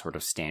one sort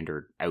of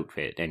standard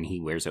outfit and he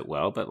wears it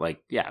well. But like,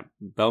 yeah,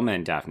 Velma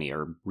and Daphne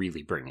are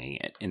really bringing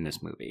it in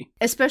this movie.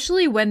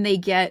 Especially when they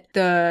get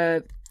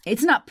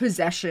it's not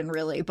possession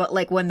really, but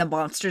like when the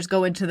monsters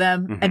go into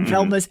them and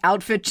Velma's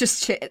outfit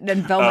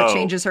Velma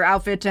changes her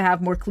outfit to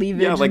have more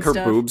cleavage. Yeah, like and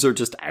her boobs are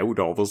just out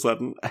all of a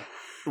sudden.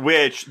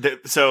 When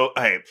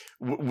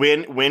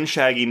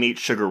Shaggy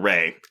meets Sugar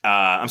Ray,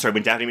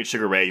 when Daphne meets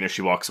Sugar Ray,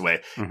 she walks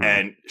away,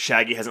 and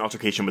Shaggy has an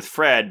altercation with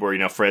Fred,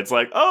 where Fred's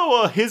like,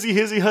 "Oh,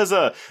 hizzy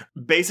huzzah!"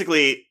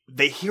 Basically,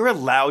 they hear a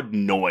loud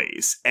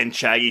noise, and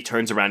Shaggy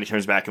turns around, he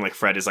turns back, and like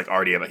Fred is like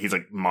already he's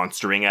like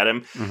monstering at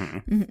him.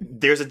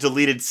 There's a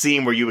deleted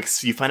scene where you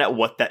find out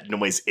what that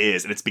noise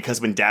is, and it's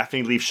because when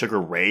Daphne leaves Sugar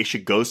Ray, she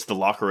goes to the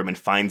locker room and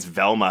finds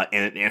Velma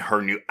in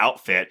her new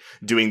outfit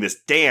doing this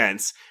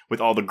dance with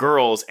all the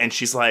girls, and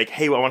she's like,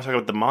 "Hey, I want to talk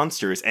about the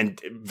monsters."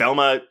 And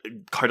Velma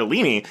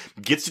Cardellini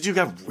gets to do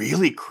a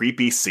really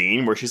creepy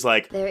scene where she's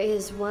like, "There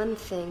is one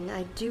thing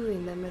I do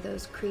remember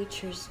those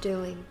creatures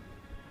doing."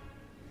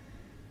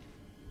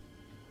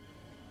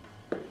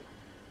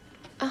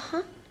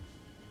 Uh-huh.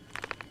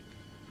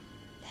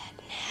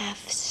 That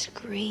half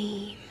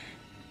scream.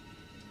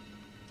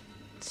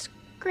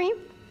 Scream?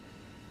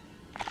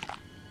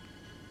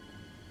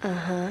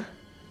 Uh-huh.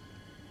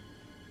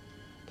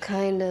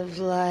 Kind of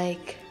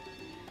like...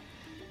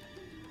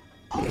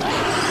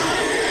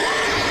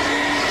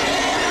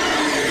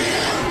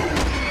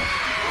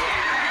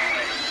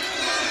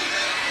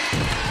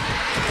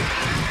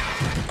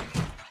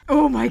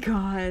 Oh my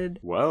god.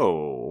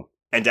 Whoa.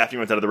 And Daphne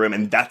runs out of the room,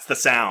 and that's the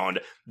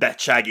sound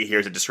that Shaggy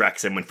hears that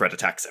distracts him when Fred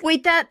attacks him.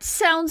 Wait, that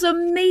sounds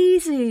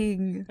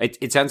amazing.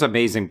 It sounds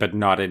amazing, but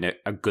not in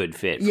a good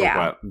fit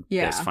for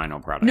this final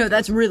product. No,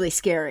 that's really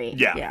scary.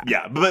 Yeah.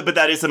 But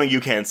that is something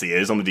you can see.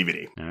 It is on the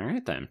DVD. All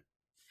right, then.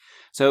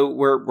 So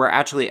we're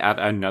actually at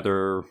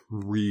another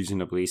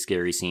reasonably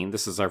scary scene.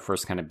 This is our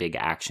first kind of big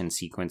action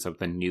sequence of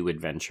the new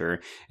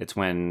adventure. It's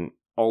when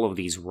all of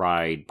these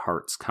ride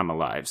parts come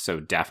alive. So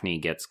Daphne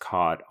gets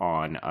caught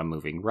on a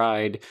moving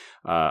ride.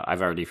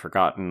 I've already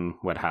forgotten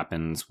what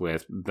happens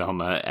with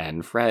Velma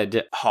and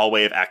Fred.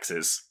 Hallway of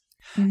axes.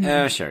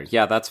 Sure.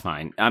 Yeah, that's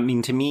fine. I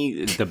mean, to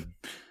me,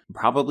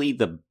 probably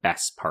the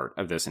best part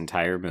of this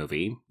entire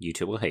movie, you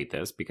two will hate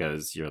this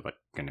because you're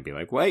going to be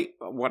like, wait,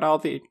 what all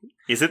the...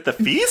 Is it the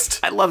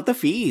feast? I love the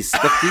feast.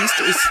 The feast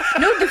is...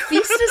 No, the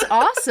feast is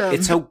awesome.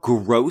 It's so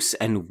gross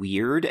and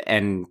weird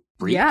and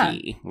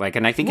freaky. Yeah.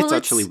 And I think it's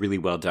actually really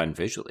well done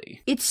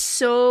visually. It's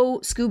so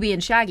Scooby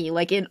and Shaggy.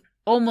 Like in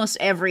almost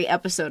every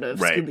episode of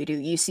Scooby-Doo,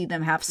 you see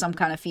them have some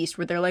kind of feast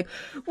where they're like,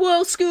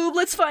 well, Scoob,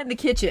 let's find the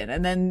kitchen.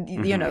 And then,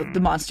 the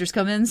monsters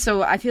come in.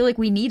 So I feel like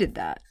we needed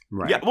that.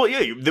 Right. Yeah, well,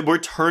 we're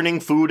turning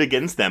food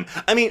against them.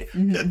 I mean,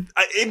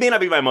 it may not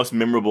be my most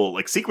memorable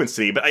sequence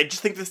to me, but I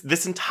just think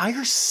this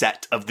entire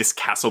set of this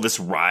castle, this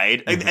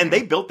ride, and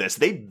they built this.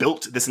 They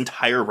built this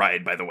entire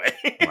ride, by the way.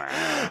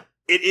 Wow.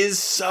 It is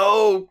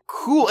so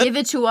cool. Give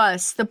it to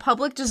us. The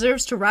public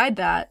deserves to ride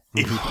that.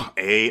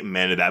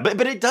 Amen to that.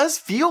 But it does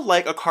feel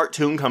like a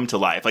cartoon come to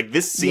life. Like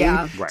this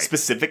scene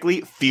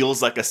specifically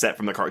feels like a set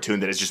from the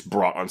cartoon that is just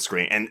brought on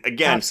screen. And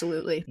again,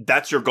 absolutely,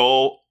 that's your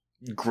goal.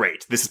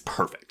 Great. This is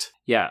perfect.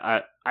 Yeah,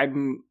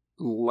 I'm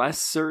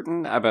less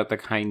certain about the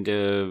kind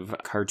of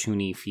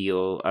cartoony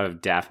feel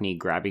of Daphne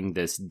grabbing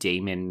this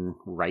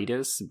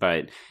Damon-ritis,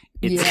 but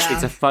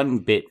it's a fun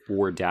bit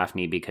for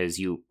Daphne because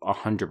you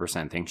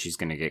 100% think she's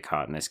going to get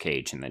caught in this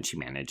cage, and then she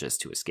manages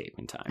to escape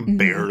in time.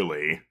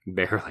 Barely.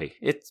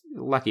 It's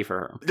lucky for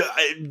her.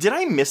 Did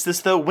I miss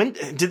this, though? When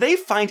did they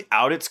find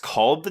out it's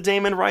called the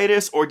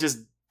Damon-ritis, or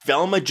does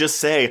Velma just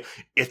say,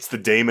 it's the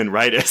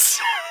Damon-ritis?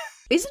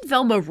 Isn't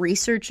Velma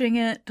researching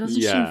it?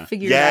 Doesn't she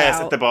figure it out? Yes,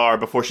 at the bar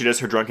before she does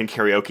her drunken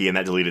karaoke in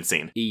that deleted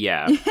scene.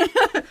 Yeah.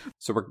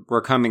 So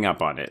we're coming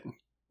up on it.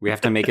 We have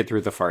to make it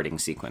through the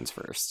farting sequence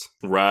first.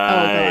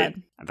 Right. Oh,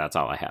 God. That's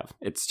all I have.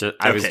 It's just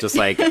I was just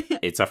like,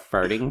 it's a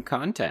farting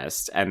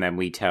contest, and then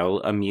we tell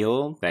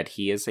Emil that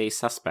he is a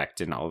suspect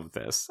in all of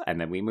this,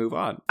 and then we move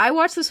on. I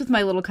watched this with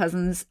my little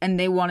cousins, and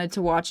they wanted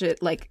to watch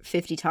it like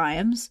 50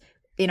 times.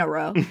 In a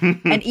row.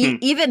 And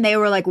even they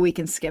were like, we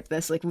can skip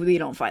this. Like, we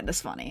don't find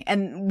this funny.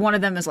 And one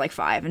of them is like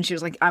 5, and she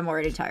was like, I'm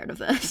already tired of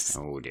this.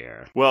 Oh,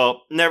 dear.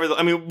 Well, nevertheless,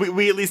 I mean,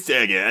 we at least,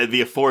 again,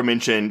 the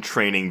aforementioned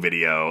training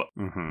video.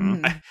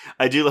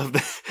 I do love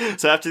that.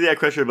 So after the I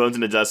crush your bones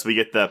into dust, we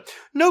get the,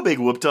 no big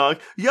whoop dog.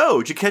 Yo,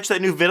 did you catch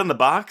that new vid on the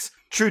box?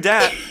 True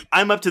dat,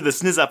 I'm up to the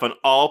sniz up on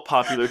all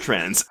popular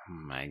trends. Oh,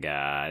 my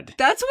God.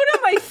 That's one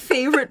of my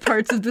favorite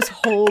parts of this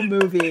whole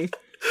movie.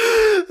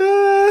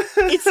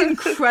 It's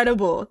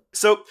incredible.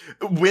 So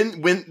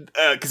when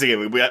because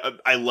again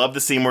I love the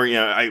scene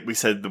where we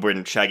said the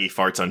word Shaggy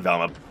farts on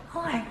Velma.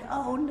 What?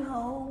 Oh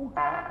no.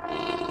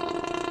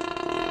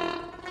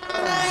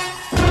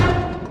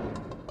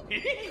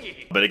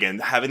 But again,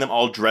 having them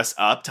all dress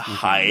up to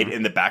hide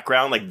in the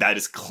background, like that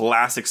is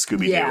classic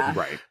Scooby-Doo. Yeah.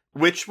 Right.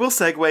 Which will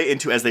segue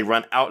into as they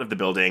run out of the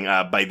building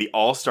by the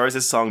All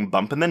Stars' song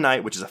Bump in the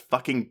Night, which is a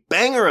fucking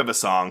banger of a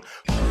song.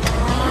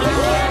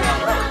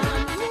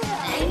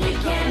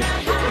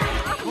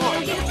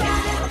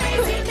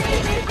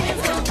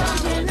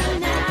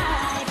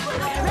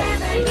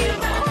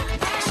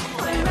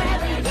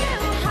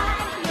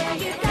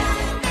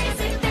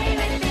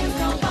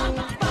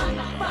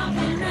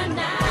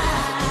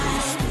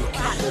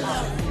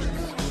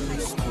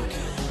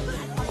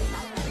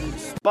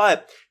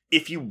 But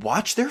if you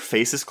watch their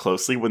faces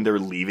closely when they're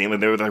leaving, when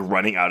they're like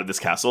running out of this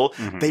castle,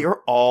 they are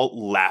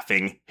all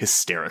laughing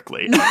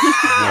hysterically.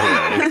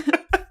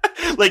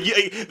 Like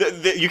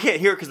you can't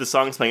hear it because the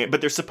song's playing it,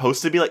 but they're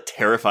supposed to be like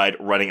terrified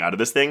running out of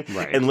this thing.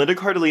 Right. And Linda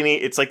Cardellini,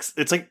 it's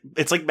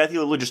like Matthew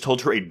Lillard just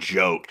told her a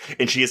joke,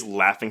 and she is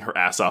laughing her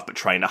ass off but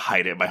trying to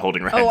hide it by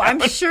holding her head down. I'm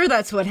sure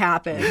that's what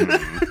happened.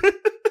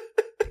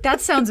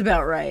 That sounds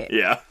about right.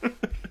 Yeah.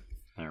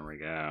 There we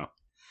go.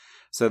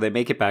 So they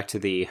make it back to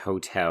the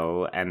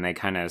hotel, and they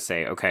kind of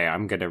say, okay,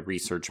 I'm going to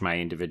research my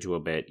individual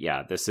bit.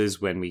 Yeah, this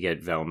is when we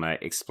get Velma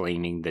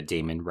explaining the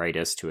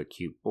Damon-ritis to a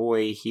cute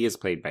boy. He is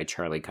played by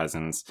Charlie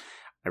Cousins.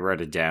 I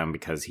wrote it down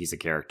because he's a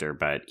character,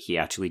 but he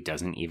actually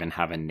doesn't even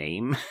have a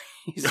name.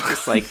 He's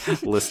just like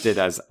listed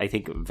as, I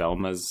think,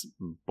 Velma's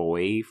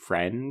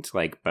boyfriend,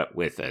 but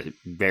with a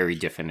very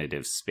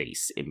definitive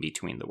space in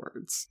between the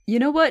words. You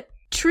know what?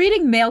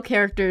 Treating male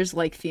characters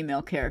like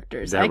female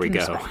characters. There I we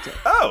can go. respect it.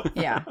 Oh!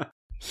 Yeah.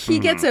 He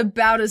gets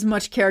about as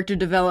much character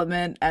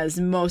development as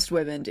most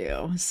women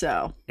do,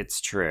 so.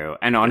 It's true.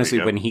 And honestly,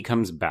 when he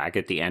comes back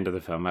at the end of the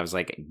film, I was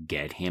like,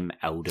 get him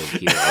out of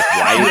here.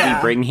 Why did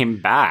he bring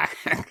him back?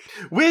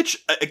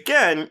 Which,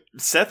 again,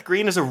 Seth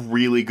Green is a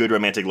really good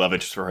romantic love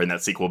interest for her in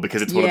that sequel,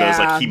 because it's one of those,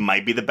 like, he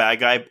might be the bad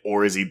guy,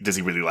 or does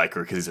he really like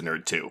her because he's a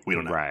nerd too? We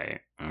don't know. Right.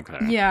 Okay.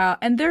 Yeah,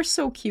 and they're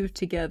so cute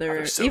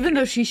together. Even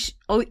though she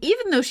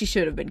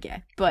should have been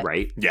gay. But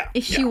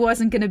if she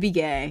wasn't going to be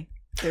gay.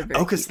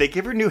 Because they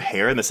give her new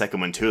hair in the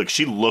second one, too. Like,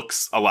 she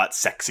looks a lot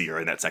sexier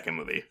in that second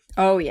movie.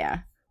 Oh,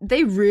 yeah.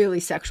 They really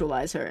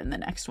sexualize her in the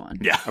next one.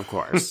 Yeah. Of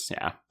course,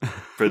 yeah.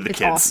 For the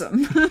kids.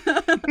 Awesome.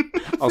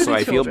 Also,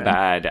 I feel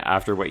bad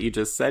after what you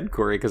just said,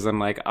 Corey, because I'm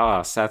like,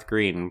 Seth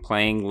Green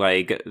playing,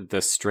 like,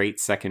 the straight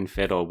second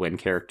fiddle when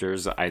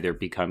characters either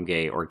become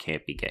gay or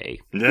can't be gay.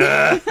 You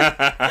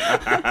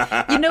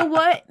know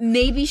what?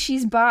 Maybe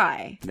she's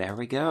bi. There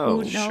we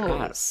go. Who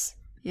knows?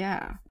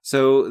 Yeah.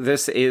 So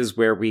this is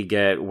where we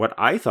get what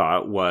I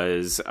thought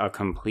was a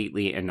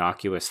completely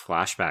innocuous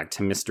flashback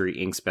to Mystery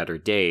Inc.'s Better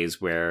Days,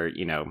 where,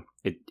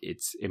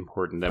 it's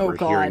important that we're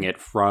hearing it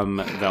from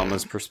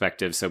Velma's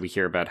perspective. So we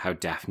hear about how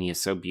Daphne is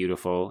so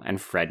beautiful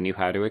and Fred knew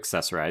how to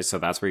accessorize. So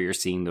that's where you're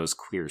seeing those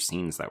queer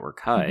scenes that were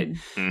cut.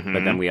 Mm-hmm.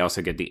 But then we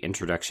also get the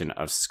introduction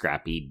of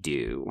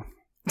Scrappy-Doo.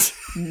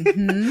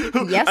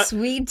 Yes,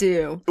 we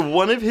do.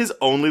 One of his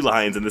only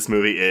lines in this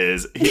movie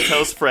is he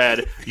tells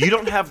Fred, "You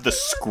don't have the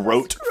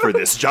scrote for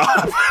this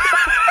job."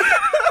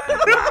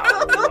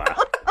 Wow.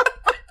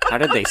 How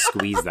did they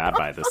squeeze that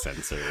by the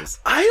censors?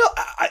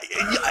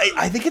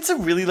 I think it's a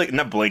really,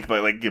 not blink,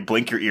 but you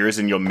blink your ears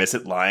and you'll miss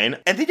it line.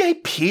 And then he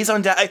pees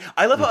on Dad.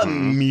 I love how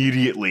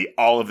immediately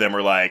all of them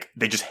are like,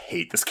 they just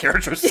hate this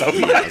character so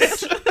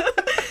much.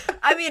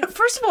 I mean,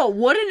 first of all,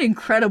 what an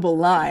incredible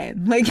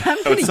line. Like,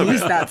 I'm going to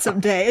use that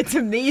someday. It's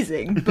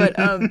amazing. But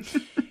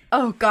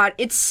Oh God,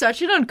 it's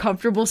such an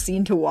uncomfortable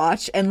scene to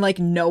watch, and like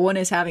no one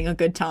is having a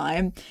good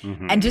time,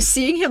 and just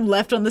seeing him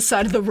left on the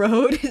side of the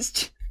road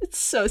it's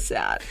so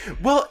sad.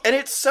 Well, and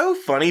it's so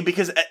funny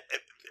because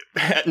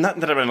not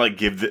that I'm gonna like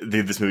give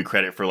this movie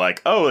credit for like,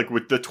 oh, like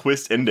with the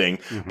twist ending,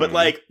 but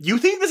like you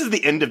think this is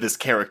the end of this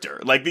character.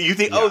 Like you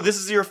think, oh, this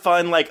is your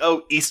fun, like,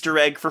 oh, Easter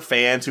egg for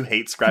fans who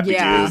hate Scrappy-Doo.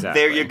 Yeah.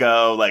 Exactly. There you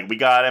go. Like we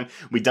got him.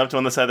 We dumped him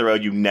on the side of the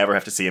road. You never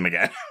have to see him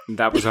again.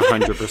 That was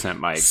 100%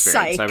 my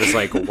experience. Psych. I was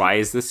like, why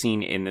is the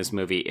scene in this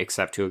movie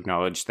except to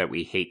acknowledge that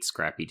we hate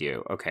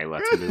Scrappy-Doo? Okay,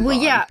 let's move on.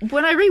 Well, yeah,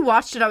 when I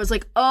rewatched it, I was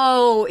like,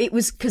 oh, it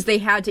was because they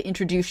had to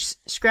introduce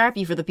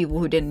Scrappy for the people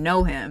who didn't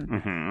know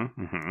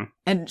him.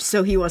 And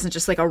so he wasn't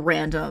just like a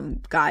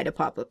random guy to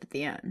pop up at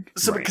the end.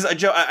 So, because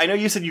Joe, I know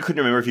you said you couldn't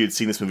remember if you had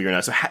seen this movie or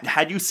not. So,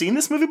 had you seen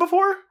this movie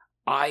before?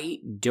 I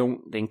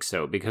don't think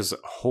so, because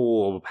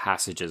whole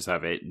passages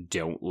of it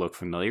don't look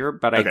familiar,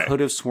 but I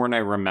could have sworn I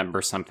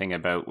remember something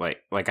about,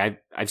 like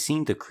I've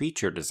seen the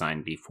creature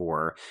design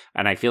before,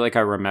 and I feel like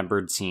I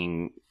remembered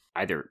seeing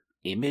either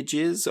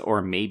images or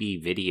maybe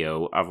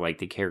video of like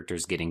the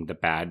characters getting the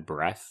bad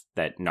breath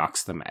that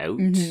knocks them out.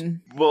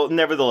 Well,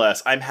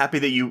 nevertheless, I'm happy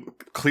that you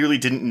clearly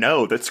didn't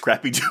know that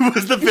Scrappy-Doo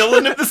was the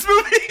villain of this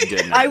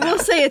movie. I will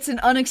say it's an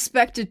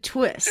unexpected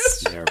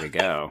twist. There we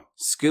go.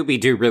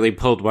 Scooby-Doo really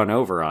pulled one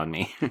over on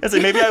me. I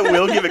say maybe I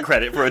will give it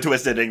credit for a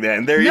twist ending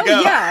then. There you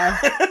go. Yeah.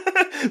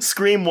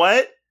 Scream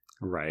what?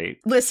 Right.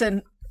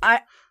 Listen,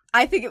 I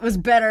think it was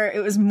better.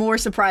 It was more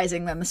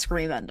surprising than the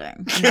Scream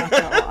ending. I'm not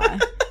gonna lie.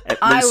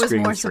 I was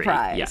more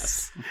surprised.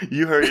 Yes.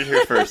 You heard it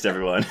here first,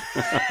 everyone.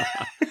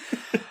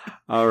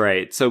 All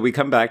right, so we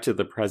come back to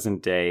the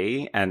present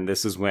day, and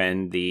this is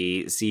when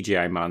the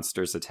CGI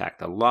monsters attack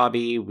the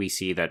lobby. We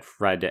see that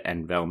Fred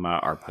and Velma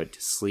are put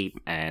to sleep,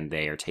 and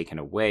they are taken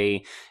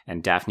away,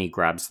 and Daphne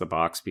grabs the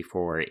box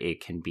before it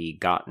can be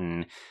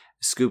gotten.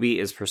 Scooby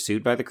is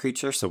pursued by the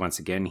creature, so once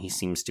again, he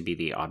seems to be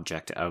the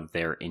object of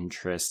their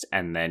interest,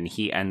 and then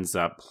he ends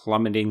up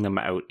plummeting them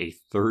out a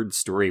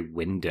third-story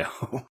window.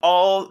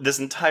 All this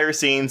entire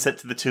scene set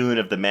to the tune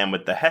of The Man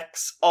with the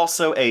Hex,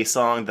 also a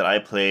song that I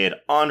played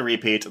on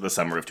repeat the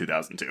summer of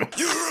 2002.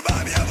 You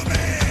remind me of a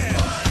man.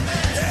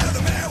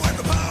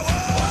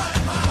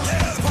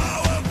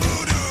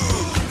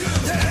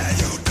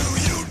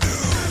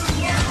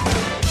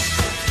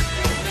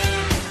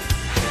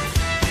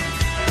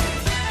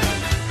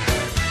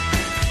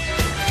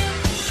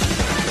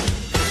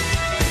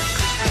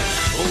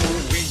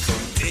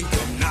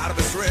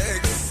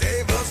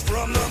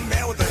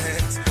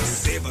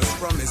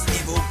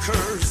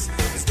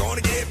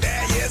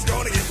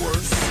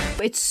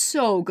 It's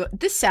so good.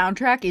 This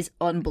soundtrack is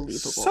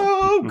unbelievable.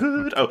 So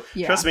good. Oh,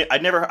 yeah. Trust me, I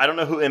don't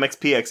know who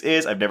MXPX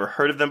is. I've never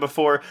heard of them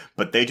before,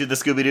 but they do the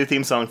Scooby-Doo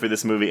theme song for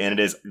this movie, and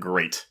it is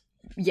great.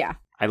 Yeah.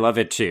 I love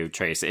it too,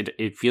 Trace.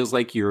 It feels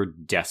like you're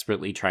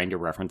desperately trying to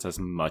reference as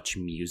much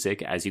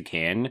music as you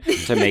can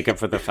to make up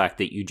for the fact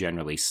that you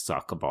generally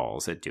suck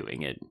balls at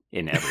doing it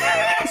in every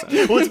other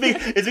episode. Well, it's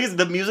because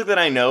the music that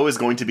I know is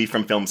going to be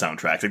from film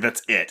soundtracks. Like,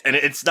 that's it. And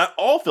it's not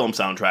all film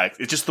soundtracks.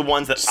 It's just the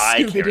ones that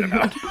I cared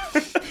about.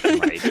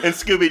 Right. And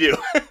Scooby-Doo.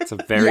 It's a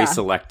very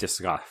select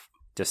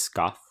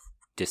discography.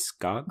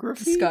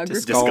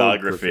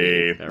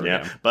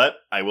 Yeah. But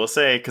I will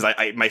say, because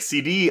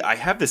I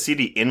have the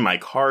CD in my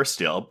car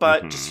still,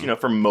 but just,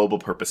 for mobile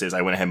purposes,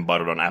 I went ahead and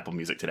bought it on Apple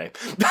Music today.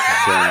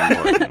 Very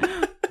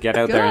important. Get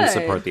out there and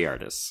support the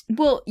artists.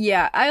 Well,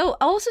 yeah. I'll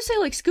also say,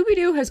 like,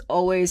 Scooby-Doo has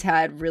always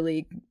had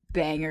really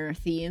banger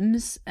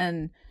themes,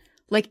 and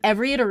like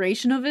every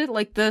iteration of it,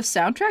 like the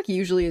soundtrack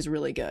usually is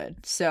really good.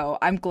 So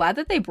I'm glad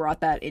that they brought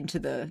that into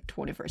the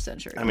 21st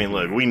century. I mean,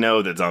 look, we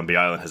know that Zombie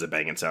Island has a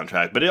banging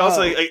soundtrack, but it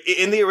also, like,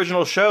 in the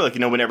original show, like,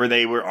 whenever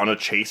they were on a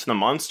chase from a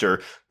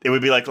monster, it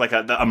would be like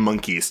a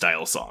monkey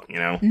style song,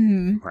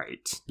 Mm-hmm.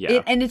 Right.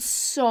 Yeah. And it's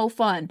so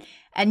fun.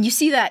 And you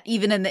see that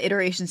even in the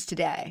iterations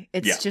today.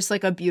 It's just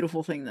like a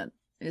beautiful thing that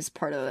is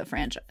part of the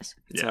franchise.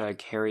 It's a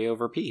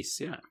carryover piece.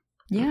 Yeah.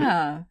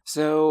 Yeah.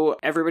 So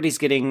everybody's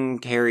getting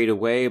carried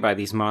away by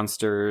these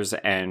monsters,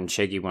 and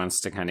Shaggy wants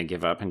to kind of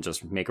give up and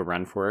just make a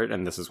run for it.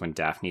 And this is when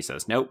Daphne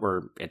says, nope,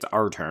 it's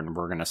our turn.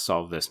 We're going to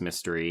solve this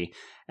mystery.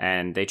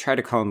 And they try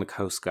to call in the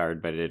Coast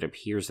Guard, but it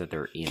appears that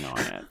they're in on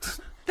it.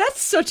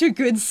 That's such a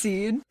good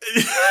scene.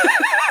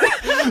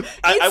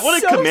 I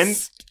want to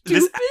commend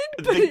this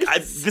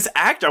this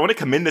actor. I want to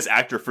commend this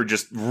actor for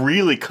just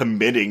really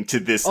committing to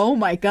this. Oh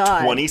my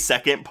God.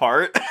 20-second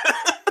part.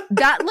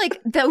 That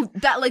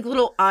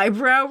little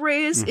eyebrow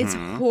raise, it's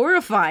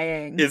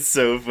horrifying. It's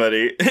so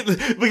funny.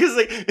 Because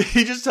like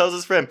he just tells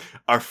his friend,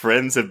 our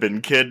friends have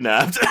been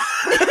kidnapped.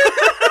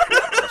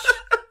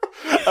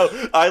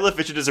 Oh, Isla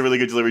Fisher does a really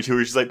good delivery too,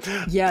 where she's like,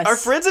 yes, our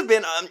friends have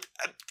been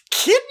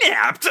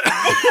kidnapped.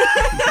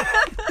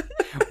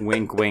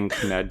 Wink, wink,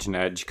 nudge,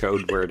 nudge,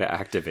 code word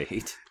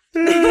activate.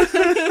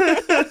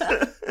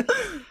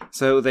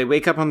 So they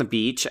wake up on the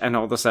beach, and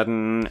all of a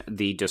sudden,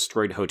 the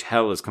destroyed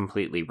hotel is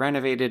completely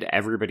renovated.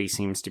 Everybody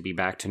seems to be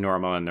back to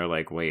normal, and they're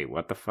like, wait,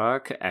 what the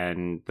fuck?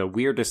 And the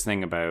weirdest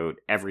thing about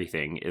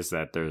everything is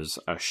that there's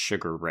a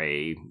Sugar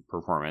Ray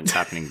performance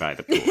happening by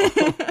the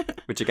pool.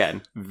 Which,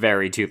 again,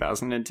 very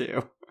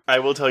 2002. I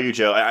will tell you,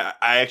 Joe,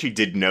 I actually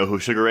did know who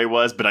Sugar Ray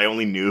was, but I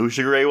only knew who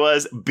Sugar Ray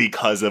was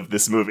because of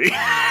this movie.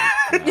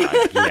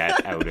 God,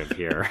 get out of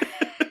here.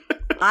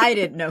 I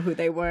didn't know who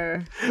they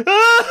were.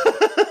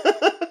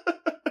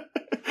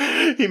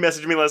 He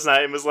messaged me last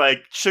night and was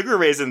like, Sugar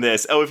Ray's in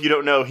this. Oh, if you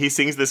don't know, he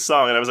sings this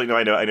song. And I was like, no,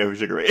 I know who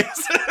Sugar Ray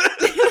is.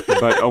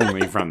 But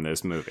only from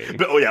this movie.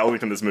 But, only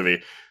from this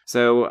movie.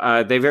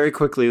 So they very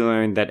quickly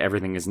learn that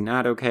everything is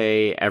not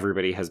okay.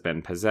 Everybody has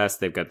been possessed.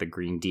 They've got the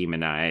green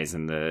demon eyes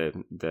and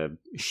the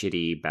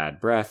shitty bad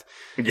breath.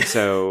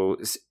 So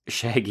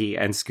Shaggy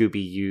and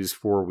Scooby use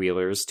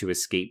four-wheelers to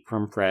escape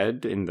from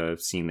Fred in the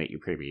scene that you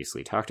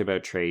previously talked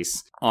about,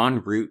 Trace.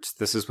 En route,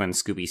 this is when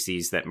Scooby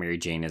sees that Mary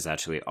Jane is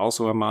actually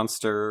also a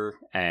monster,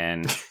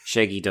 and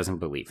Shaggy doesn't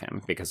believe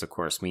him because, of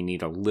course, we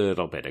need a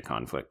little bit of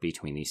conflict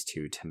between these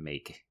two to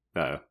make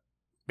the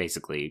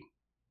basically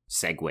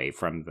segue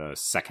from the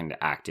second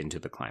act into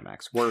the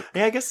climax work.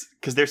 Yeah, I guess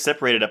because they're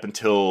separated up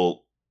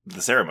until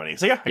the ceremony.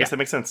 So I guess that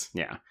makes sense.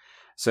 Yeah.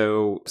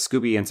 So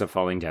Scooby ends up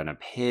falling down a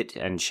pit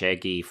and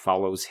Shaggy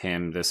follows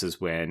him. This is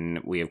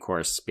when we, of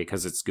course,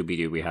 because it's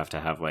Scooby-Doo, we have to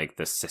have like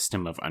the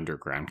system of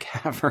underground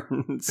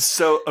caverns.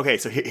 So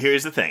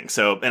here's the thing.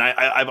 So, and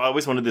I've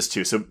always wanted this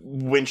too. So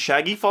when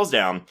Shaggy falls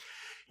down,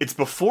 it's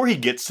before he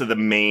gets to the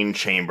main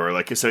chamber.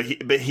 Like, so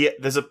he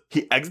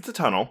exits the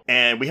tunnel,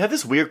 and we have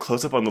this weird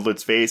close up on the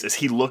Lord's face as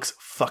he looks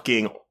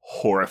fucking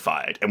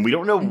horrified, and we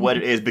don't know what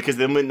it is because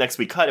then when next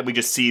we cut it, we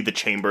just see the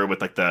chamber with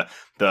like the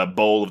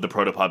bowl of the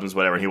protoplasms,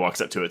 whatever, and he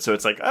walks up to it. So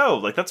it's like, oh,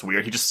 like that's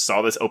weird. He just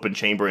saw this open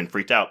chamber and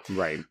freaked out.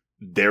 Right.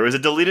 There is a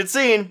deleted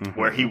scene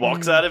where he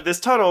walks out of this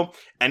tunnel,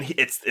 and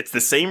it's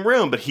the same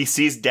room, but he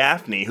sees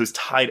Daphne, who's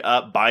tied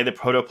up by the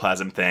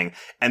protoplasm thing,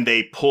 and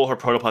they pull her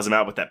protoplasm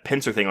out with that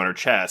pincer thing on her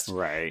chest,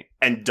 right,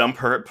 and dump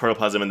her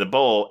protoplasm in the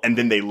bowl, and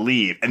then they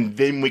leave, and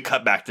then we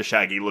cut back to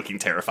Shaggy looking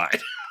terrified.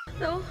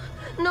 No,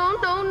 no,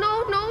 no,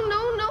 no, no,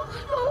 no, no,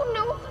 no,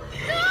 no.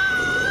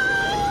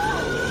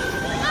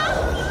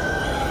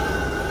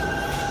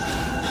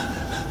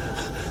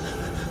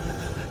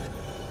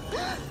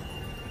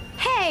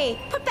 Hey,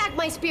 put back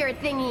my spirit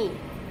thingy.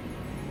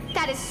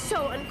 That is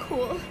so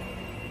uncool.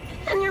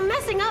 And you're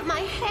messing up my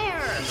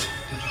hair.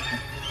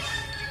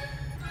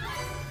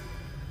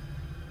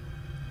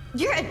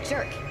 You're a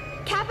jerk.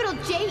 Capital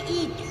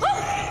J-E.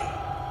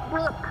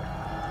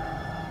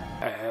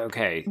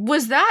 Okay.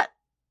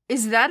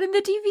 Is that in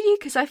the DVD?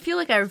 Because I feel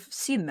like I've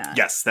seen that.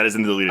 Yes, that is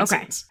in the deleted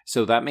scenes.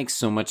 So that makes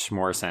so much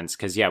more sense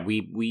because,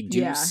 we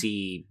do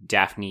see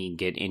Daphne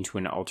get into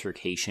an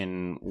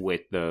altercation with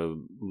the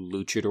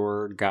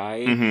luchador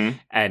guy,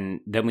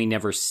 and then we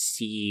never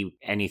see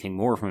anything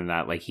more from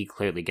that. Like, he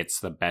clearly gets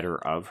the better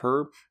of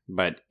her,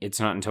 but it's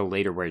not until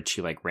later where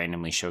she, like,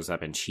 randomly shows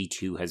up and she,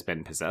 too, has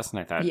been possessed, and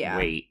I thought,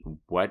 wait,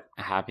 what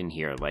happened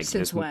here? Like,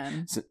 since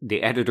when?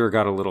 The editor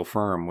got a little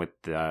firm with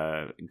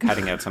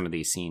cutting out some of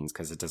these scenes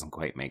because it doesn't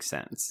quite make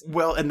sense.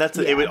 Well, and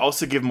it would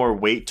also give more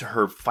weight to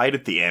her fight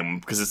at the end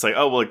because it's like,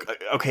 oh, well,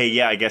 okay,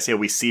 yeah, I guess,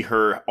 we see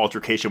her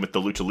altercation with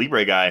the Lucha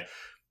Libre guy,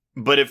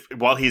 but if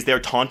while he's there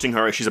taunting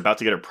her, she's about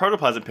to get her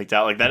protoplasm picked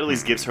out, like that at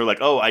least gives her like,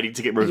 oh, I need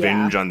to get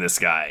revenge on this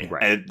guy,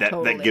 right. And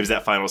that gives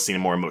that final scene a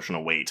more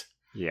emotional weight.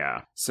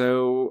 Yeah.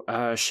 So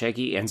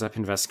Shaggy ends up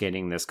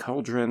investigating this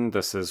cauldron.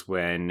 This is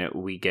when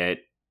we get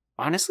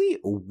honestly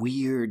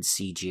weird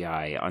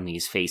CGI on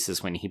these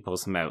faces when he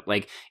pulls them out.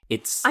 Like,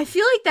 it's... I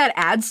feel like that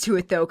adds to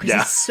it, though, because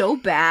it's so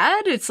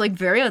bad. It's, like,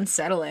 very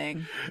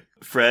unsettling.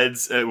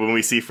 Fred's... when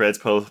we see Fred's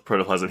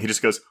protoplasm, he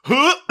just goes,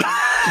 huh!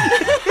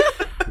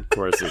 Of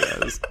course he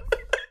does.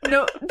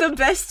 No, the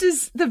best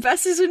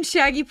is when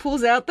Shaggy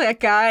pulls out that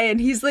guy and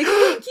he's like,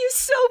 "Thank you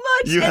so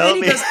much." You and help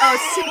then me.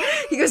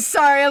 he goes,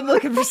 "Sorry, I'm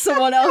looking for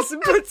someone else,"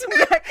 and puts him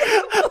back.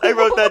 I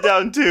wrote that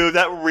down too.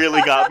 That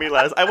really got me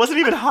last. I wasn't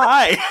even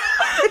high.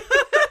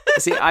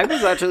 See, I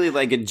was actually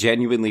like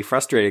genuinely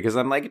frustrated because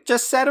I'm like,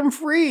 just set him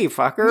free,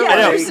 fucker. Yeah,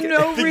 like, there's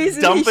no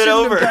reason dump he it shouldn't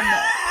over. have done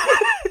that.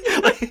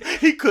 Like,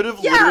 he could have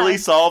literally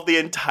solved the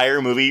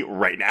entire movie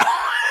right now.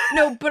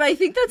 No, but I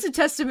think that's a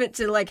testament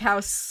to like how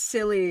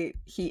silly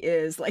he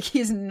is. Like,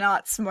 he's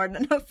not smart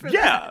enough for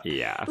that.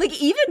 Yeah. Like,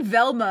 even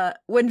Velma,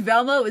 when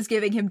Velma was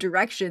giving him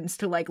directions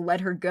to like let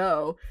her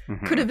go,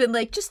 could have been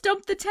like, just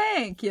dump the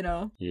tank, you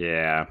know?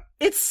 Yeah.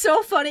 It's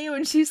so funny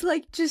when she's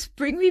like, just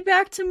bring me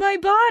back to my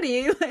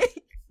body.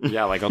 Like,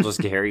 yeah, like, I'll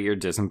just carry your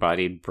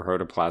disembodied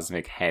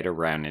protoplasmic head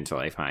around until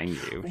I find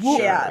you. Well,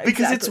 yeah,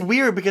 because exactly. it's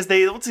weird because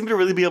they don't seem to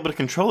really be able to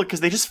control it because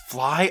they just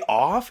fly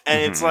off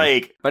and it's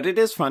like... But it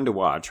is fun to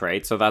watch,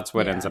 right? So that's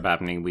what ends up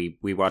happening.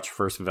 We watch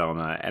first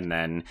Velma and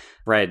then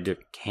Fred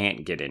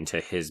can't get into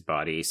his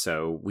body.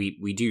 So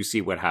we do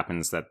see what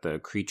happens, that the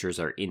creatures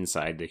are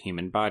inside the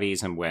human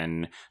bodies, and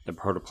when the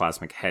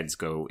protoplasmic heads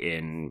go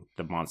in,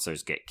 the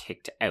monsters get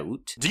kicked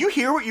out. Do you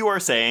hear what you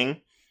are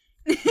saying?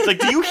 It's like,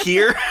 do you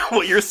hear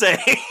what you're saying?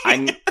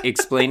 I'm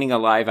explaining a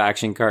live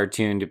action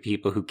cartoon to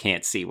people who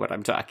can't see what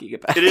I'm talking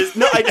about. It is,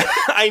 no,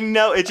 I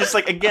know. It's just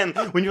like, again,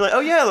 when you're like,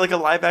 oh yeah, like a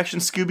live action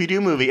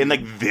Scooby-Doo movie, and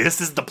like,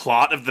 this is the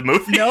plot of the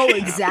movie. No,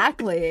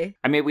 exactly.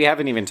 I mean, we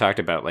haven't even talked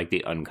about like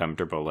the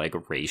uncomfortable, like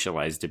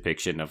racialized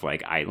depiction of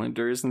like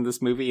Islanders in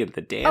this movie and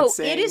the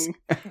dancing. Oh, it is.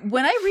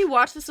 When I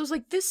rewatched this, I was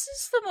like, this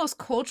is the most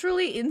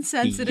culturally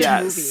insensitive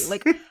Yes. movie.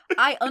 Like,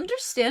 I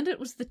understand it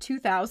was the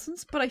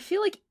 2000s, but I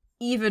feel like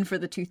even for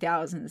the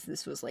 2000s,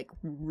 this was like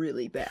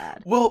really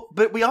bad. Well,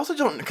 but we also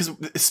don't, because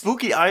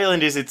Spooky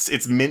Island is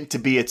it's meant to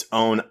be its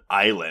own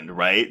island,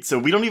 right? So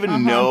we don't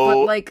even know.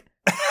 But like,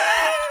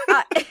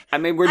 I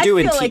mean, we're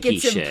doing I feel like tiki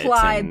it's shit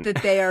implied and-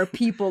 that they are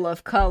people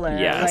of color.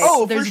 Yes. Like,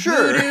 Oh, for there's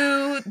sure.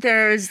 Voodoo,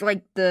 there's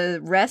like the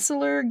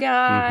wrestler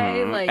guy,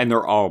 Mhm. like, and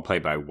they're all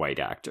played by white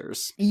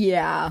actors.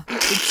 yeah,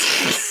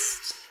 it's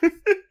just,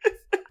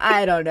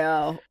 I don't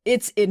know.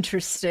 It's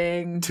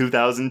interesting.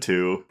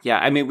 2002. Yeah,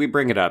 I mean, we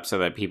bring it up so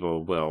that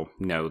people will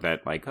know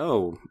that, like,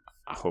 oh,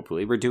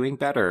 hopefully we're doing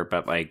better,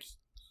 but like,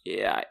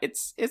 yeah,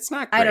 it's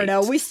not great. I don't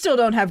know. We still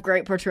don't have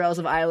great portrayals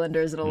of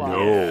Islanders in a lot.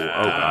 No.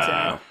 Oh, God,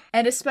 no.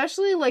 And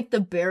especially like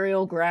the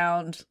burial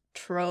ground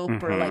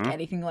trope or like Mhm.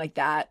 anything like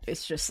that.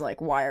 It's just like,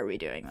 why are we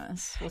doing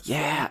this? What's the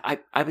Yeah,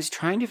 I was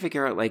trying to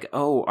figure out, like,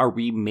 oh, are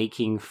we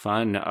making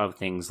fun of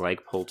things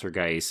like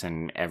Poltergeist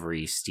and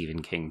every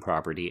Stephen King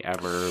property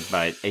ever?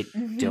 But I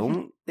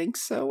don't think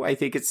so. I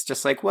think it's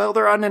just like, well,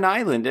 they're on an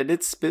island and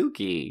it's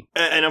spooky.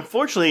 And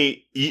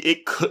unfortunately,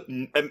 it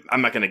couldn't.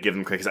 I'm not going to give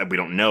them credit because we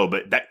don't know,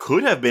 but that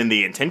could have been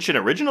the intention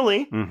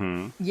originally.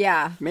 Mm-hmm.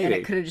 Yeah, Maybe. and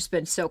it could have just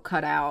been so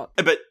cut out.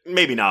 But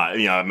maybe not.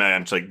 You know,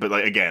 I'm just like, but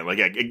like again, like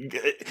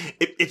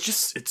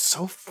it's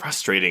so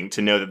frustrating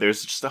to know that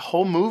there's just a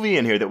whole movie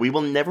in here that we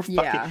will never fucking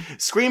Yeah.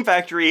 Scream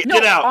Factory. No,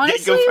 Get out,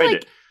 honestly, go find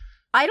like, it.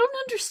 I don't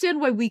understand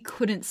why we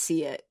couldn't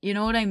see it. You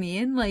know what I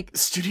mean? Like,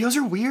 Studios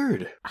are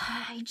weird.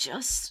 I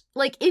just,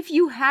 like, if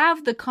you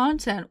have the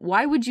content,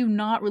 why would you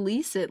not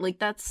release it? Like,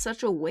 that's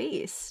such a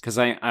waste. Because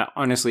I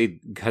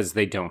honestly, because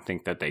they don't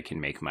think that they can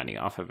make money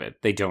off of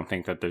it. They don't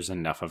think that there's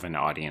enough of an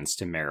audience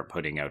to merit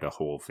putting out a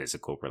whole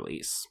physical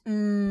release.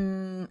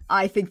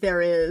 I think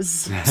there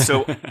is.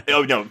 So,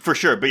 oh no, for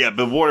sure. But yeah,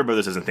 but Warner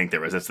Brothers doesn't think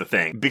there is. That's the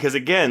thing. Because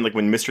again, like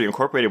when Mystery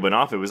Incorporated went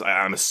off, it was,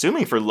 I'm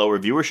assuming, for lower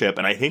viewership.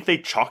 And I think they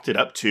chalked it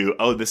up to,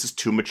 oh, this is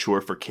too mature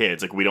for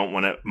kids. Like, we don't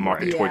want to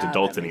market towards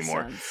adults that makes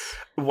anymore. sense.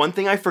 One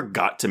thing I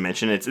forgot to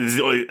mention, it's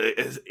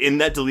in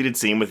that deleted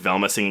scene with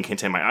Velma singing Can't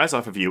Take My Eyes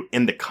Off of You,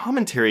 in the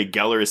commentary,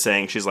 Geller is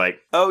saying, she's like,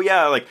 oh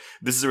yeah, like,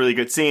 this is a really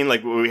good scene.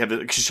 Like, we have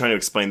she's trying to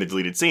explain the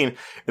deleted scene.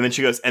 And then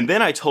she goes, and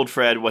then I told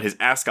Fred what his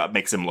ascot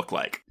makes him look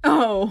like.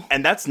 Oh.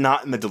 And that's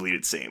not in the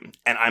deleted scene.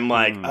 And I'm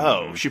like,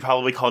 oh, she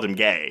probably called him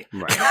gay.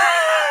 Right.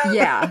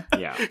 Yeah.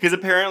 Yeah. Because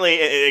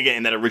apparently, again,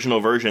 in that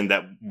original version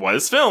that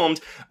was filmed,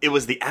 it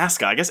was the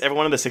ascot. I guess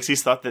everyone in the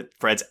 60s thought that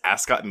Fred's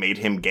ascot made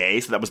him gay,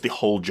 so that was the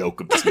whole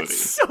joke of this movie.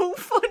 So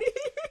funny.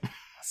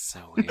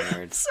 So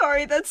weird.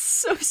 Sorry, that's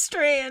so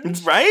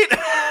strange. Right?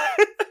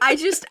 I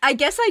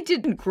guess I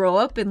didn't grow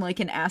up in like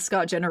an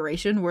ascot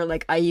generation where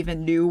like I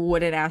even knew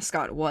what an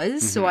ascot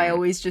was. So I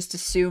always just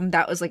assumed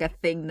that was like a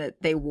thing that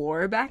they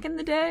wore back in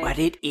the day. But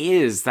it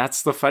is.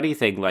 That's the funny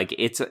thing. Like,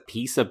 it's a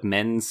piece of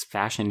men's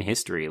fashion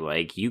history.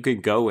 Like, you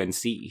could go and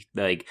see,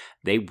 like,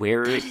 they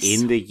wear it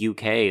in the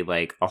UK.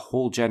 Like, a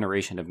whole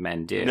generation of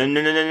men did.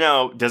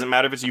 No. Doesn't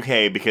matter if it's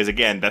UK, because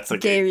again, that's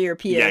like... Gay or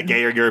European. Yeah,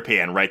 gay or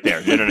European, right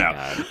there. No.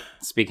 God.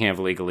 Speaking of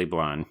Legally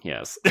Blonde,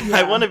 yes.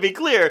 I want to be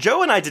clear.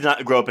 Joe and I did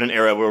not grow up in an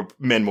era where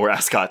men wore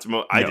ascots.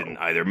 Well, I didn't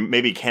either.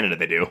 Maybe in Canada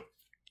they do.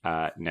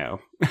 No.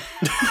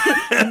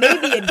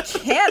 Maybe in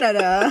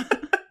Canada.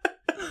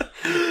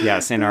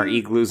 Yes, in our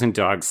igloos and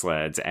dog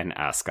sleds and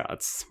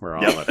ascots. We're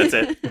all of that's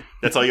it.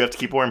 That's all you have to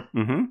keep warm.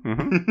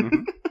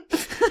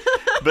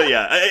 But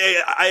yeah,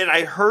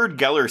 I heard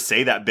Geller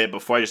say that bit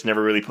before. I just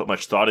never really put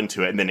much thought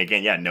into it. And then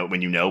again,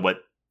 when you know what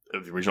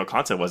the original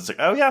concept was, it's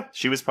like, oh yeah,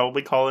 she was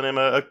probably calling him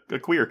a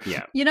queer.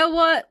 Yeah. You know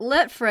what?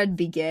 Let Fred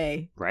be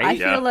gay. Right? I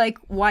feel like,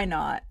 why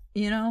not?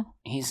 You know?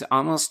 He's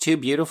almost too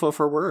beautiful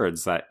for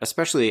words, that,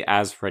 especially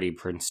as Freddie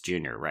Prinze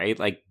Jr., right?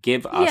 Like,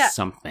 give us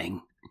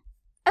something.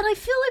 And I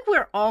feel like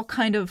we're all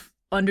kind of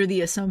under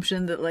the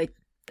assumption that, like,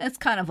 that's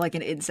kind of like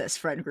an incest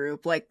friend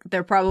group. Like,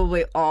 they're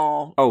probably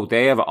all... Oh,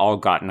 they have all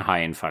gotten high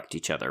and fucked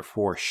each other,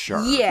 for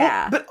sure.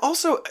 Yeah. Well, but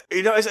also,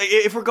 you know,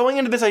 if we're going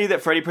into this idea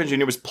that Freddie Prinze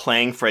Jr. was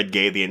playing Fred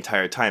gay the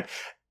entire time,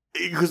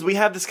 because we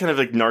have this kind of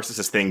like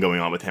narcissist thing going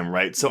on with him,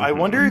 right? So I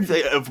wonder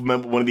if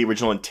one of the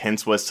original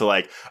intents was to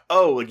like,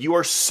 oh, like you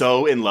are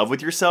so in love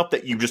with yourself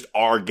that you just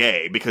are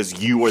gay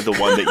because you are the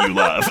one that you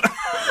love.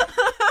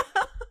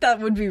 That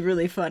would be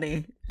really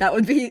funny. That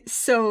would be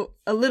so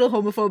a little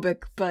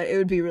homophobic, but it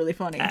would be really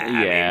funny.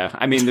 Yeah,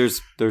 I mean,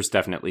 there's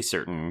definitely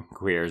certain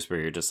queers where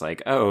you're just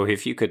like, oh,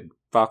 if you could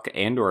fuck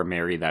and or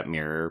marry that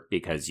mirror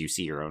because you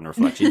see your own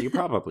reflection, you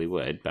probably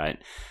would. But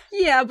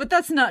yeah, but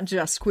that's not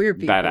just queer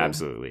people. That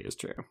absolutely is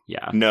true.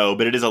 Yeah. No,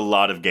 but it is a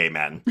lot of gay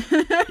men.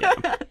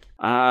 Yeah.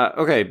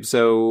 Okay,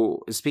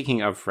 so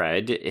speaking of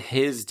Fred,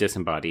 his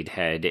disembodied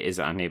head is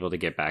unable to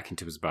get back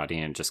into his body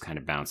and just kind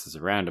of bounces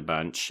around a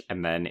bunch,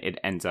 and then it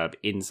ends up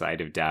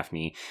inside of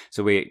Daphne.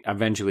 So we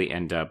eventually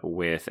end up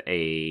with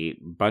a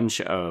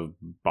bunch of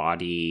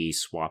body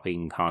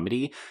swapping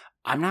comedy.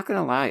 I'm not going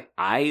to lie,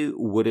 I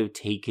would have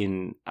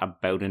taken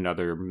about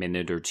another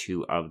minute or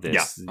two of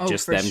this,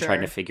 just them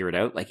trying to figure it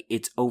out. Like,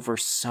 it's over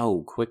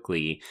so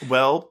quickly.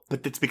 Well,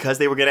 but it's because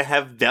they were going to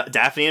have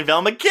Daphne and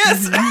Velma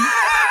kiss!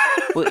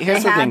 Well,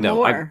 here's the thing,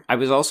 though. I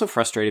was also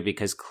frustrated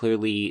because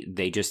clearly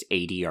they just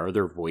ADR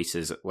their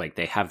voices. Like,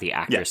 they have the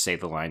actors say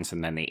the lines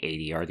and then they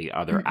ADR the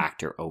other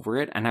actor over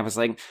it. And I was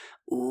like,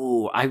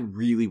 ooh, I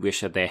really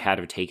wish that they had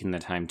have taken the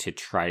time to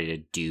try to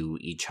do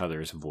each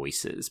other's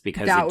voices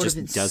because it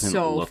just doesn't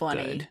look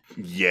good.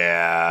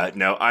 Yeah,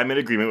 no, I'm in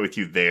agreement with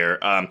you there.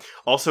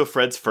 Also,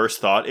 Fred's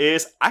first thought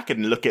is, I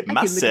can look at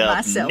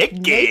myself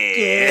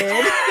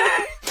naked.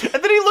 And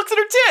then he looks at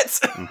her tits.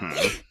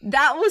 Mm-hmm.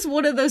 That was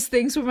one of those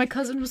things where my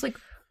cousin was like,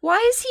 why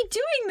is he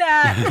doing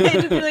that? And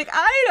I'd be like,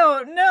 I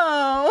don't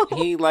know.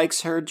 He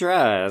likes her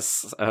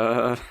dress.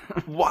 Why?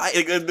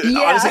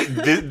 Honestly,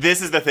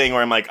 this is the thing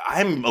where I'm like,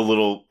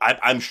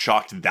 I'm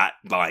shocked that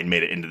line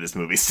made it into this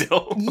movie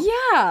still.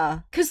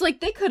 Yeah, because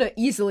like they could have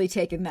easily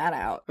taken that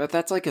out. But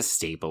that's like a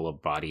staple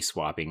of body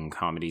swapping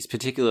comedies,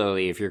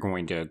 particularly if you're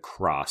going to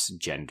cross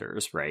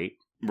genders, right?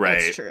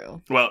 Right. That's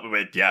true. Well,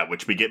 yeah,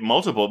 which we get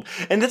multiple.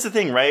 And that's the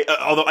thing, right?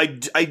 Although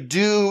I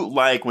do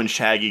like when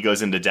Shaggy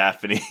goes into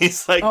Daphne.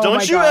 He's like,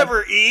 don't you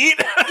ever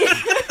eat?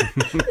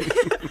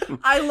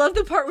 I love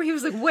the part where he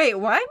was like, wait,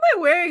 why am I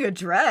wearing a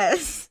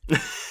dress?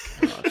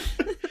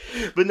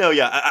 But no,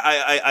 yeah,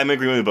 I'm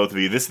agreeing with both of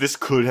you. This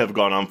could have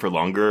gone on for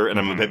longer, and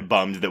I'm a bit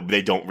bummed that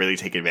they don't really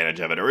take advantage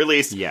of it, or at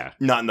least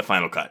not in the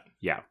final cut.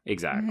 Yeah,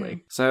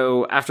 exactly.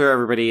 So after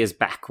everybody is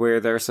back where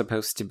they're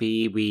supposed to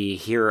be, we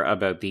hear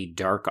about the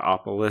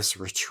Darkopolis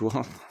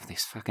ritual.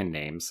 These fucking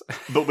names.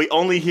 But we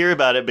only hear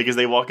about it because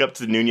they walk up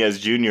to Nunez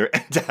Jr.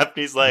 and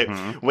Daphne's like,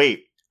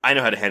 wait, I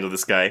know how to handle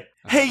this guy.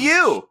 Hey,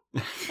 you!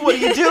 What are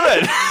you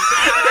doing?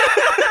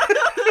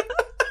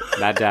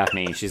 That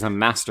Daphne, she's a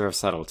master of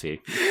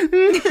subtlety.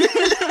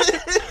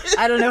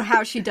 I don't know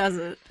how she does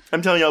it.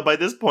 I'm telling y'all, by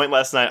this point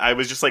last night, I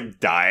was just like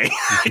dying.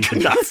 I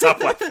could not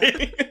stop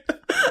laughing.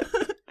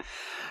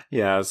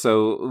 Yeah,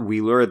 so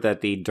we learned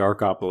that the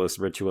Darkopolis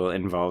ritual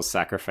involves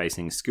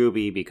sacrificing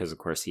Scooby because, of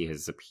course, he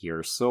has a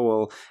pure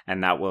soul,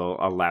 and that will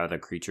allow the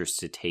creatures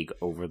to take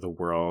over the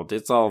world.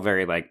 It's all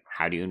very like,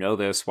 how do you know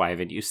this? Why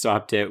haven't you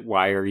stopped it?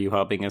 Why are you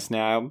helping us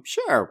now?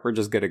 Sure, we're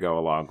just going to go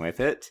along with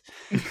it.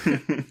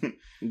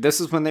 This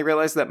is when they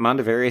realized that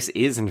Mondavarius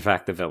is, in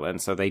fact, the villain,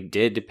 so they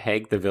did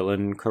peg the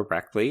villain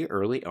correctly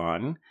early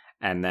on.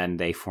 And then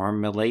they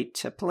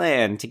formulate a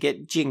plan to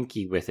get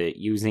jinky with it,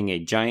 using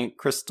a giant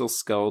crystal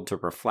skull to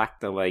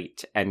reflect the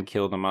light and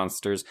kill the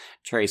monsters.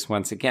 Trace,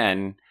 once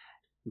again,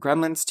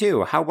 Gremlins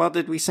 2. How well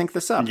did we sync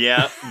this up?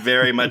 Yeah,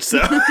 very much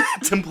so.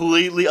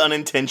 Completely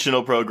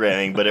unintentional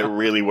programming, but it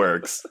really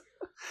works.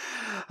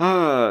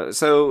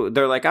 So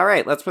they're like, all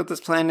right, let's put this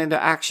plan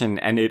into action.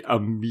 And it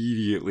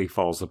immediately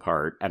falls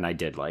apart. And I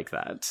did like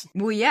that.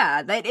 Well,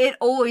 yeah, it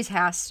always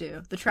has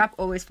to. The trap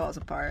always falls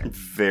apart.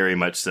 Very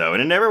much so.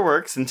 And it never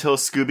works until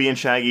Scooby and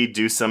Shaggy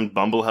do some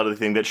bumbleheaded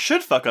thing that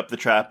should fuck up the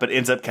trap, but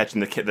ends up catching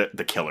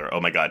the killer.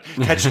 Oh my god.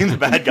 Catching the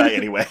bad guy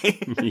anyway.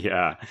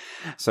 Yeah.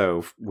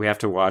 So we have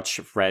to watch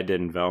Fred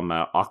and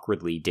Velma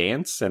awkwardly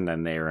dance, and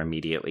then they are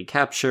immediately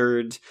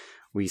captured.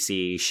 We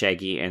see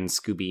Shaggy and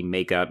Scooby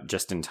make up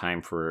just in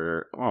time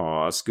for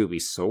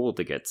Scooby's soul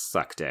to get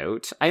sucked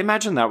out. I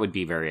imagine that would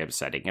be very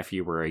upsetting if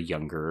you were a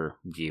younger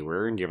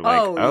viewer and you're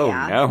like, no,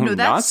 that's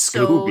not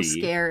so Scooby.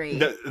 scary.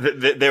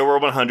 There were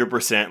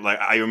 100%. Like,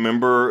 I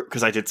remember,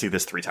 because I did see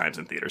this 3 times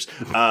in theaters.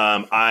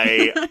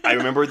 I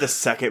remember the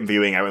second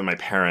viewing I went with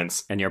my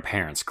parents. And your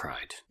parents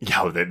cried.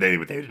 Yeah, they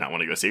did not want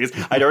to go see it.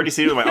 I'd already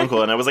seen it with my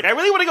uncle, and I was like, I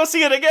really want to go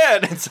see it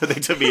again. And so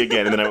they took me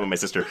again, and then I went with my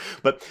sister.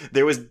 But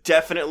there was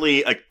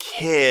definitely a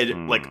kid,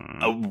 like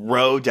a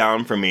row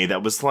down from me,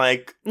 that was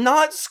like,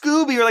 not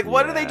Scooby, or like,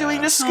 what are they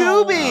doing to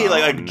Scooby?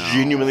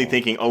 Genuinely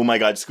thinking, oh my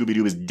god,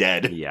 Scooby-Doo is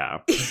dead. Yeah.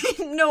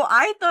 No,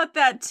 I thought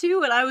that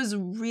too, and I was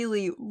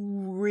really,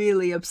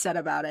 really upset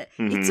about it.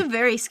 Mm-hmm. It's a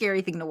very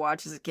scary thing to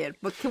watch as a kid.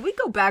 But can we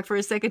go back for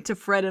a second to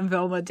Fred and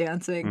Velma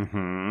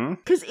dancing?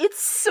 Because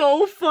it's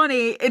so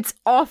funny. It's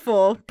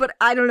awful, but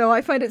I don't know.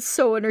 I find it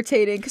so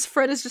entertaining because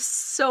Fred is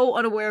just so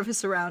unaware of his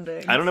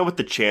surroundings. I don't know what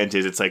the chant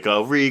is. It's like,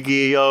 oh,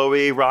 Rigi,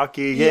 oh,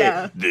 Rocky,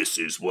 yeah. This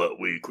is what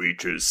we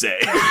creatures say.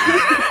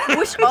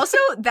 Which also,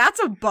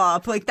 that's a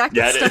bop. Like, that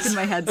gets stuck in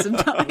my head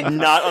sometimes.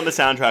 Not on the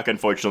soundtrack,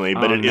 unfortunately,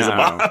 but it is a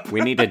bop.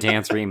 We need a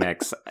dance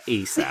remix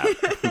ASAP.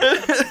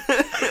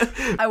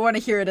 I want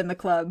to hear it in the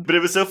club. But it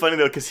was so funny,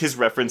 though, because his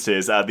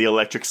references, the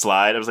electric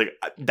slide, I was like,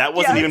 that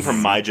wasn't even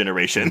from my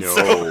generation. No.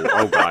 So.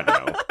 Oh, God,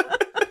 no.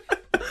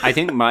 I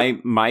think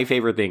my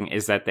favorite thing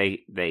is that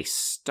they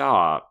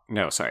stop.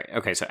 No, sorry.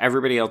 Okay, so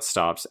everybody else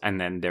stops, and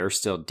then they're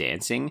still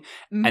dancing,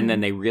 and then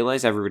they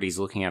realize everybody's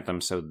looking at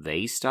them, so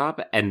they stop,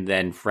 and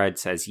then Fred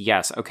says,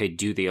 yes, okay,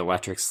 do the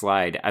electric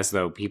slide, as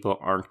though people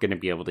aren't going to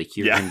be able to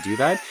hear him do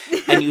that.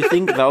 And you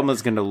think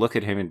Velma's going to look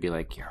at him and be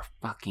like, you're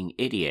a fucking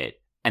idiot.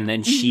 And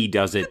then she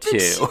does it too.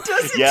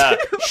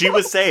 She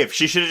was safe.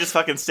 She should have just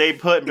fucking stayed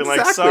put and been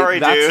like, sorry,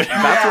 dude.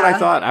 That's what I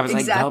thought. I was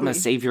like, Velma,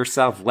 save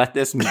yourself. Let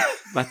this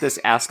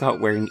ascot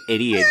wearing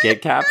idiot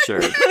get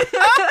captured.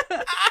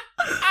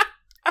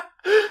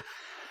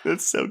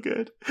 That's so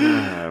good.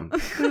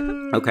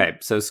 Okay,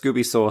 so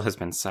Scooby's soul has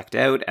been sucked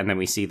out, and then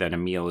we see that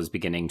Emil is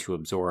beginning to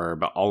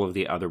absorb all of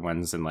the other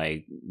ones, and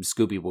like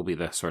Scooby will be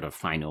the sort of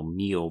final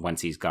meal.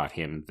 Once he's got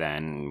him,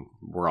 then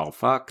we're all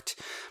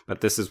fucked. But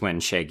this is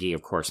when Shaggy,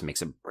 of course,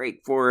 makes a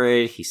break for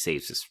it. He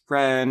saves his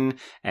friend,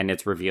 and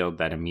it's revealed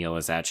that Emil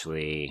is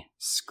actually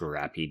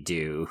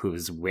Scrappy-Doo,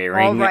 who's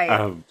wearing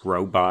a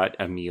robot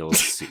Emil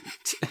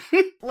suit.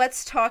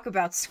 Let's talk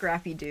about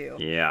Scrappy-Doo.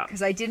 Yeah.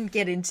 Because I didn't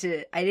get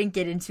into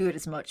it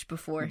as much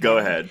before. Go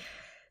ahead.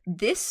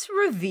 This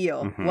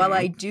reveal, while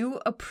I do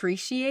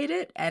appreciate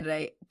it, and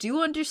I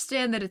do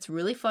understand that it's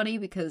really funny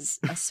because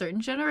a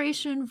certain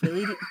generation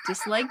really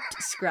disliked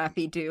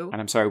Scrappy-Doo. And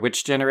I'm sorry,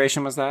 which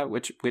generation was that?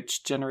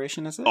 Which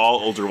generation is it? All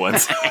older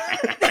ones.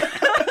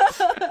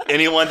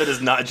 Anyone that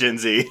is not Gen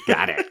Z.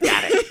 Got it.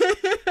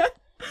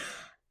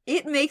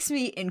 It makes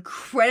me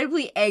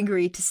incredibly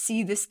angry to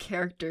see this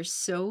character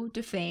so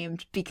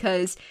defamed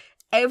because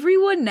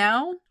everyone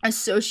now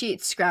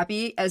associates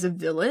Scrappy as a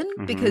villain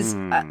because,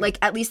 like,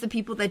 at least the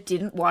people that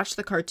didn't watch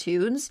the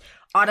cartoons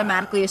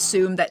automatically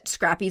assume that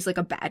Scrappy's, like,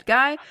 a bad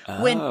guy.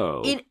 When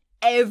in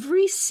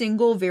every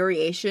single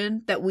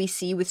variation that we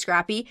see with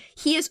Scrappy,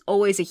 he is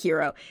always a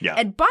hero. Yeah.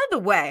 And by the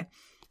way,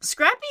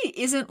 Scrappy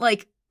isn't,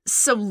 like,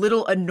 some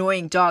little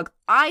annoying dog.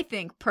 I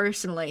think,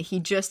 personally, he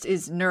just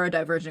is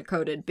neurodivergent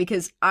coded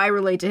because I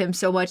relate to him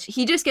so much.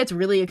 He just gets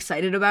really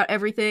excited about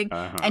everything,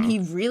 and he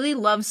really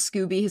loves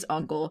Scooby, his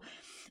uncle.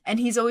 And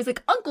he's always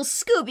like, Uncle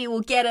Scooby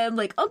will get him.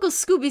 Like, Uncle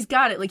Scooby's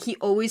got it. Like, he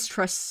always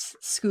trusts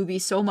Scooby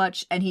so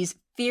much, and he's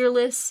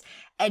fearless,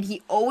 and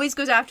he always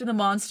goes after the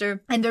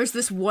monster. And there's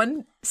this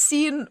one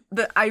scene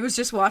that I was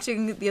just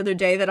watching the other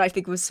day that I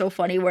think was so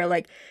funny where,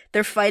 like,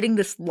 they're fighting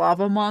this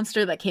lava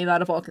monster that came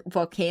out of a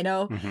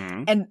volcano.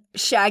 And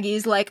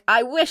Shaggy's like,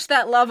 I wish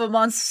that lava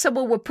monster,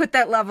 someone would put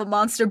that lava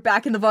monster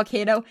back in the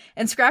volcano.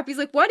 And Scrappy's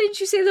like, why didn't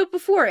you say that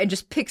before? And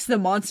just picks the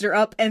monster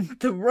up and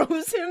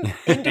throws him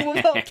into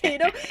a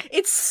volcano.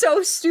 It's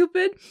so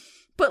stupid.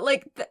 But,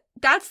 like,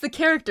 that's the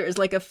character, is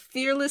like a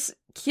fearless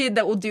kid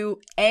that will do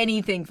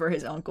anything for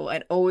his uncle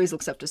and always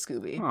looks up to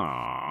Scooby.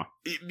 Aww.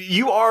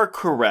 You are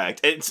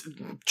correct. It's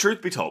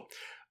truth be told,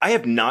 I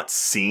have not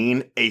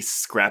seen a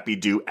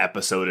Scrappy-Doo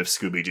episode of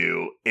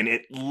Scooby-Doo in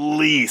at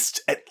least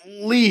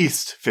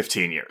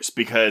 15 years.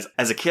 Because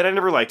as a kid, I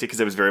never liked it because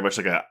it was very much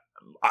like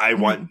I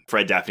want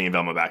Fred, Daphne, and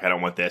Velma back. I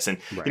don't want this. And,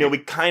 you know, we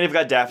kind of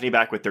got Daphne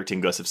back with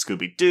 13 Ghosts of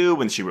Scooby-Doo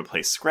when she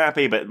replaced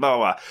Scrappy, but blah,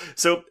 blah, blah.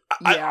 So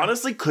I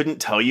honestly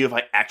couldn't tell you if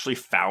I actually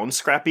found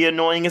Scrappy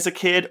annoying as a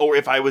kid or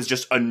if I was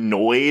just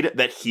annoyed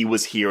that he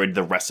was here and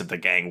the rest of the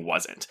gang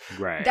wasn't.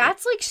 Right.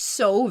 That's, like,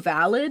 so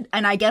valid.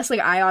 And I guess,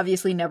 like, I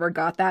obviously never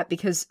got that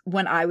because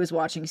when I was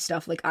watching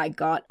stuff, like, I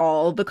got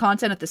all the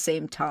content at the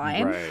same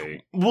time.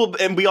 Right. Well,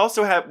 and we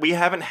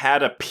haven't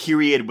had a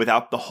period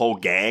without the whole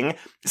gang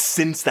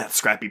since that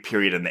Scrappy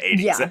period in the 80s.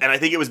 Yeah. And I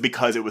think it was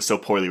because it was so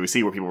poorly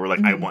received where people were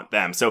like, I want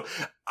them. So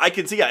I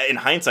can see in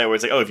hindsight where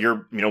it's like, oh, if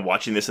you're, you know,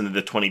 watching this in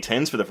the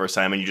 2010s for the first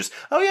time and you just,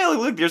 oh yeah,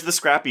 look, there's the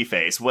Scrappy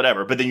face,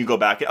 whatever. But then you go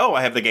back, oh,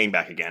 I have the gang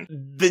back again.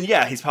 Then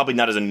yeah, he's probably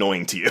not as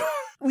annoying to you.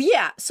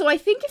 Yeah, so I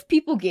think if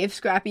people gave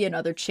Scrappy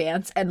another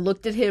chance and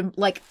looked at him,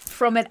 like,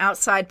 from an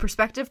outside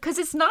perspective, because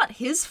it's not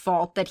his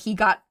fault that he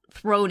got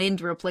thrown in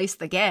to replace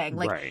the gang.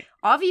 Like,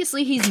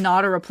 obviously he's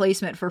not a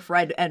replacement for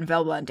Fred and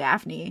Velma and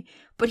Daphne,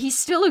 but he's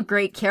still a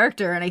great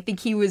character, and I think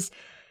he was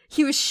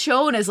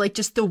shown as, like,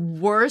 just the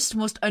worst,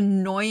 most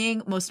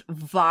annoying, most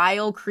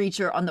vile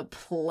creature on the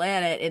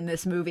planet in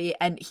this movie,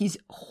 and he's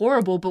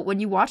horrible, but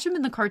when you watch him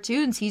in the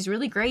cartoons, he's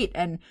really great,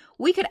 and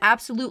we could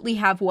absolutely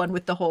have one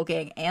with the whole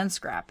gang and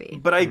Scrappy.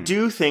 But I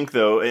do think,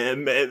 though,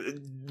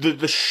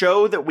 the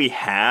show that we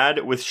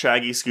had with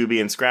Shaggy, Scooby,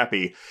 and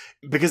Scrappy,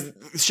 because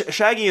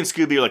Shaggy and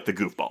Scooby are like the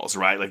goofballs,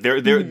 right? Like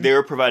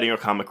they're providing our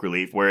comic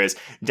relief, whereas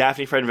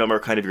Daphne, Fred, and Velma are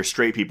kind of your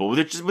straight people.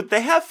 But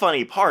they have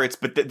funny parts,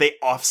 but they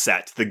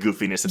offset the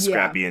goofiness of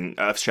Scrappy and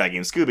Shaggy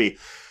and Scooby.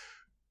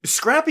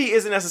 Scrappy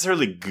isn't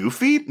necessarily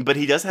goofy, but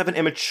he does have an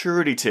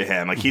immaturity to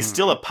him. Like he's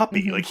still a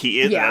puppy. Like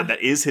he is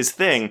that is his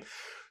thing.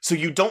 So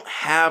you don't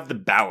have the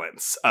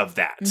balance of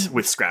that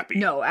with Scrappy.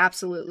 No,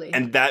 absolutely.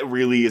 And that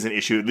really is an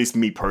issue, at least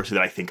me personally,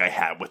 that I think I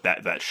have with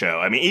that show.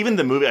 I mean, even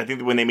the movie, I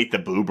think when they meet the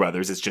Boo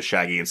Brothers, it's just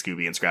Shaggy and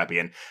Scooby and Scrappy,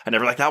 and I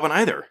never liked that one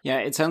either. Yeah,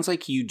 it sounds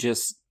like you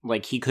just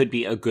like he could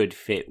be a good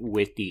fit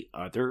with the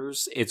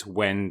others. It's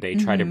when they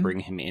try to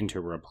bring him in to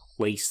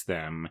replace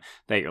them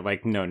that you're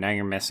like, no, now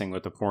you're messing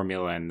with the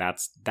formula, and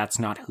that's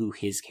not who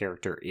his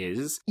character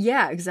is.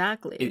 Yeah,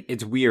 exactly.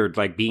 It's weird,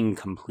 like being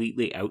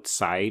completely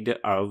outside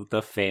of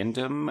the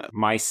fandom.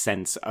 My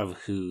sense of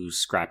who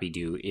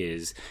Scrappy-Doo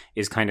is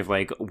kind of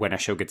like when a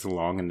show gets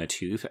long in the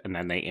tooth and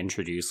then they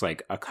introduce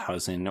like a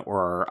cousin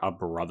or a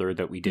brother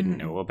that we didn't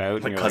know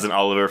about. Like Cousin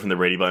Oliver from the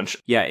Brady Bunch.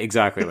 Yeah,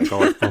 exactly. Like,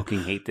 oh, I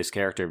fucking hate this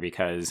character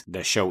because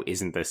the show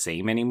isn't the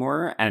same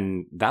anymore.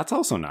 And that's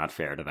also not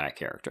fair to that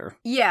character.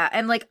 Yeah,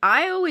 and like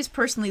I always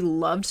personally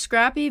loved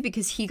Scrappy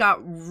because he got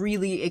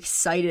really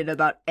excited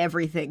about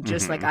everything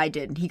just like I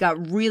did. He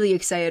got really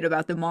excited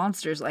about the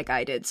monsters like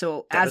I did.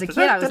 So as a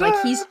kid, I was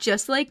like, he's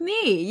just like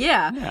me.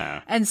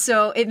 Yeah. And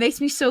so it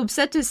makes me so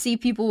upset to see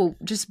people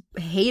just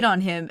hate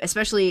on him,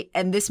 especially,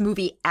 and this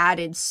movie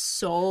added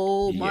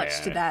so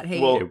much to that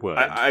hate. Well,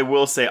 I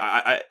will say,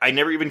 I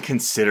never even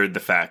considered the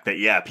fact that,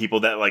 people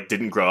that like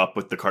didn't grow up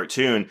with the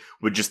cartoon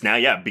would just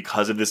now,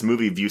 because of this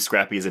movie, view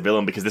Scrappy as a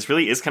villain, because this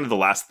really is kind of the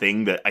last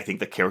thing that I think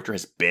the character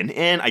has been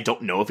in. I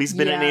don't know if he's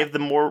been in any of the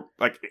more,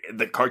 like,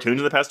 the cartoons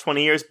in the past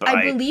 20 years, but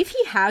I believe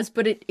he has,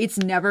 but it's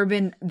never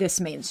been this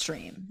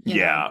mainstream.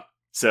 You know?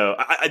 So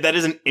that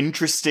is an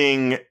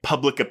interesting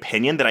public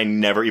opinion that I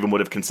never even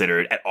would have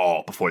considered at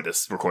all before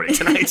this recording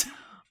tonight.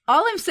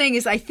 All I'm saying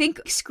is I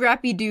think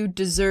Scrappy-Doo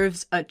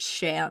deserves a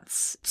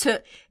chance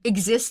to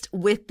exist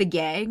with the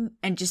gang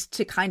and just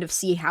to kind of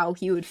see how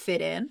he would fit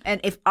in.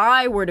 And if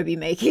I were to be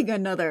making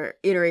another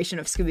iteration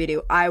of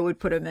Scooby-Doo, I would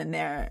put him in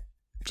there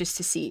just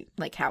to see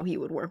like how he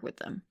would work with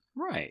them.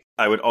 Right.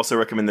 I would also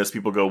recommend those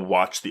people go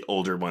watch the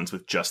older ones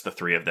with just the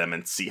three of them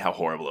and see how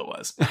horrible it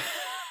was.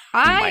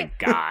 My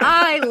God.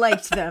 I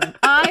liked them.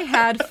 I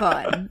had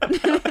fun.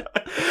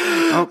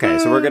 Okay,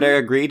 so we're going to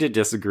agree to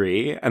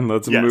disagree, and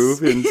let's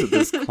move into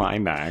this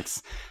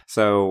climax.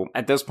 So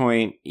at this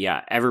point,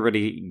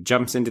 everybody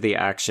jumps into the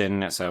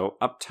action. So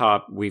up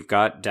top, we've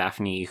got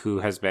Daphne, who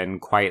has been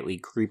quietly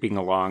creeping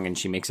along, and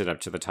she makes it up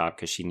to the top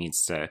because she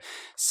needs to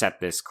set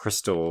this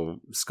crystal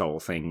skull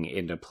thing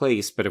into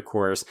place. But of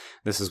course,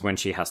 this is when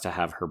she has to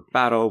have her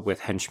battle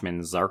with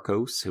henchman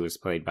Zarkos, who is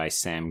played by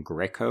Sam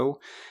Greco.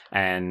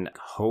 And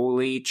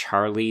holy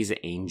Charlie's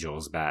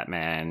Angels,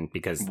 Batman,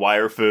 because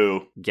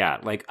wire-fu. Yeah,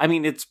 like, I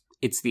mean,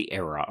 it's the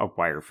era of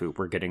wire-fu.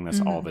 We're getting this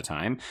all the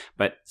time.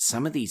 But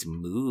some of these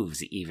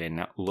moves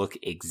even look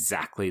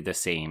exactly the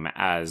same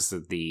as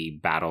the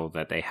battle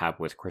that they have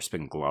with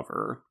Crispin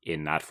Glover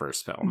in that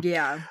first film.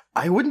 Yeah.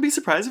 I wouldn't be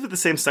surprised if it's the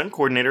same stunt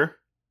coordinator.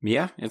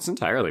 Yeah, it's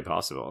entirely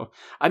possible.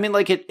 I mean,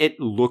 like, it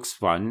looks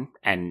fun,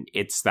 and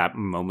it's that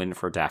moment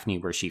for Daphne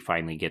where she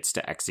finally gets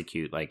to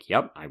execute, like,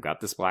 yep, I've got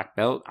this black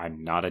belt,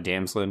 I'm not a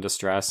damsel in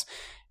distress.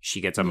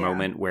 She gets a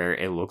moment where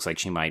it looks like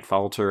she might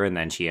falter, and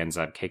then she ends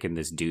up kicking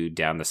this dude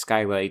down the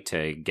skylight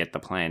to get the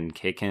plan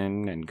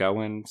kicking and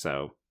going,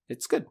 so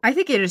it's good. I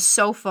think it is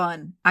so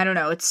fun. I don't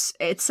know. It's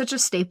such a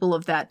staple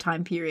of that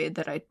time period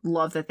that I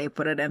love that they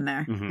put it in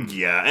there. Mm-hmm.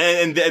 Yeah,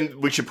 and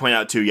we should point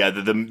out too,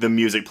 the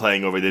music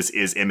playing over this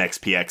is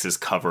MXPX's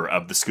cover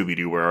of the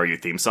Scooby-Doo Where Are You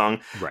theme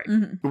song. Right.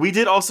 Mm-hmm. We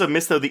did also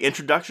miss, though, the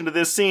introduction to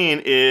this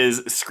scene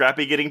is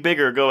Scrappy getting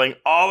bigger, going,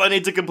 all I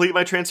need to complete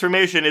my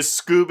transformation is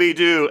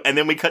Scooby-Doo. And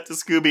then we cut to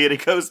Scooby and he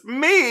goes,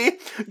 me?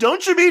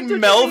 Don't you mean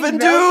Melvin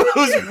Doo?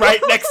 Who's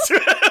right next to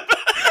him.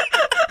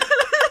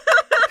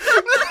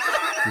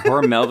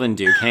 Poor Melvin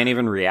Doo can't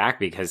even react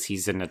because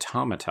he's an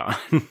automaton.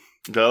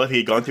 Well, if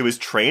he'd gone through his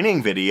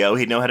training video,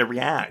 he'd know how to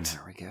react.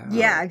 There we go.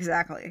 Yeah,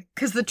 exactly.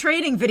 Because the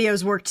training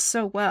videos worked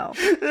so well.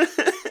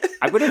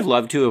 I would have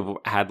loved to have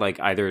had like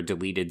either a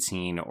deleted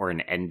scene or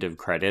an end of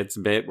credits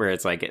bit where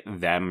it's like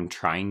them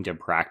trying to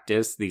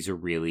practice these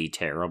really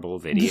terrible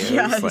videos.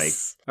 Yes. Like,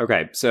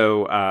 okay,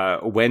 so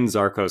when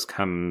Zarkos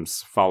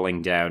comes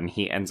falling down,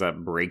 he ends up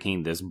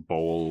breaking this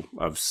bowl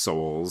of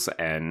souls,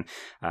 and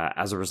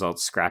as a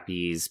result,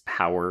 Scrappy's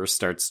power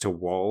starts to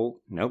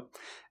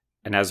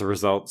And as a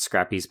result,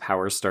 Scrappy's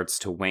power starts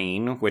to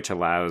wane, which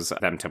allows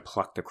them to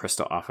pluck the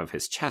crystal off of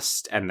his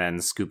chest, and then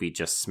Scooby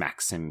just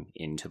smacks him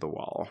into the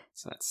wall.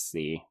 So that's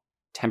the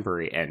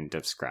temporary end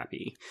of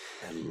Scrappy.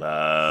 I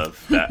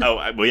love that.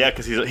 Well, yeah,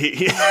 because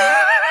he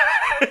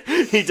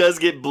he does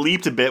get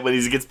bleeped a bit when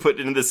he gets put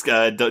into this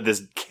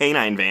this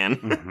canine van.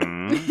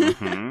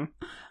 Mm-hmm.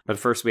 But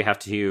first we have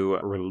to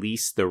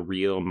release the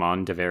real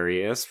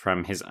Mondavarius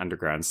from his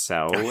underground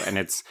cell, and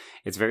it's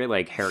very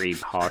like Harry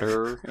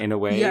Potter in a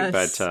way, yes.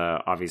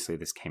 But obviously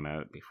this came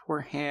out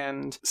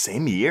beforehand.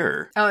 Same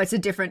year. Oh, it's a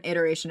different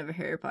iteration of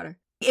Harry Potter.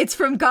 It's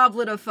from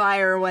Goblet of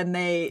Fire when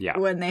they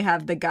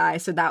have the guy,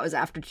 so that was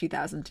after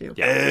 2002.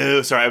 Yeah.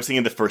 Oh, sorry, I was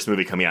thinking the first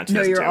movie coming out in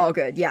 2002. No, you're all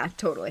good. Yeah,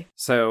 totally.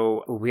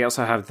 So we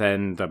also have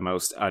then the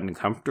most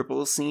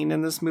uncomfortable scene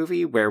in this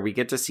movie where we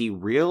get to see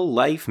real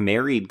life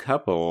married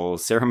couple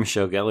Sarah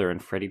Michelle Gellar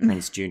and Freddie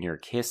Prinze Jr.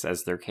 kiss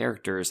as their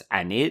characters,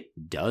 and it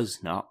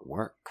does not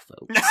work,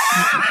 folks.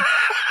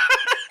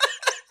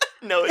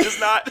 No, it is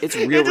not. It's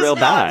real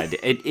bad.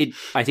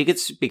 I think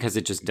it's because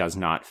it just does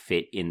not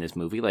fit in this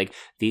movie. Like,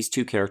 these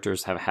two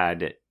characters have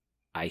had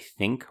I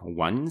think,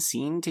 one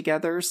scene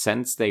together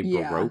since they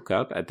broke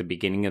up at the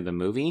beginning of the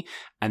movie.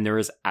 And there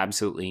is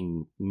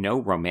absolutely no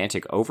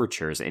romantic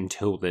overtures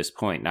until this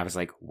point. And I was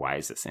like, why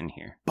is this in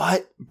here?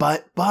 But,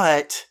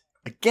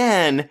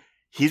 again,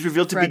 he's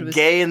revealed to be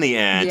gay in the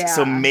end. Yeah.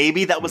 So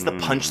maybe that was the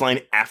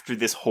punchline after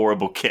this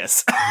horrible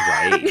kiss.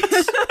 Right.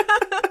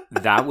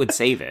 That would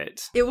save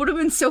it. It would have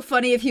been so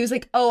funny if he was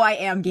like, "Oh, I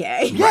am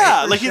gay."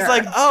 Yeah, like he's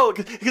like, "Oh,"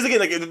 because again,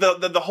 like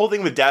the whole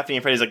thing with Daphne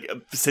and Fred is like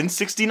since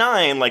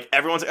 '69, like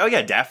everyone's like, "Oh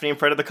yeah, Daphne and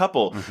Fred are the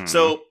couple." Mm-hmm.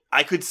 So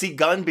I could see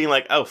Gunn being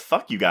like, "Oh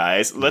fuck you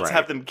guys, let's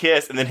have them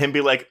kiss," and then him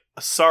be like,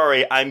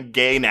 "Sorry, I'm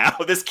gay now.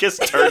 This kiss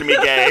turned me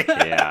gay."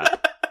 Yeah.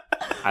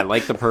 I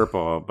like the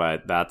purple,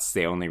 but that's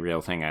the only real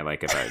thing I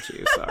like about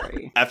you.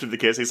 Sorry. After the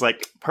kiss, he's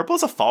like, "Purple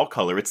is a fall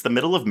color. It's the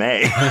middle of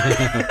May."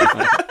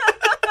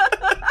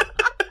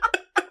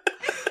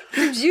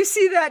 Did you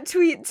see that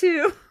tweet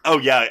too? Oh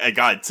yeah,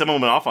 God,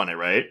 someone went off on it,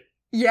 right?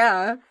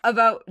 Yeah,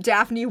 about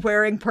Daphne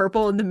wearing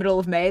purple in the middle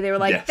of May. They were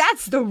like,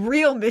 that's the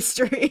real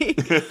mystery.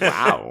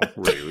 Wow,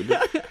 rude.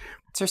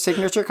 It's her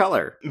signature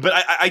color. But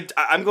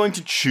I'm going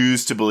to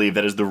choose to believe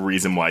that is the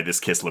reason why this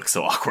kiss looks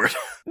so awkward.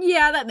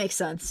 Yeah, that makes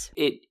sense.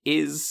 It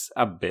is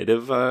a bit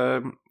of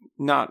a,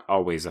 not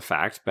always a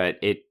fact, but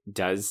it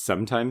does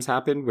sometimes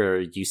happen where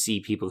you see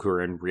people who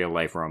are in real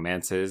life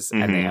romances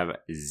and they have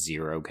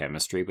zero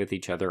chemistry with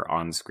each other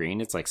on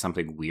screen. It's like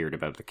something weird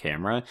about the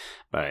camera.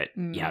 But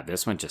yeah,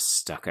 this one just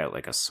stuck out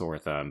like a sore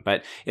thumb.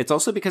 But it's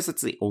also because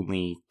it's the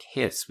only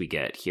kiss we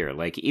get here.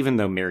 Like, even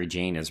though Mary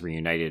Jane is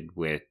reunited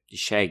with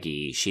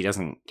Shaggy, she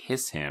doesn't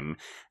kiss him.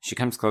 She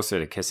comes closer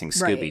to kissing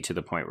Scooby to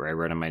the point where I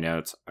wrote in my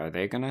notes, are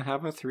they going to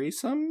have a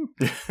threesome?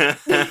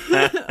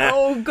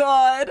 Oh,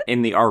 God.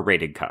 In the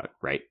R-rated cut,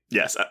 right?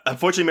 Yes.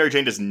 Unfortunately, Mary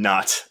Jane does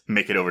not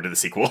make it over to the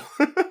sequel.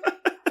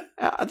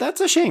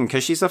 That's a shame,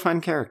 because she's a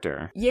fun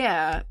character.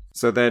 Yeah.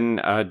 So then,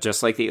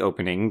 just like the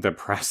opening, the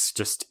press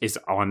just is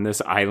on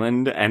this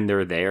island, and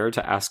they're there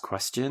to ask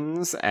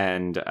questions,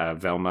 and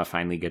Velma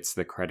finally gets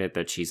the credit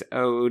that she's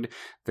owed.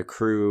 The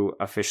crew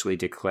officially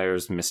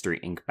declares Mystery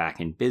Inc. back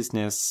in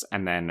business,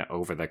 and then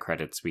over the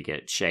credits, we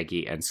get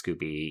Shaggy and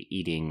Scooby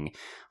eating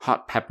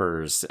hot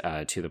peppers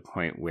to the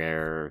point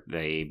where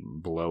they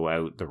blow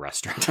out the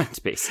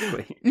restaurant,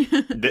 basically.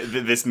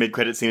 This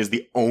mid-credit scene is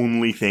the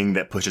only thing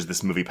that pushes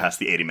this movie past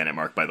the 80-minute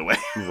mark, by the way.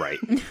 Right.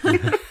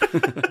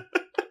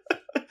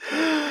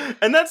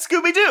 And that's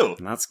Scooby-Doo.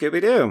 That's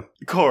Scooby-Doo.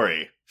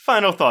 Corey,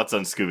 final thoughts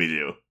on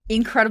Scooby-Doo.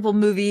 Incredible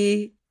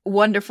movie.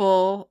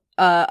 Wonderful.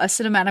 A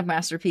cinematic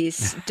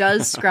masterpiece.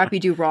 Does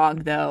Scrappy-Doo wrong,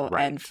 though.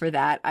 Right. And for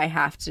that, I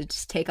have to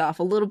just take off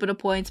a little bit of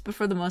points. But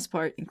for the most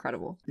part,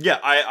 incredible. Yeah,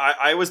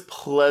 I was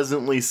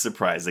pleasantly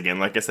surprised. Again,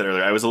 like I said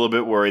earlier, I was a little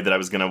bit worried that I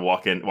was going to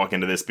walk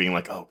into this being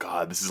like, oh,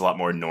 God, this is a lot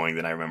more annoying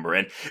than I remember.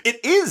 And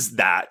it is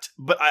that.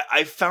 But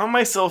I found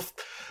myself,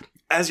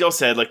 as y'all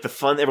said, like the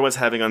fun everyone's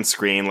having on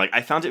screen, like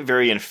I found it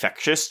very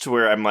infectious to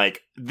where I'm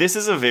like, this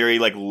is a very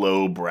like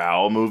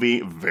lowbrow movie,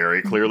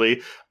 very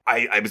clearly.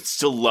 I would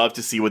still love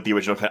to see what the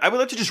original cut. I would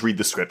love to just read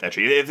the script,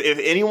 actually. If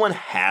anyone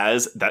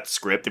has that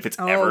script, if it's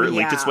ever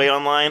leaked its way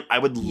online, I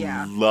would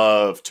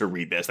love to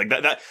read this. Like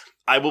that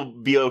I will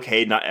be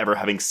okay not ever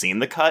having seen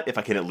the cut if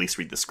I can at least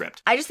read the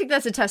script. I just think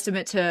that's a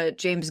testament to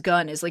James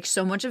Gunn, is like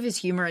so much of his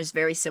humor is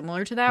very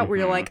similar to that, where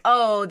you're like,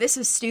 oh, this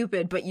is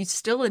stupid, but you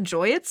still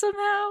enjoy it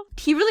somehow.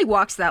 He really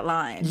walks that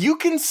line. You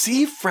can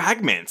see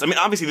fragments. I mean,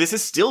 obviously, this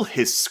is still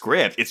his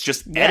script. It's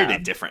just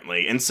edited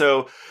differently. And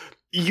so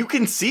you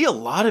can see a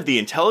lot of the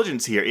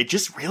intelligence here. It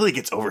just really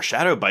gets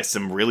overshadowed by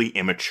some really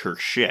immature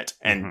shit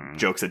and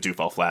jokes that do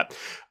fall flat.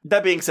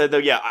 That being said, though,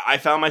 yeah, I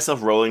found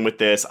myself rolling with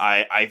this.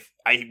 I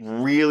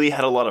really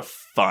had a lot of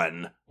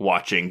fun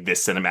watching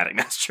this cinematic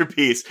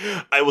masterpiece.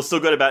 I will still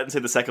go to bat and say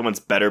the second one's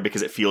better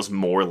because it feels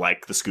more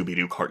like the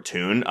Scooby-Doo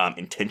cartoon,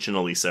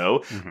 intentionally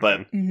so.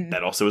 But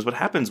that also is what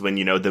happens when,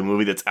 you know, the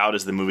movie that's out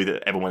is the movie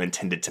that everyone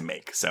intended to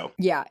make. So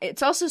yeah,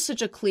 it's also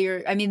such a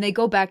clear, I mean, they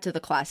go back to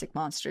the classic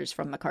monsters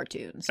from the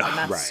cartoons, and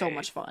that's so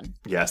much fun.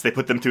 Yes, they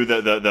put them through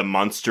the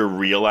monster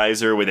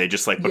realizer where they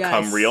just like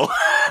become real.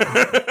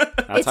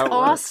 It's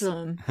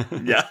awesome.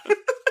 Yeah.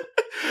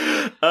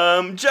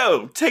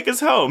 Joe, take us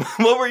home.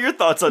 What were your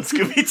thoughts on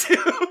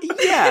Scooby-Doo?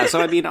 Yeah,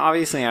 so I mean,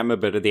 obviously I'm a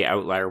bit of the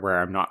outlier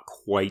where I'm not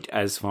quite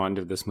as fond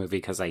of this movie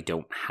because I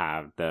don't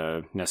have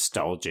the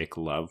nostalgic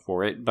love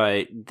for it,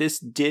 but this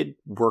did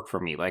work for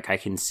me. Like, I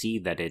can see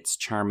that it's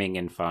charming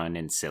and fun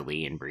and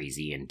silly and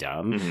breezy and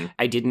dumb.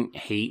 I didn't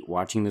hate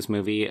watching this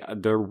movie.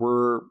 There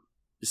were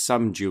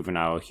some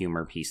juvenile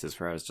humor pieces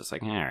where I was just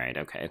like, all right,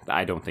 okay,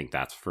 I don't think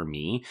that's for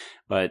me.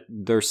 But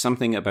there's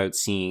something about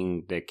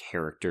seeing the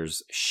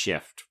characters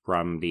shift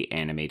from the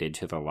animated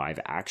to the live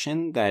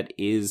action that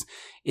is,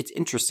 it's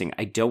interesting.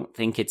 I don't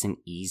think it's an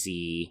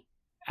easy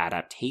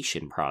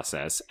adaptation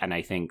process. And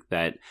I think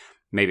that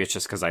maybe it's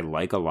just because I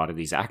like a lot of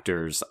these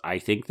actors. I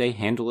think they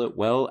handle it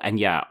well. And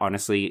yeah,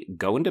 honestly,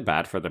 go into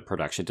bat for the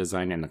production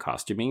design and the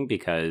costuming,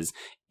 because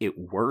it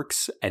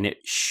works and it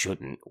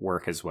shouldn't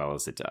work as well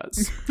as it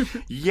does.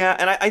 Yeah,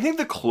 and I think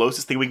the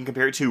closest thing we can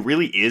compare it to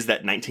really is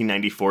that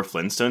 1994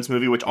 Flintstones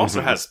movie, which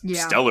also has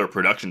stellar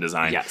production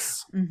design.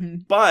 Yes.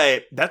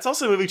 But that's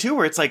also a movie, too,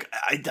 where it's like,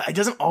 it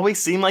doesn't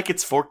always seem like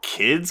it's for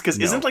kids, because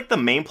isn't, like, the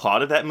main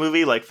plot of that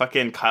movie, like,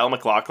 fucking Kyle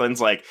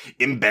MacLachlan's, like,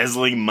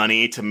 embezzling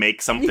money to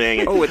make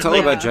something? Oh, it's all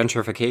about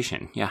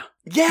gentrification. Yeah.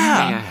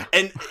 Yeah.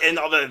 And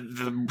all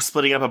the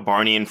splitting up of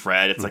Barney and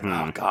Fred. It's like,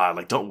 oh, God,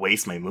 like, don't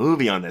waste my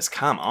movie on this.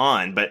 Come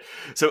on. But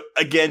so,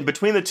 again,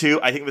 between the two,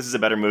 I think this is a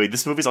better movie.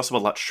 This movie's also a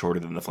lot shorter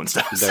than the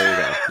Flintstones. There you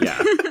go.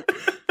 Yeah.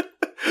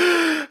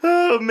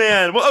 Oh,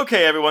 man. Well,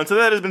 okay, everyone. So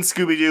that has been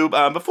Scooby-Doo.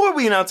 Before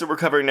we announce what we're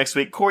covering next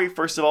week, Corey,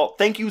 first of all,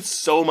 thank you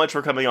so much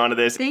for coming on to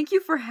this. Thank you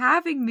for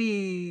having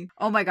me.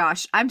 Oh my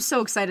gosh. I'm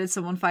so excited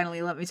someone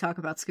finally let me talk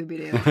about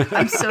Scooby-Doo.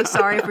 I'm so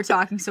sorry for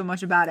talking so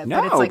much about it.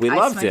 No, but it's like, we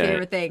loved my it.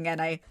 favorite thing, and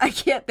I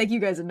can't thank you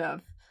guys enough.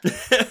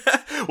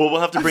 Well,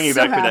 we'll have to bring you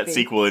so back for happy. that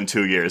sequel in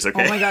 2 years,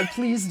 okay? Oh my God,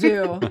 please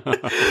do.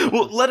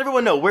 Well, let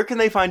everyone know, where can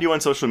they find you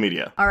on social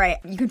media? All right.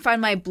 You can find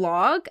my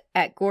blog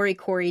at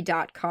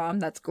gorycory.com.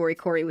 That's Gory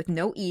Cory with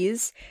no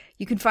E's.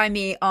 You can find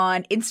me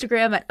on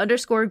Instagram at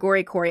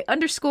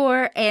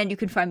 _GoryCory_, and you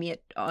can find me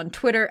on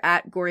Twitter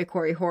at Gory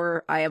Cory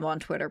Horror. I am on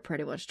Twitter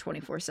pretty much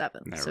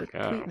 24/7. So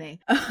tweet me.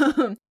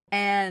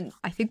 And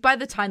I think by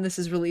the time this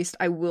is released,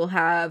 I will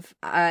have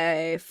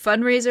a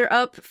fundraiser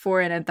up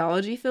for an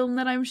anthology film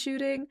that I'm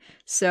shooting.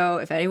 So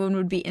if anyone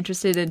would be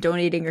interested in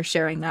donating or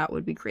sharing that,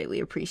 would be greatly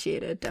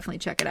appreciated. Definitely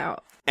check it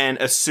out. And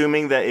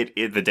assuming that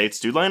the dates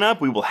do line up,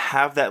 we will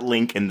have that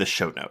link in the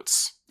show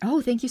notes. Oh,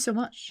 thank you so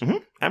much.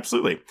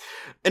 Absolutely.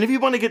 And if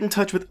you want to get in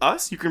touch with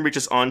us, you can reach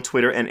us on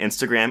Twitter and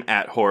Instagram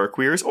at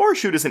HorrorQueers, or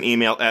shoot us an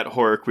email at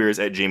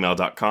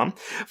horrorqueers@gmail.com.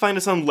 Find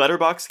us on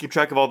Letterboxd to keep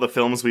track of all the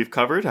films we've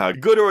covered.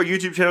 Go to our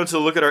YouTube channel to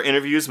look at our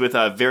interviews with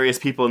various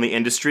people in the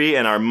industry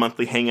and our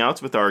monthly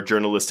hangouts with our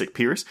journalistic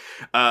peers.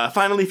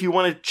 Finally, if you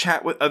want to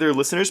chat with other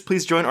listeners,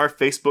 please join our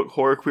Facebook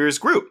HorrorQueers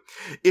group.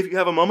 If you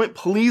have a moment,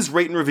 please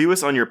rate and review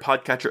us on your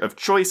podcatcher of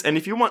choice. And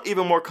if you want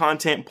even more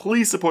content,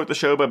 please support the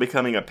show by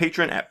becoming a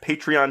patron at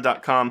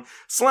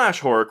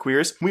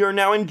patreon.com/horrorqueers. We are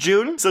now in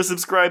June, so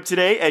subscribe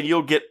today and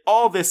you'll get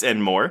all this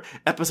and more.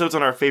 Episodes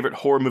on our favorite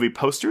horror movie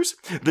posters,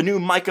 the new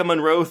Micah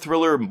Monroe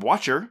thriller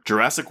Watcher,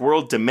 Jurassic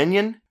World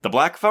Dominion, The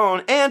Black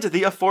Phone, and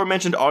the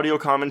aforementioned audio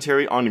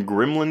commentary on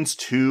Gremlins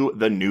 2: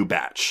 The New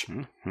Batch.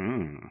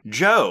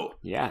 Joe.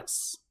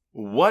 Yes.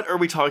 What are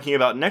we talking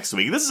about next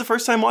week? This is a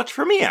first-time watch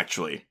for me,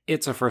 actually.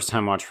 It's a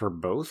first-time watch for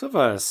both of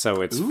us,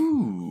 so it's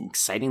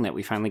exciting that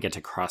we finally get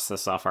to cross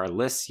this off our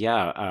list.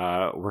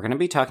 Yeah, we're going to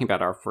be talking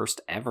about our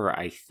first ever,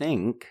 I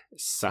think,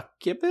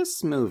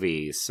 succubus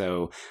movie.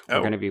 So we're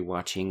going to be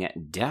watching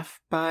Death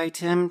by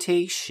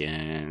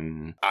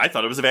Temptation. I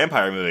thought it was a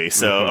vampire movie,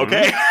 so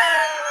okay.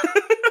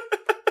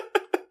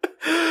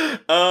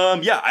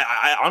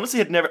 I honestly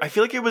had never, I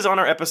feel like it was on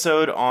our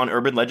episode on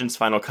Urban Legends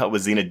Final Cut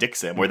with Xena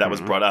Dixon where that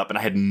was brought up, and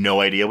I had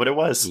no idea what it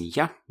was.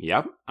 Yep.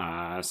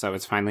 So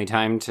it's finally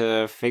time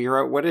to figure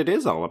out what it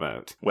is all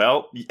about.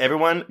 Well,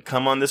 everyone,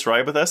 come on this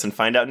ride with us and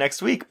find out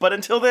next week. But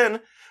until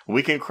then,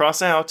 we can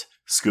cross out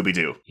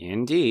Scooby-Doo.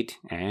 Indeed,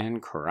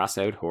 and cross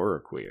out Horror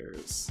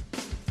Queers.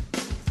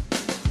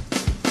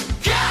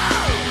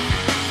 Go!